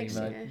 definitely, Next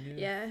mate. year, You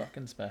yeah.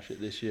 fucking smash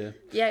it this year.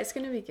 Yeah, it's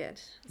gonna be good.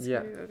 It's Yeah.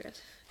 gonna be real good.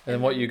 And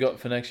then what you got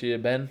for next year,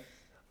 Ben?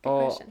 Good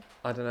oh, question.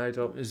 I don't know,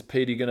 Dub. Is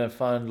Petey gonna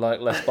find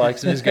like less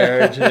bikes in his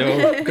garage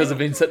because they've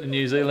been set in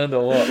New Zealand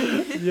or what?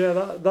 Yeah,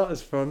 that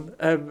was fun.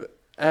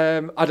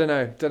 I don't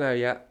know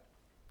yet.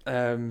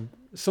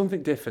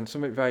 Something different,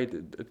 something very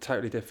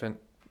totally different.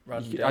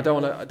 I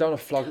don't want to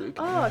flog.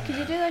 Oh, could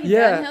you do like a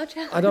Yeah, downhill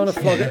challenge? I don't want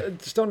to flog.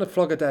 Just don't want to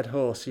flog a dead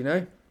horse, you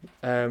know.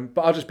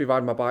 But I'll just be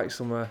riding my bike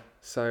somewhere.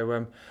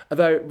 So,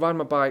 although riding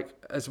my bike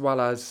as well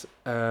as,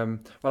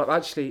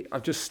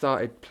 I've just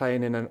started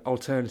playing in an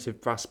alternative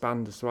brass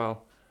band as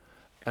well.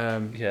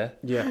 Yeah.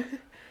 Yeah.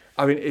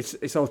 I mean,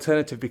 it's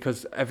alternative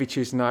because every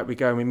Tuesday night we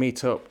go and we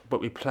meet up,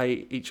 but we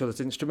play each other's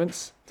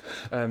instruments.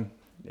 Yeah.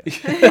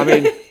 I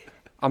mean,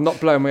 I'm not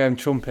blowing my own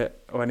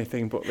trumpet or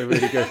anything, but they're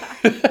really good.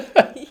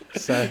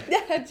 So.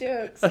 Dad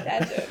jokes. But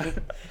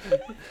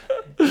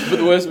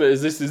the worst bit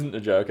is this isn't a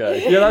joke,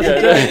 eh? Yeah,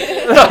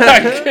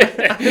 that's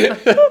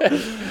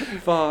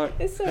Fuck.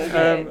 It's so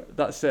good.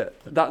 That's it.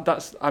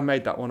 That's I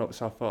made that one up,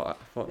 so I thought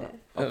That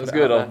I'll was put it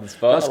good out on there. the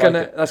spot.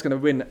 That's gonna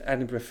win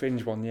Edinburgh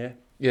Fringe one year.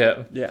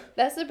 Yeah. Yeah.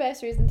 That's the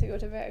best reason to go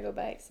to Vertigo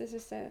Bikes, is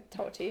just to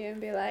talk to you and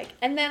be like,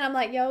 and then I'm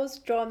like, yo,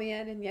 draw me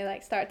in, and you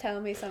like start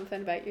telling me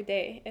something about your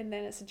day, and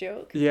then it's a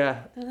joke.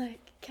 Yeah. I'm like,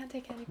 can't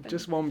take anything.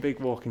 Just one big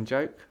walking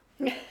joke.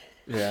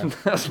 Yeah.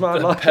 That's my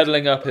life.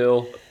 Pedaling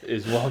uphill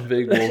is one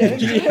big walking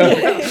joke.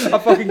 I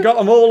fucking got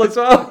them all as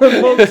well.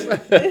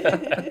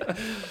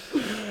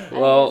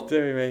 Well,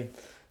 Doing me.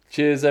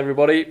 cheers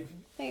everybody.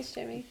 Thanks,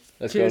 Jimmy.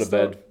 Let's Cheers,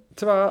 go to bed.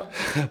 Ta-ra.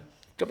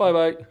 Goodbye,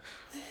 mate.